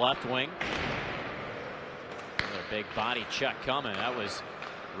along the left wing. Another big body check coming. That was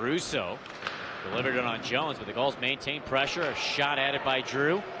Russo. Delivered it on Jones, but the Gulls maintain pressure. A shot added by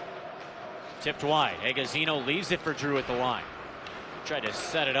Drew. Tipped wide. Agazino leaves it for Drew at the line. Tried to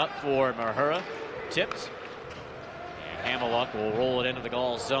set it up for Mahura. Tipped. And Hamiluk will roll it into the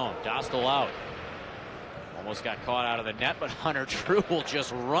Gulls zone. Dostal out. Almost got caught out of the net, but Hunter Drew will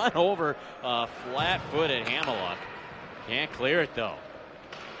just run over a flat-footed Hamiluk. Can't clear it, though.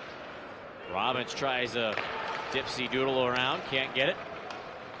 Robbins tries a dipsy doodle around. Can't get it.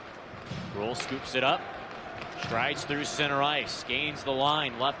 Roll scoops it up. Strides through center ice. Gains the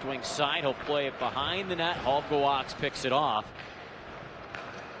line. Left wing side. He'll play it behind the net. Halbgewachs picks it off.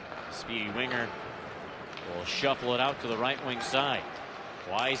 Speedy winger will shuffle it out to the right wing side.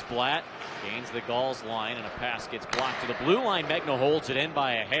 Weisblatt gains the Gulls line, and a pass gets blocked to the blue line. Megna holds it in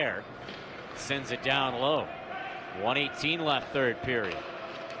by a hair. Sends it down low. 1:18 left, third period.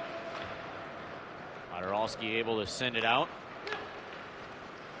 Podorowski able to send it out.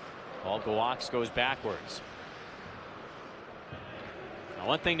 Paul Gawaks goes backwards. Now,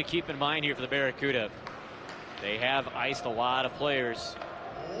 one thing to keep in mind here for the Barracuda, they have iced a lot of players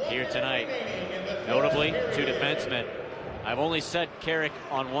here tonight, notably 2 defensemen. I've only said Carrick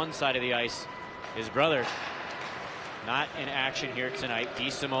on one side of the ice. His brother not in action here tonight.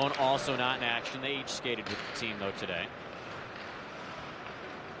 DeSimone also not in action. They each skated with the team though today.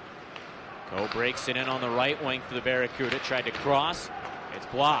 Coe breaks it in on the right wing for the Barracuda. Tried to cross. It's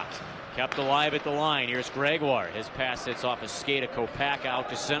blocked. Kept alive at the line. Here's Gregoire. His pass hits off a skate of Kopak out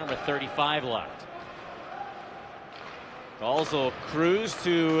to center with 35 left. Gulls will cruise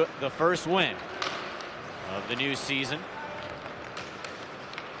to the first win of the new season.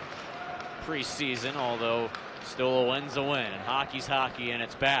 Preseason, although still a win's a win, and hockey's hockey, and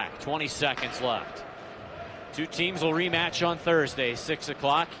it's back. 20 seconds left. 2 teams will rematch on Thursday, 6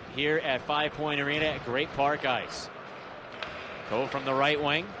 o'clock here at FivePoint Arena at Great Park Ice. Go from the right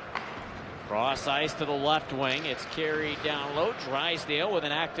wing. Cross ice to the left wing. It's carried down low. Drysdale with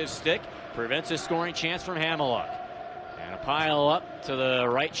an active stick prevents a scoring chance from Hamiluk. And a pile up to the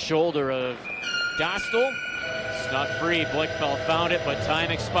right shoulder of Dostal. Snuck free. Blickfeld found it, but time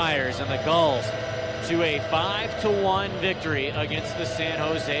expires, and the Gulls to a 5-1 victory against the San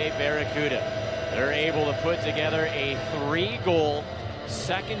Jose Barracuda. They're able to put together a 3-goal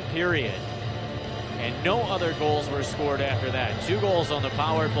second period, and no other goals were scored after that. 2 goals on the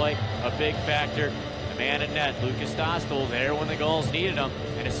power play, a big factor. The man in net, Lucas Dostal, there when the Gulls needed him,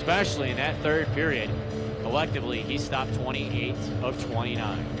 and especially in that third period. Collectively, he stopped 28 of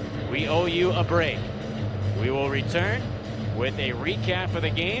 29. We owe you a break. We will return with a recap of the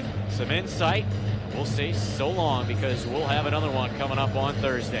game, some insight. We'll say so long because we'll have another one coming up on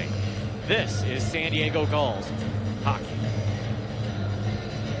Thursday. This is San Diego Gulls hockey.